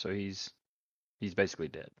turn, so he's basically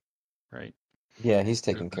dead, right? Yeah, he's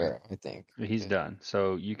taken care of, I think. He's done.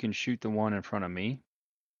 So you can shoot the one in front of me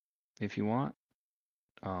if you want.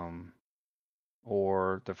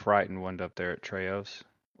 Or the frightened one up there at Treos,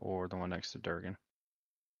 or the one next to Durgan.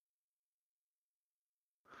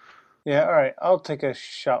 Yeah, all right. I'll take a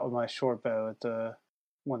shot with my short bow at the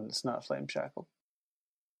one that's not flame shackled.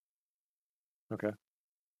 Okay.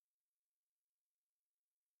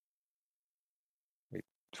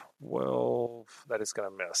 12. That is going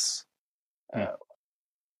to miss.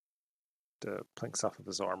 Plinks off of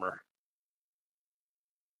his armor.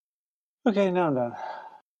 Okay, now I'm done.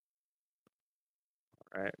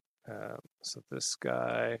 All right. So this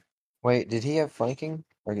guy. Wait, did he have flanking?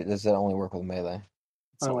 Or does that only work with melee?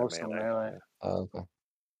 It's only melee. Yeah. Oh, okay.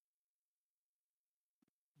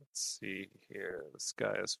 Let's see here. This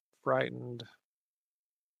guy is frightened.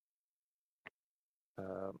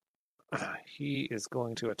 He is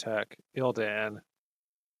going to attack Ildan.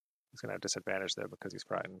 He's going to have disadvantage there because he's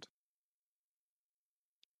frightened.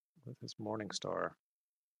 With his Morning Star.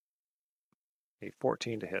 A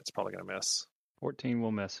 14 to hit is probably going to miss. 14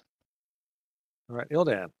 will miss. All right,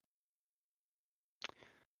 Ildan.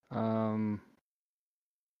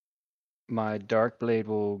 My dark blade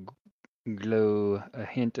will glow a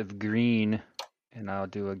hint of green, and I'll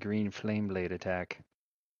do a green flame blade attack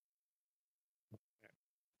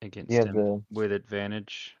against him with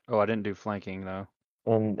advantage. Oh, I didn't do flanking though.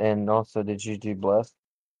 And also, did you do bless?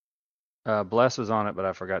 Bless was on it, but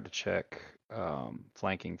I forgot to check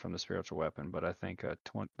flanking from the spiritual weapon. But I think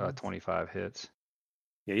 25 hits.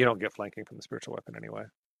 Yeah, you don't get flanking from the spiritual weapon anyway.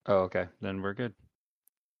 Oh, okay. Then we're good.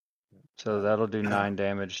 So that'll do 9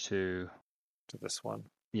 damage to this one.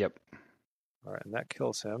 Yep. All right, and that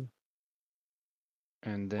kills him.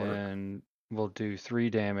 And then we'll do 3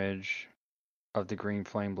 damage of the green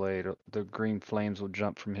flame blade. The green flames will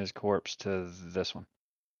jump from his corpse to this one.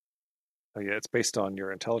 Oh yeah, it's based on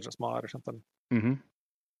your intelligence mod or something? Mm-hmm.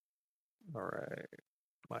 All right.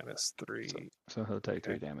 -3. So he'll take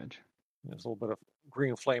 3 damage. There's a little bit of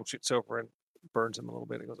green flame shoots over and burns him a little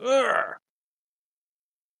bit. He goes, "Ugh!"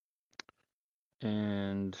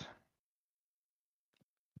 And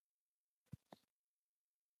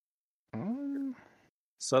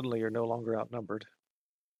suddenly you're no longer outnumbered.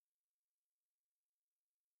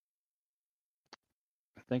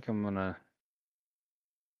 I think I'm gonna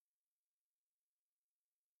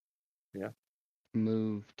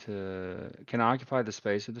move to. Can I occupy the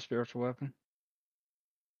space of the spiritual weapon?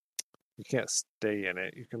 You can't stay in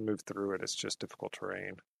it. You can move through it. It's just difficult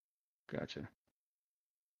terrain. Gotcha.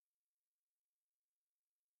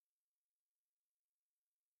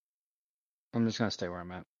 I'm just gonna stay where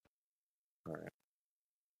I'm at. All right.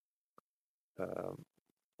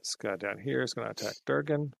 This guy down here is going to attack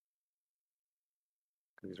Durgan.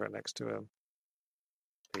 He's right next to him.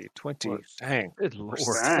 A 20. Dang. Good Lord.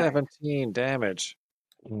 17 damage.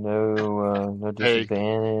 No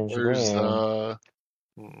disadvantage. There's that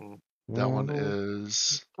No. one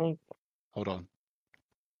is. Hold on.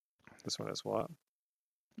 This one is what?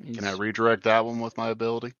 Can I redirect that one with my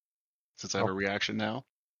ability? Since I have a reaction now?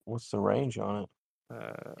 What's the range on it?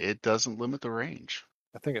 It doesn't limit the range.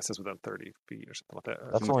 I think it says within 30 feet or something like that.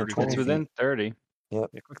 That's only 20 It's feet. within 30. Yep.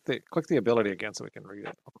 Yeah, click the ability again so we can read it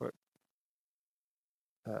real quick.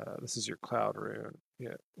 This is your cloud rune.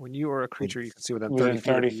 Yeah, when you are a creature, you can see within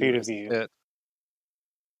 30 feet of you.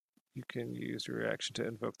 You can use your reaction to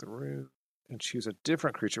invoke the rune and choose a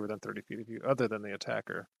different creature within 30 feet of you, other than the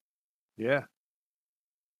attacker. Yeah.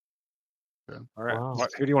 All right. Wow.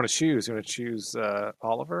 Who do you want to choose? You want to choose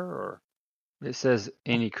Oliver or? It says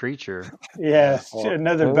any creature. Yeah, Or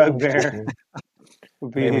another bugbear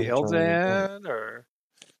would be maybe Ildan or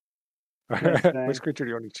which creature do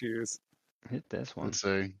you want to choose? Hit this one. Let's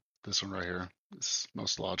say this one right here. It's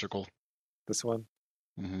most logical. This one.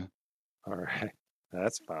 Mm-hmm. All right,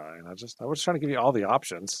 that's fine. I was trying to give you all the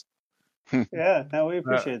options. Yeah, no, we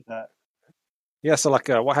appreciate that. Yeah, so like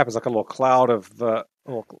what happens? Like a little cloud of a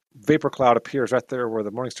little vapor cloud appears right there where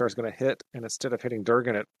the morning star is going to hit, and instead of hitting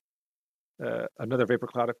Durgan, another vapor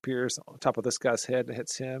cloud appears on top of this guy's head and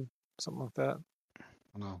hits him. Something like that.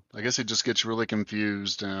 No, I guess he just gets really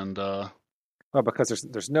confused and. Well, because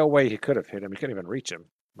there's no way he could have hit him. He couldn't even reach him,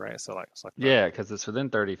 right? So it's like yeah, because it's within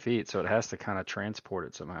 30 feet, so it has to kind of transport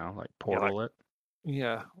it somehow, like portal it.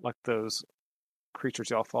 Yeah, like those creatures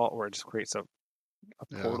y'all fought where it just creates a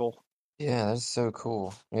portal. Yeah, that's so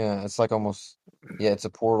cool. Yeah, it's like almost it's a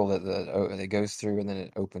portal that goes through and then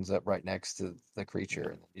it opens up right next to the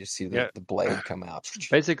creature and you see the blade come out.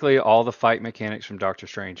 Basically, all the fight mechanics from Doctor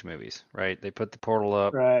Strange movies, right? They put the portal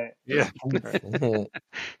up. Right. Yeah. Right.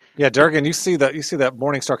 Yeah, Durgan, you see that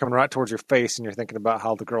morning star coming right towards your face, and you're thinking about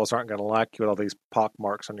how the girls aren't going to like you with all these pock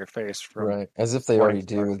marks on your face. Right, as if they already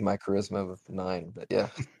do with my charisma of 9, but yeah.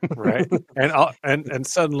 Right, and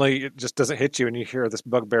suddenly it just doesn't hit you, and you hear this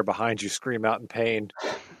bugbear behind you scream out in pain.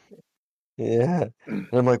 Yeah, and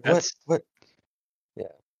I'm like, what? Yeah,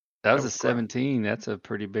 that was a 17. That's a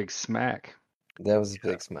pretty big smack. That was a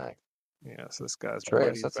big smack. Yeah, so this guy's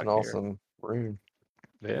Treos, that's an awesome rune.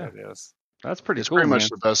 Yeah, it is. That's pretty it's cool. It's pretty much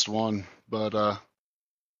the best one, but I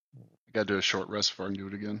got to do a short rest before I can do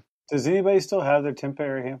it again. Does anybody still have their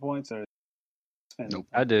temporary hand points? Or nope.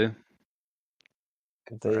 I do.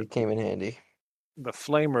 They came in handy. The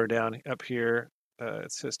flamer down up here,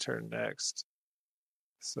 it's his turn next.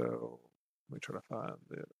 So let me try to find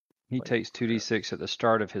it. He takes 2d6 at the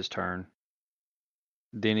start of his turn.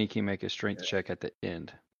 Then he can make a strength check at the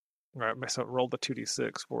end. All right, so roll the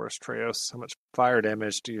 2d6 for us, Treos. How much fire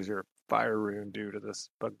damage does your fire rune do to this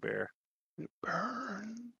bugbear? It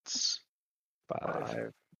burns.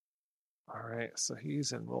 5. All right, so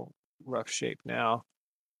he's in real rough shape now.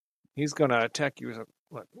 He's going to attack you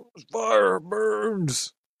like, fire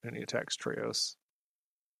burns! And he attacks Treos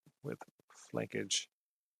with flankage.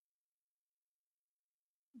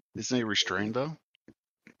 Isn't he restrained, though?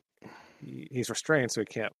 He's restrained, so he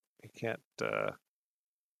can't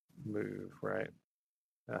move, right?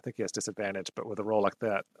 And I think he has disadvantage, but with a roll like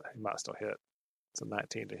that, he might still hit. It's a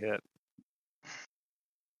 19 to hit.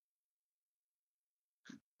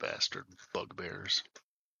 Bastard bugbears.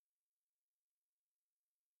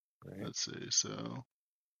 Right. Let's see, so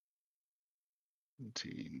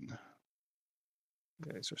 17.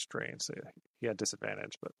 Yeah, he's restrained, so he had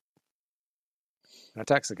disadvantage, but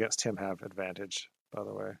attacks against him have advantage, by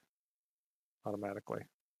the way, automatically.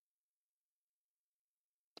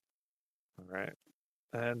 All right,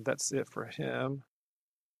 and that's it for him.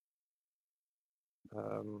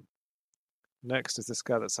 Next is this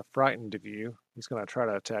guy that's frightened of you. He's going to try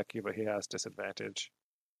to attack you, but he has disadvantage.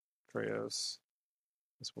 Treos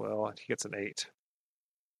as well, and he gets an 8.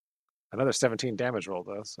 Another 17 damage roll,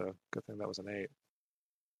 though, so good thing that was an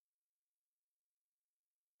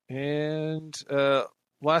 8. And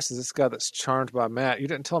last is this guy that's charmed by Matt. You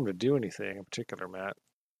didn't tell him to do anything in particular, Matt.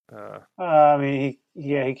 I mean,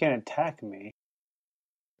 he can't attack me.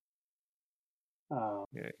 Sorry,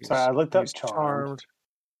 I looked up charmed.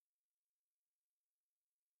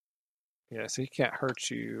 Yeah, so he can't hurt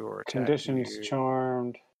you or attack Conditions you.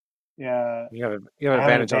 charmed. Yeah. You have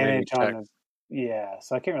advantage on any check. Yeah,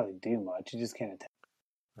 so I can't really do much. You just can't attack.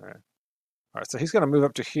 All right. So he's going to move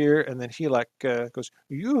up to here, and then he goes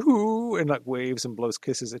yoo-hoo and like waves and blows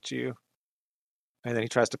kisses at you, and then he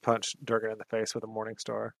tries to punch Durgan in the face with a morning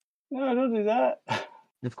star. No, don't do that.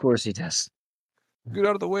 Of course he does. Get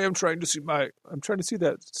out of the way! I'm trying to see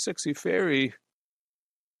that sexy fairy.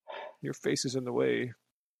 Your face is in the way.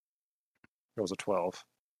 It was a 12.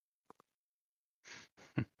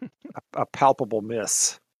 a palpable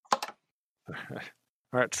miss. All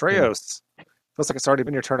right, Treos. Feels like it's already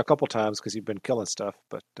been your turn a couple times because you've been killing stuff,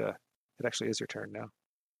 but it actually is your turn now.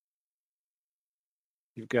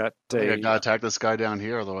 You've got I think I gotta attack this guy down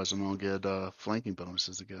here, otherwise I'm gonna get flanking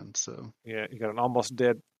bonuses again. So you got an almost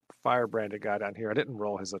dead fire-branded guy down here. I didn't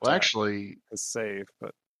roll his attack, well, actually, his save,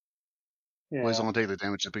 but Yeah. well, he's only take the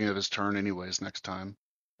damage at the beginning of his turn, anyways. Next time.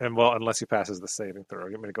 unless he passes the saving throw,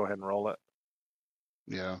 you want me to go ahead and roll it?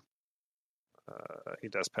 Yeah. He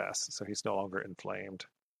does pass, so he's no longer inflamed.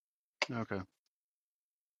 Okay.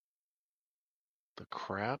 The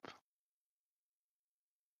crap.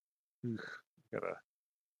 Got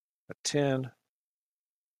a 10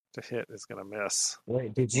 to hit is gonna miss.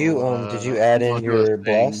 Wait, did you I'm add in gonna do a your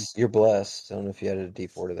thing. bless? You're blessed. I don't know if you added a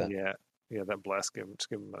D4 to that. Yeah, that blast just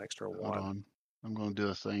give him an extra Hold 1. on. I'm gonna do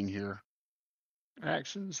a thing here.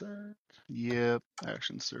 Action surge. Yep.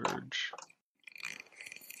 Action surge.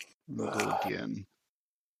 I'm gonna do it again.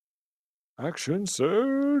 Action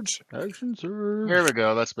surge. Action surge. There we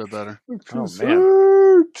go. That's a bit better. Oh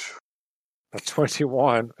man, a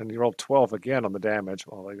 21, and you rolled 12 again on the damage.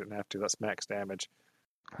 Well, they didn't have to. That's max damage.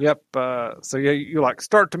 Yep. So yeah, you like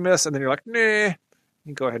start to miss, and then you're like, nah.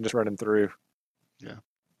 You go ahead and just run him through. Yeah.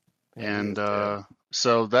 And And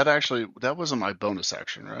so that wasn't my bonus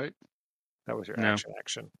action, right? that was your No.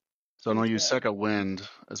 action. So I'm gonna use Second Wind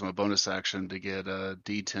as my bonus action to get a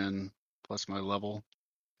D10 plus my level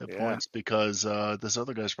hit Yeah. points because this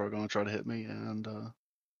other guy's probably gonna try to hit me, and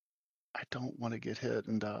I don't want to get hit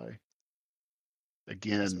and die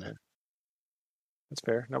again. That's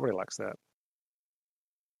fair. Nobody likes that.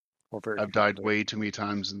 Or very I've died way too many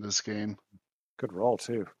times in this game. Good roll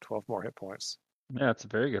too. 12 more hit points. Yeah, it's a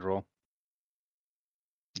very good roll.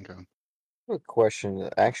 Okay. Quick question: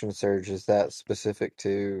 action surge, is that specific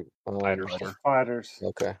to Fighters. Fighters.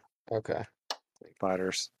 Okay.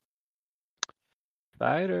 Fighters.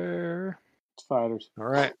 Fighter. It's fighters. All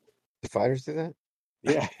right. Do fighters do that?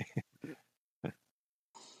 Yeah.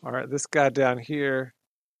 All right. This guy down here,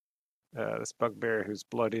 this bugbear who's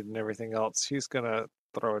bloodied and everything else, he's gonna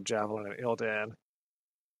throw a javelin at Ildan.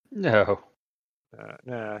 No.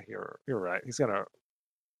 Nah, you're right. He's gonna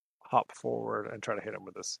hop forward and try to hit him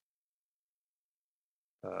with this.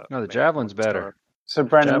 No, the javelin's better. So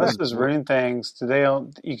Brandon, Javelin. this is rune things. Do they?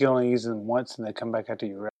 You can only use them once, and they come back after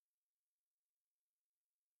you rest.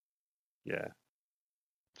 Yeah.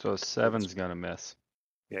 So a 7's gonna miss.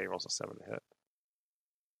 Yeah, he rolls a 7 to hit.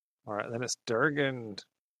 All right, then it's Durgan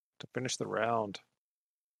to finish the round.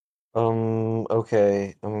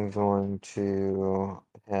 Okay. I'm going to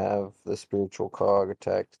have the spiritual cog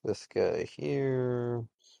attack this guy here.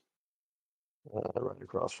 Right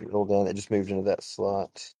across from Ildan. It just moved into that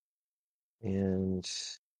slot. And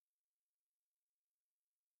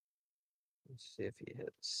let's see if he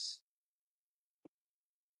hits.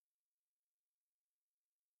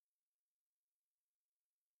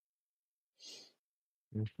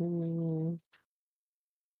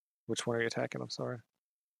 Which one are you attacking? I'm sorry.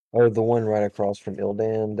 Or the one right across from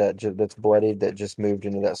Ildan that's bloodied that just moved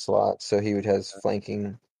into that slot, so he would have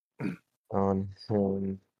flanking on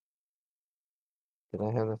him. Did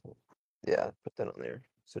I have that? Yeah, put that on there.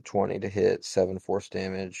 So 20 to hit, 7 force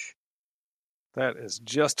damage. That is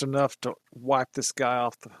just enough to wipe this guy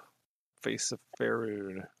off the face of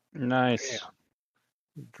Faerun. Nice.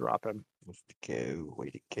 Damn. Drop him. Way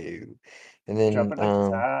to go. And then Drop it like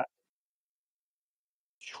it's hot.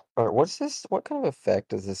 what's this? What kind of effect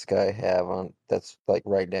does this guy have on that's like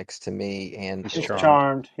right next to me and He's He's charmed.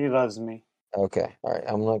 charmed. He loves me. Okay, all right.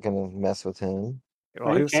 I'm not gonna mess with him.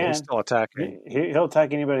 Well, he he's still attacking. He'll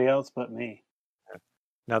attack anybody else but me.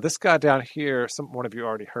 Now, this guy down here, one of you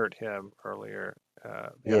already hurt him earlier.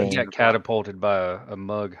 Yeah. He got catapulted by a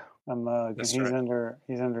mug. A mug. That's And right.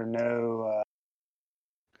 he's under no.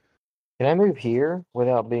 Can I move here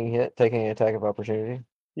without being hit, taking an attack of opportunity?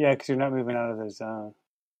 Yeah, because you're not moving out of the zone.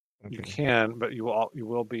 You can, but you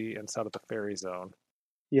will be inside of the fairy zone.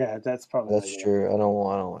 Yeah, that's probably. That's true. I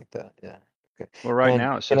don't like that. Yeah. Okay. Well, right And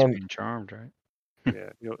now it's can just I- being charmed, right?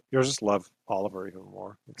 Yeah, you'll just love Oliver even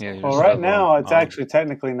more. That's Yeah, all. you Well, just right love now it's Oliver. actually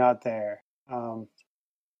technically not there. Oh,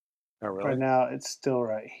 really? Right now it's still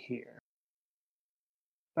right here.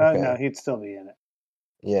 Okay. No, he'd still be in it.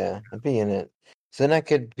 Yeah, I'd be in it. So then I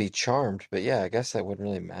could be charmed, but yeah, I guess that wouldn't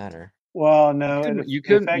really matter. Well, no, You the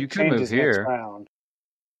could effect move changes next here. round.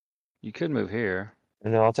 You could move here.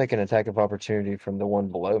 And then I'll take an attack of opportunity from the one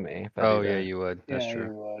below me. If I Oh do yeah, that. you would. That's Yeah, true.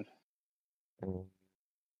 you would.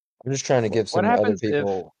 I'm just trying to give What some other happens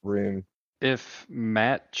people room. if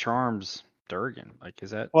Matt charms Durgan? Like,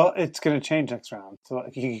 is that? Well, it's going to change next round, so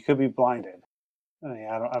he could be blinded. I mean,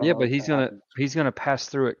 I don't Yeah, know but what's he's gonna pass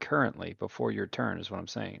through it currently before your turn. Is what I'm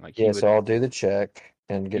saying. Like Yeah, so I'll do the check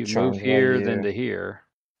and get you charmed move by here, you. then to here.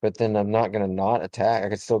 But then I'm not gonna not attack. I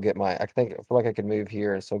could still get my. I feel like I could move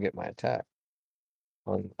here and still get my attack.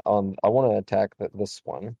 I want to attack this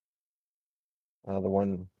one, the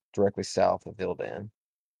one directly south of Ildan.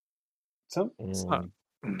 So It's not. I'm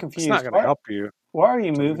It's confused. not going to help you. Why are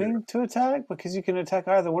you to move. moving to attack? Because you can attack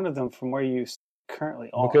either one of them from where you currently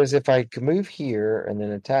are. Because if I can move here and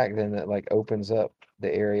then attack, then it like opens up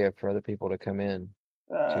the area for other people to come in.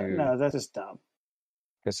 No, that's just dumb.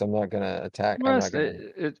 Because I'm not gonna attack. Well, I'm not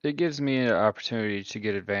gonna. it gives me an opportunity to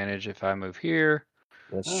get advantage if I move here,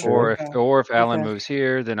 That's Oh, true. or if Alan Okay. moves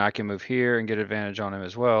here, then I can move here and get advantage on him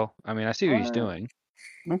as well. I mean, I see what he's doing.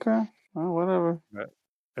 Okay. Well, whatever.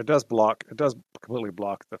 It does block. It does completely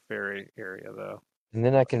block the fairy area, though. And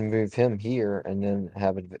then I can move him here, and then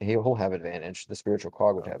he'll have advantage. The spiritual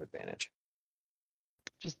cog would have advantage.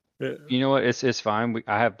 You know what? It's fine.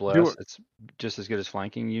 I have Do bless. it. It's just as good as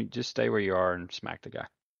flanking. You just stay where you are and smack the guy.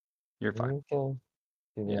 You're fine. Okay.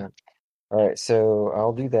 Do Yeah. that. All right, so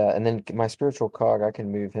I'll do that, and then my spiritual cog, I can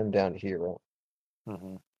move him down to here, right?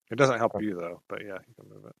 Mm-hmm. It doesn't help you though, but yeah, you can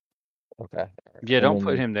move it. Okay. All right. Yeah, And don't then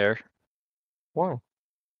put him there, why?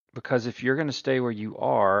 because if you're going to stay where you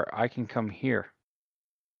are, I can come here,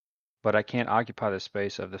 but I can't occupy the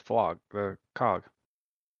space of the cog.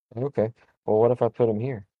 Okay. Well, what if I put him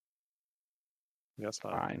here? Yeah, that's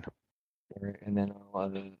fine. Fine. All right, and then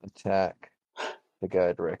I'll attack the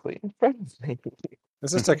guy directly in front of me.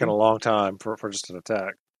 This is taking a long time for just an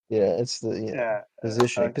attack. Yeah, it's the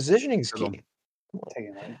positioning. Positioning's It'll- key.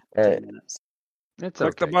 Taking like All 10 right. minutes. It's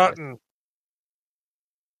Click okay. the button.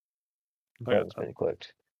 Button's been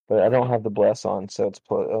clicked, but I don't have the bless on, so it's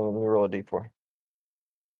let me roll a d4.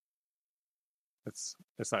 It's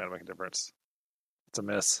not gonna make a difference. It's a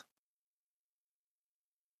miss.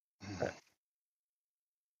 Okay.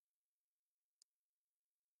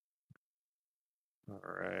 All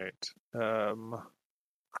right.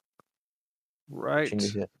 Right.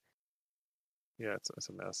 Change it. Yeah, it's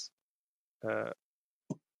a mess.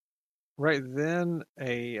 Right then,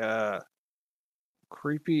 a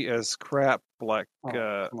creepy as crap like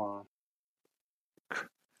Come on.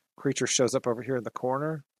 creature shows up over here in the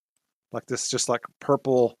corner, like this, just like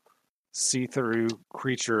purple see-through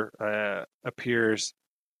creature appears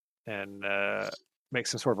and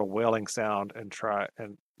makes some sort of a wailing sound and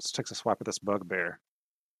takes a swipe at this bugbear.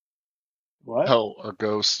 What? Oh, a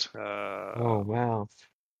ghost. Oh wow!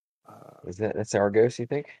 That's Argos? You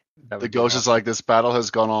think? The ghost is like, this battle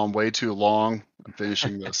has gone on way too long. I'm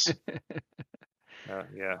finishing this.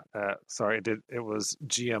 Yeah. Sorry, it was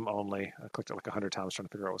GM only. I clicked it like 100 times trying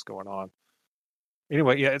to figure out what's going on.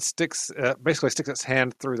 Anyway, yeah, it basically sticks its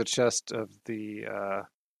hand through the chest of the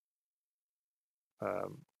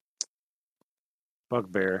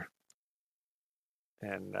bugbear,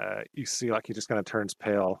 and you see like he just kind of turns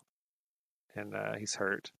pale, and he's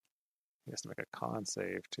hurt. He has to make a con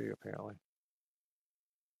save too, apparently.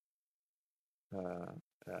 I'm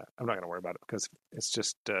not going to worry about it because it's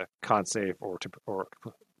just con save or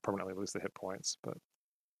permanently lose the hit points, but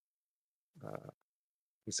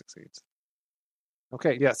he succeeds.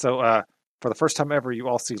 Okay, yeah. So for the first time ever, you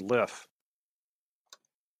all see Liff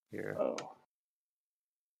here. Oh.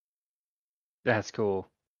 That's cool.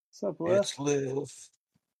 What's up, Liv? It's Liv.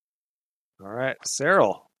 All right,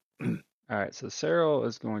 Sarril. All right, so Sarril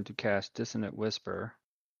is going to cast Dissonant Whisper.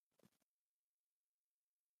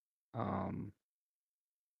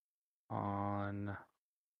 On,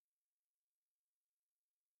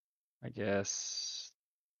 I guess,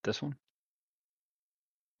 this one?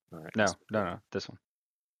 All right. No, this one.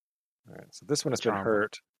 All right. So this one has been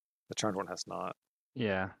hurt. The charmed one has not.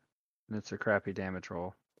 Yeah, it's a crappy damage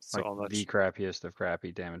roll. So like the crappiest of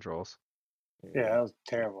crappy damage rolls. Yeah, that was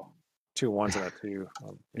terrible. 2 1s and a 2.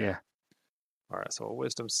 Yeah. All right. So a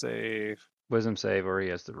wisdom save. Wisdom save, or he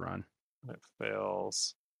has to run. It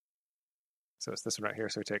fails. So it's this one right here.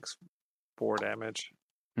 So he takes 4 damage.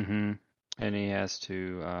 Mm-hmm. And he has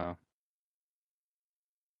to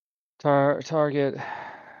target.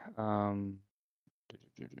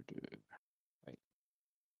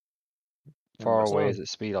 Far away as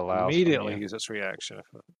its speed allows. Immediately use its reaction if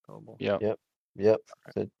available. Yep. Right.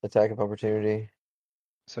 So attack of opportunity.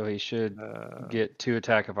 So he should get 2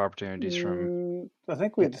 attack of opportunities from. I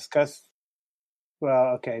think we discussed.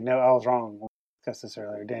 Well, okay, no, I was wrong. We discussed this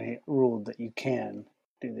earlier. Danny ruled that you can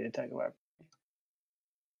do the attack of opportunity.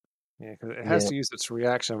 Yeah, because it has to use its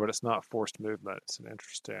reaction, but it's not forced movement. It's an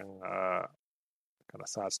interesting kind of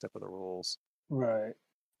sidestep of the rules. Right.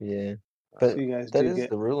 Yeah, but so you guys that is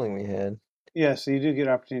the ruling we had. Yeah, so you do get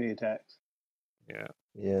opportunity attacks. Yeah.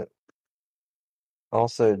 Yeah.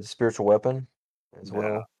 Also, the spiritual weapon as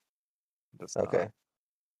well. Okay.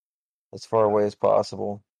 As far away as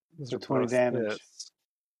possible. So 20 damage.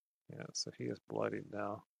 Yeah, so he is bloodied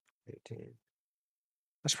now. 18.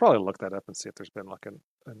 I should probably look that up and see if there's been like an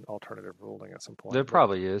alternative ruling at some point. There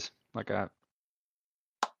probably is. Like 5,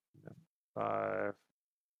 10,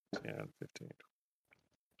 15.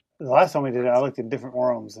 The last time we did it, I looked at different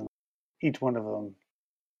rooms, and each one of them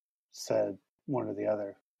said one or the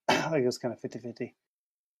other. I think it was kind of 50-50.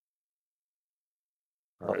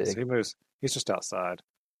 All right, so he moves. He's just outside.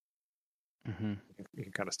 Mm-hmm. You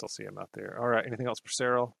can kind of still see him out there. All right, anything else for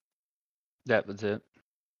Sarril? That was it.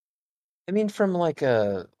 I mean, from like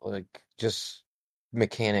just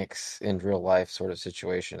mechanics in real life sort of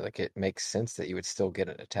situation, like it makes sense that you would still get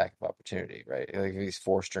an attack of opportunity, right? Like if he's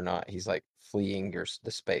forced or not, he's like fleeing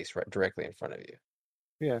the space right directly in front of you.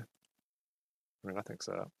 Yeah, I mean, I think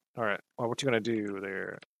so. All right, well, what you gonna do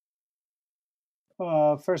there?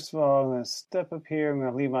 First of all, I'm going to step up here. I'm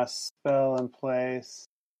going to leave my spell in place.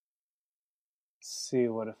 See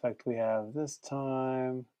what effect we have this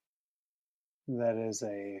time. That is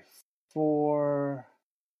a 4.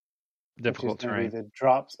 Difficult which is going terrain. to be the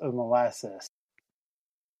drops of molasses.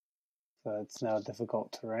 So it's now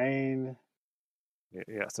difficult terrain.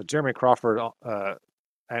 Yeah. So Jeremy Crawford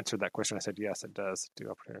answered that question. I said yes, it does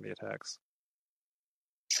do opportunity attacks.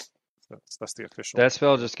 So that's the official. That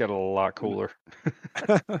spell just got a lot cooler.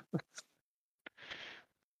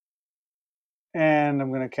 And I'm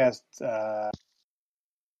going to cast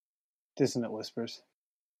Dissonant Whispers.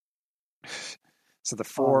 So the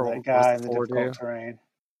 4, that guy in the 4 difficult do? terrain.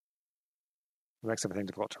 It makes everything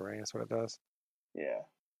difficult terrain. That's what it does. Yeah.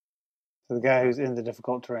 So the guy who's in the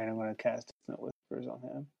difficult terrain, I'm going to cast Dissonant Whispers on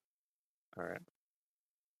him. All right.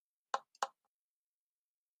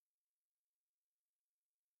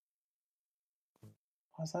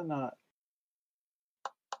 Why's that not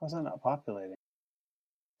populating?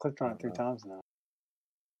 Clicked on it 3 times now.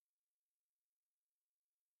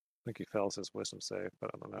 I think he fails his wisdom save,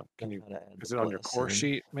 but I don't know. Is it on on your core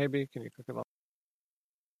sheet, maybe? Can you click it on?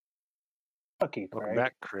 Fuck you, Craig. Welcome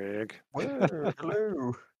back, Craig.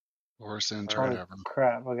 Hello. Horse and Holy whatever.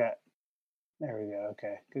 crap, there we go.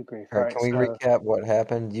 Okay, good grief. All right, can we recap what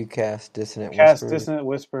happened? You cast Dissonant Cast Whispers. Dissonant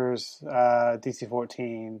Whispers, DC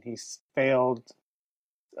 14. He's failed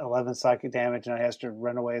 11 psychic damage, and he has to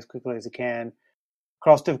run away as quickly as he can.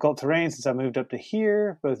 Across difficult terrain, since I moved up to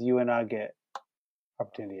here, both you and I get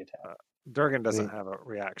opportunity attack. Durgan doesn't have a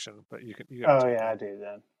reaction, but you can. I do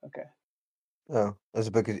then. Okay. Oh, that's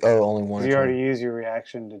because only one. You already used your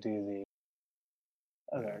reaction to do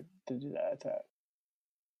that attack.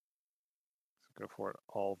 Go for it,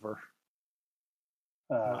 Oliver.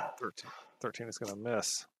 13 is going to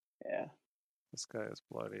miss. Yeah. This guy is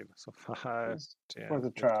bloodied. So 5, 10, worth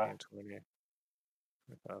a 15, try. 20,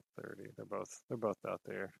 25, 30. They're both out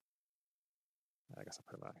there. I guess I'll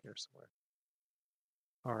put them out here somewhere.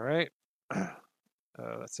 All right.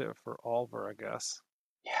 That's it for Oliver, I guess.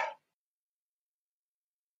 Yeah.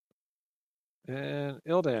 And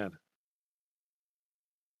Ildan.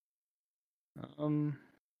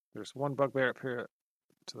 There's one bugbear up here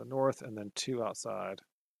to the north, and then 2 outside.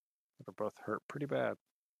 They're both hurt pretty bad.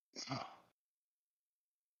 Oh.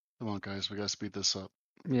 Come on, guys, we gotta speed this up.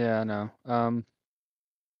 Yeah, I know.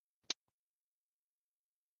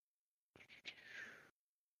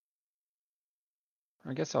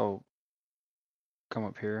 I guess I'll come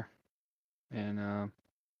up here and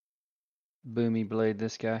boomy blade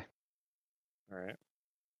this guy. All right.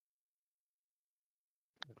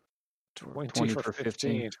 20 for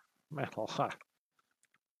 15. Man, a lot.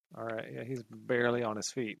 All right. Yeah, he's barely on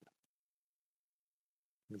his feet.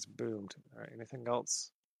 He's boomed. All right. Anything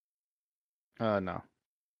else? No.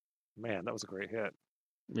 Man, that was a great hit.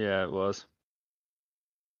 Yeah, it was.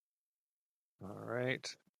 All right.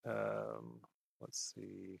 Let's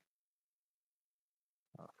see.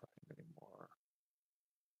 Not find any more.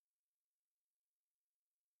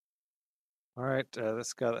 All right.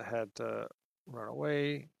 This guy that had to run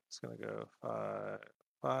away is going to go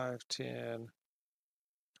 5, 10,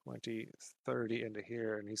 20, 30 into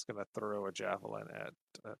here, and he's going to throw a javelin at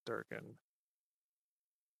Durgan.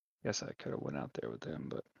 Guess I could have went out there with him,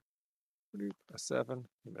 but a 7,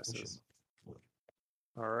 he misses.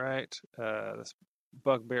 All right, this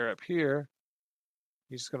bugbear up here,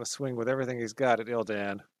 he's just going to swing with everything he's got at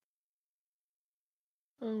Ildan.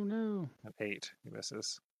 Oh no! An 8, he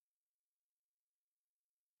misses.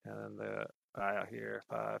 And then the guy out here,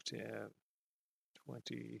 5, 10,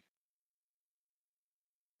 20.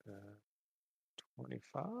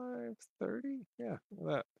 25, 30? Yeah,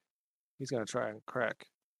 look at that. He's going to try and crack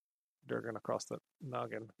Durgan across the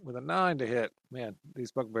noggin with a 9 to hit. Man,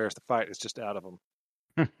 these bugbears, the fight is just out of them.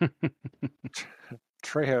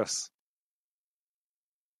 Treos.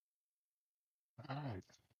 All right.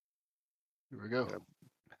 Here we go.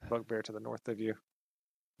 Bugbear to the north of you.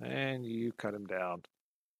 And you cut him down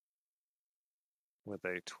with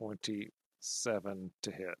a 27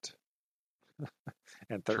 to hit.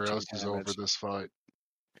 And 13 Treos is over damage. this fight.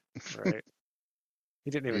 Right.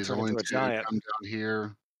 He didn't even He's turn going into a to giant. come down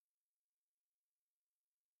here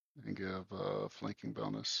and give a flanking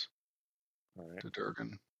bonus All right. to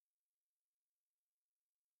Durgan.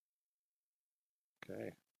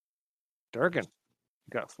 Okay. Durgan,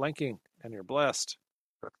 you got flanking and you're blessed.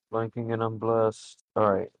 Flanking and I'm blessed.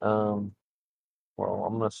 All right. Well,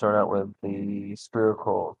 I'm gonna start out with the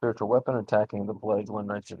spiritual weapon attacking the blade one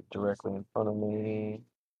right directly in front of me.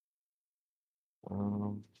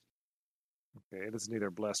 Okay, it is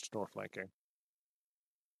neither blessed nor flanking.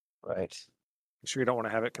 Right. You sure you don't want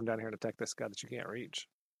to have it come down here and attack this guy that you can't reach?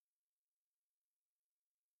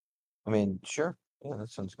 I mean, sure. Yeah,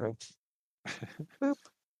 that sounds great. Boop.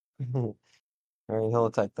 All right, he'll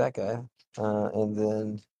attack that guy. And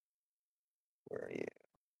then where are you?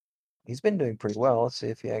 He's been doing pretty well. Let's see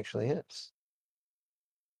if he actually hits.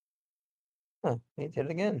 Huh, he did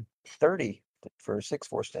it again. 30 for 6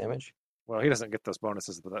 force damage. Well, he doesn't get those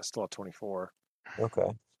bonuses, but that's still a 24.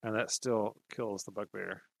 Okay. And that still kills the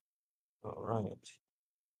bugbear. All right.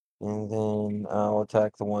 And then I'll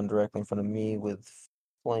attack the one directly in front of me with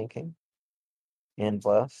flanking and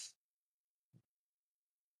bless.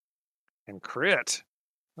 And crit.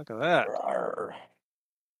 Look at that. Rawr.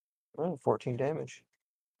 Oh, 14 damage.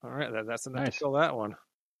 All right, that's enough Nice. to kill that one.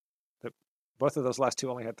 Both of those last two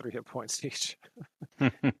only had 3 hit points each.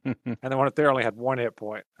 And the one up there only had 1 hit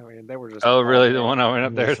point. I mean, they were just. Oh, really? The one I went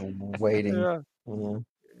up there? Just waiting. Yeah. Yeah.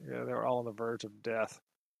 Yeah, they were all on the verge of death.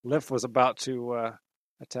 Liv was about to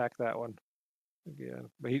attack that one again,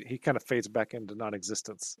 but he kind of fades back into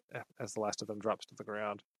non-existence as the last of them drops to the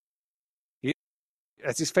ground.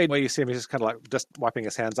 As he's fading away, you see him. He's just kind of like just wiping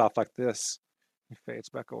his hands off like this. He fades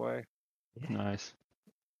back away. Nice.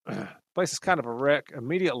 Place is kind of a wreck.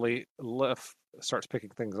 Immediately, Liv starts picking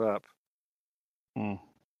things up. Is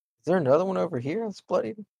there another one over here that's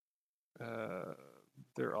bloodied?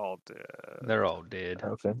 They're all dead. They're all dead.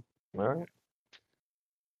 Okay. All right.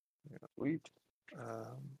 Yeah. Sweet.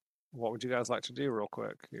 What would you guys like to do real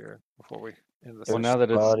quick here before we end this? Well, now that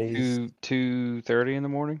it's 2:30 in the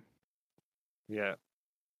morning? Yeah.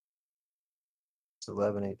 It's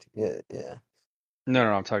 11, 18. Yeah, yeah.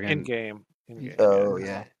 No, I'm talking in-game. Oh,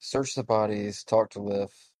 yeah. Search the bodies, talk to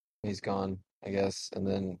Liv. He's gone, I guess. And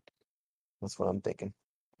then that's what I'm thinking.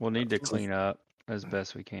 We'll need to clean up as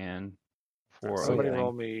best we can. Somebody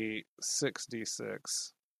roll me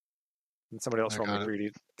 6d6. And somebody else roll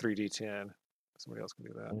me 3d10. Somebody else can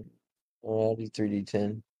do that. I'll do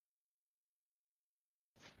 3d10.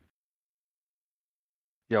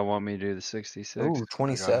 Y'all want me to do the 66? Oh,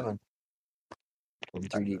 27. And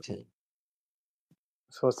 3d10.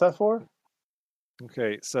 So what's that for?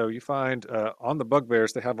 Okay, so you find on the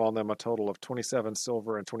bugbears, they have on them a total of 27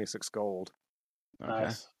 silver and 26 gold. Okay.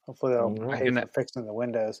 Nice. Hopefully they'll Alright. pay for fixing the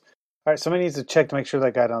windows. All right, somebody needs to check to make sure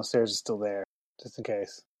that guy downstairs is still there, just in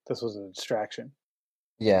case this was a distraction.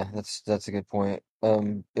 Yeah, that's a good point.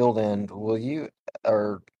 Ildan, will you,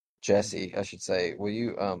 or Jesse, I should say, will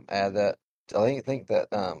you add that? I think that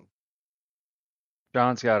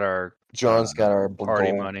John's got our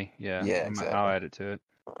party gold money. Yeah, exactly. I'll add it to it.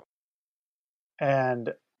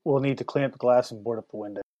 And we'll need to clean up the glass and board up the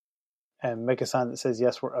window. And make a sign that says,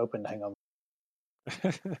 yes, we're open to hang on.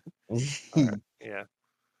 Right. Yeah.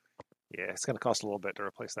 Yeah, it's going to cost a little bit to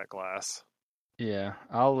replace that glass. Yeah,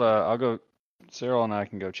 I'll go. Sarril and I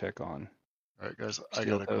can go check on. All right, guys, I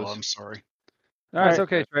gotta go. I'm sorry. All right, it's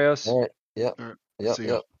okay, Treos. All right. Yep. All right. Yep. See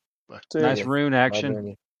ya. Yep. Bye. Nice rune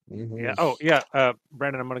action. Yeah. Oh, yeah.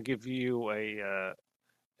 Brandon, I'm going to give you a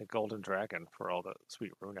golden dragon for all the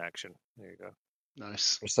sweet rune action. There you go.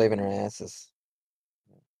 Nice. We're saving our asses.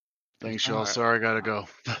 Thanks, y'all. All right. Sorry, I gotta go.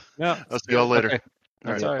 Yeah. I'll see y'all later. Okay.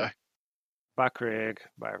 All right. all right. Bye. Bye, Craig.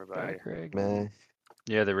 Bye, everybody. Bye, Craig. Man.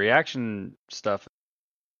 Yeah, the reaction stuff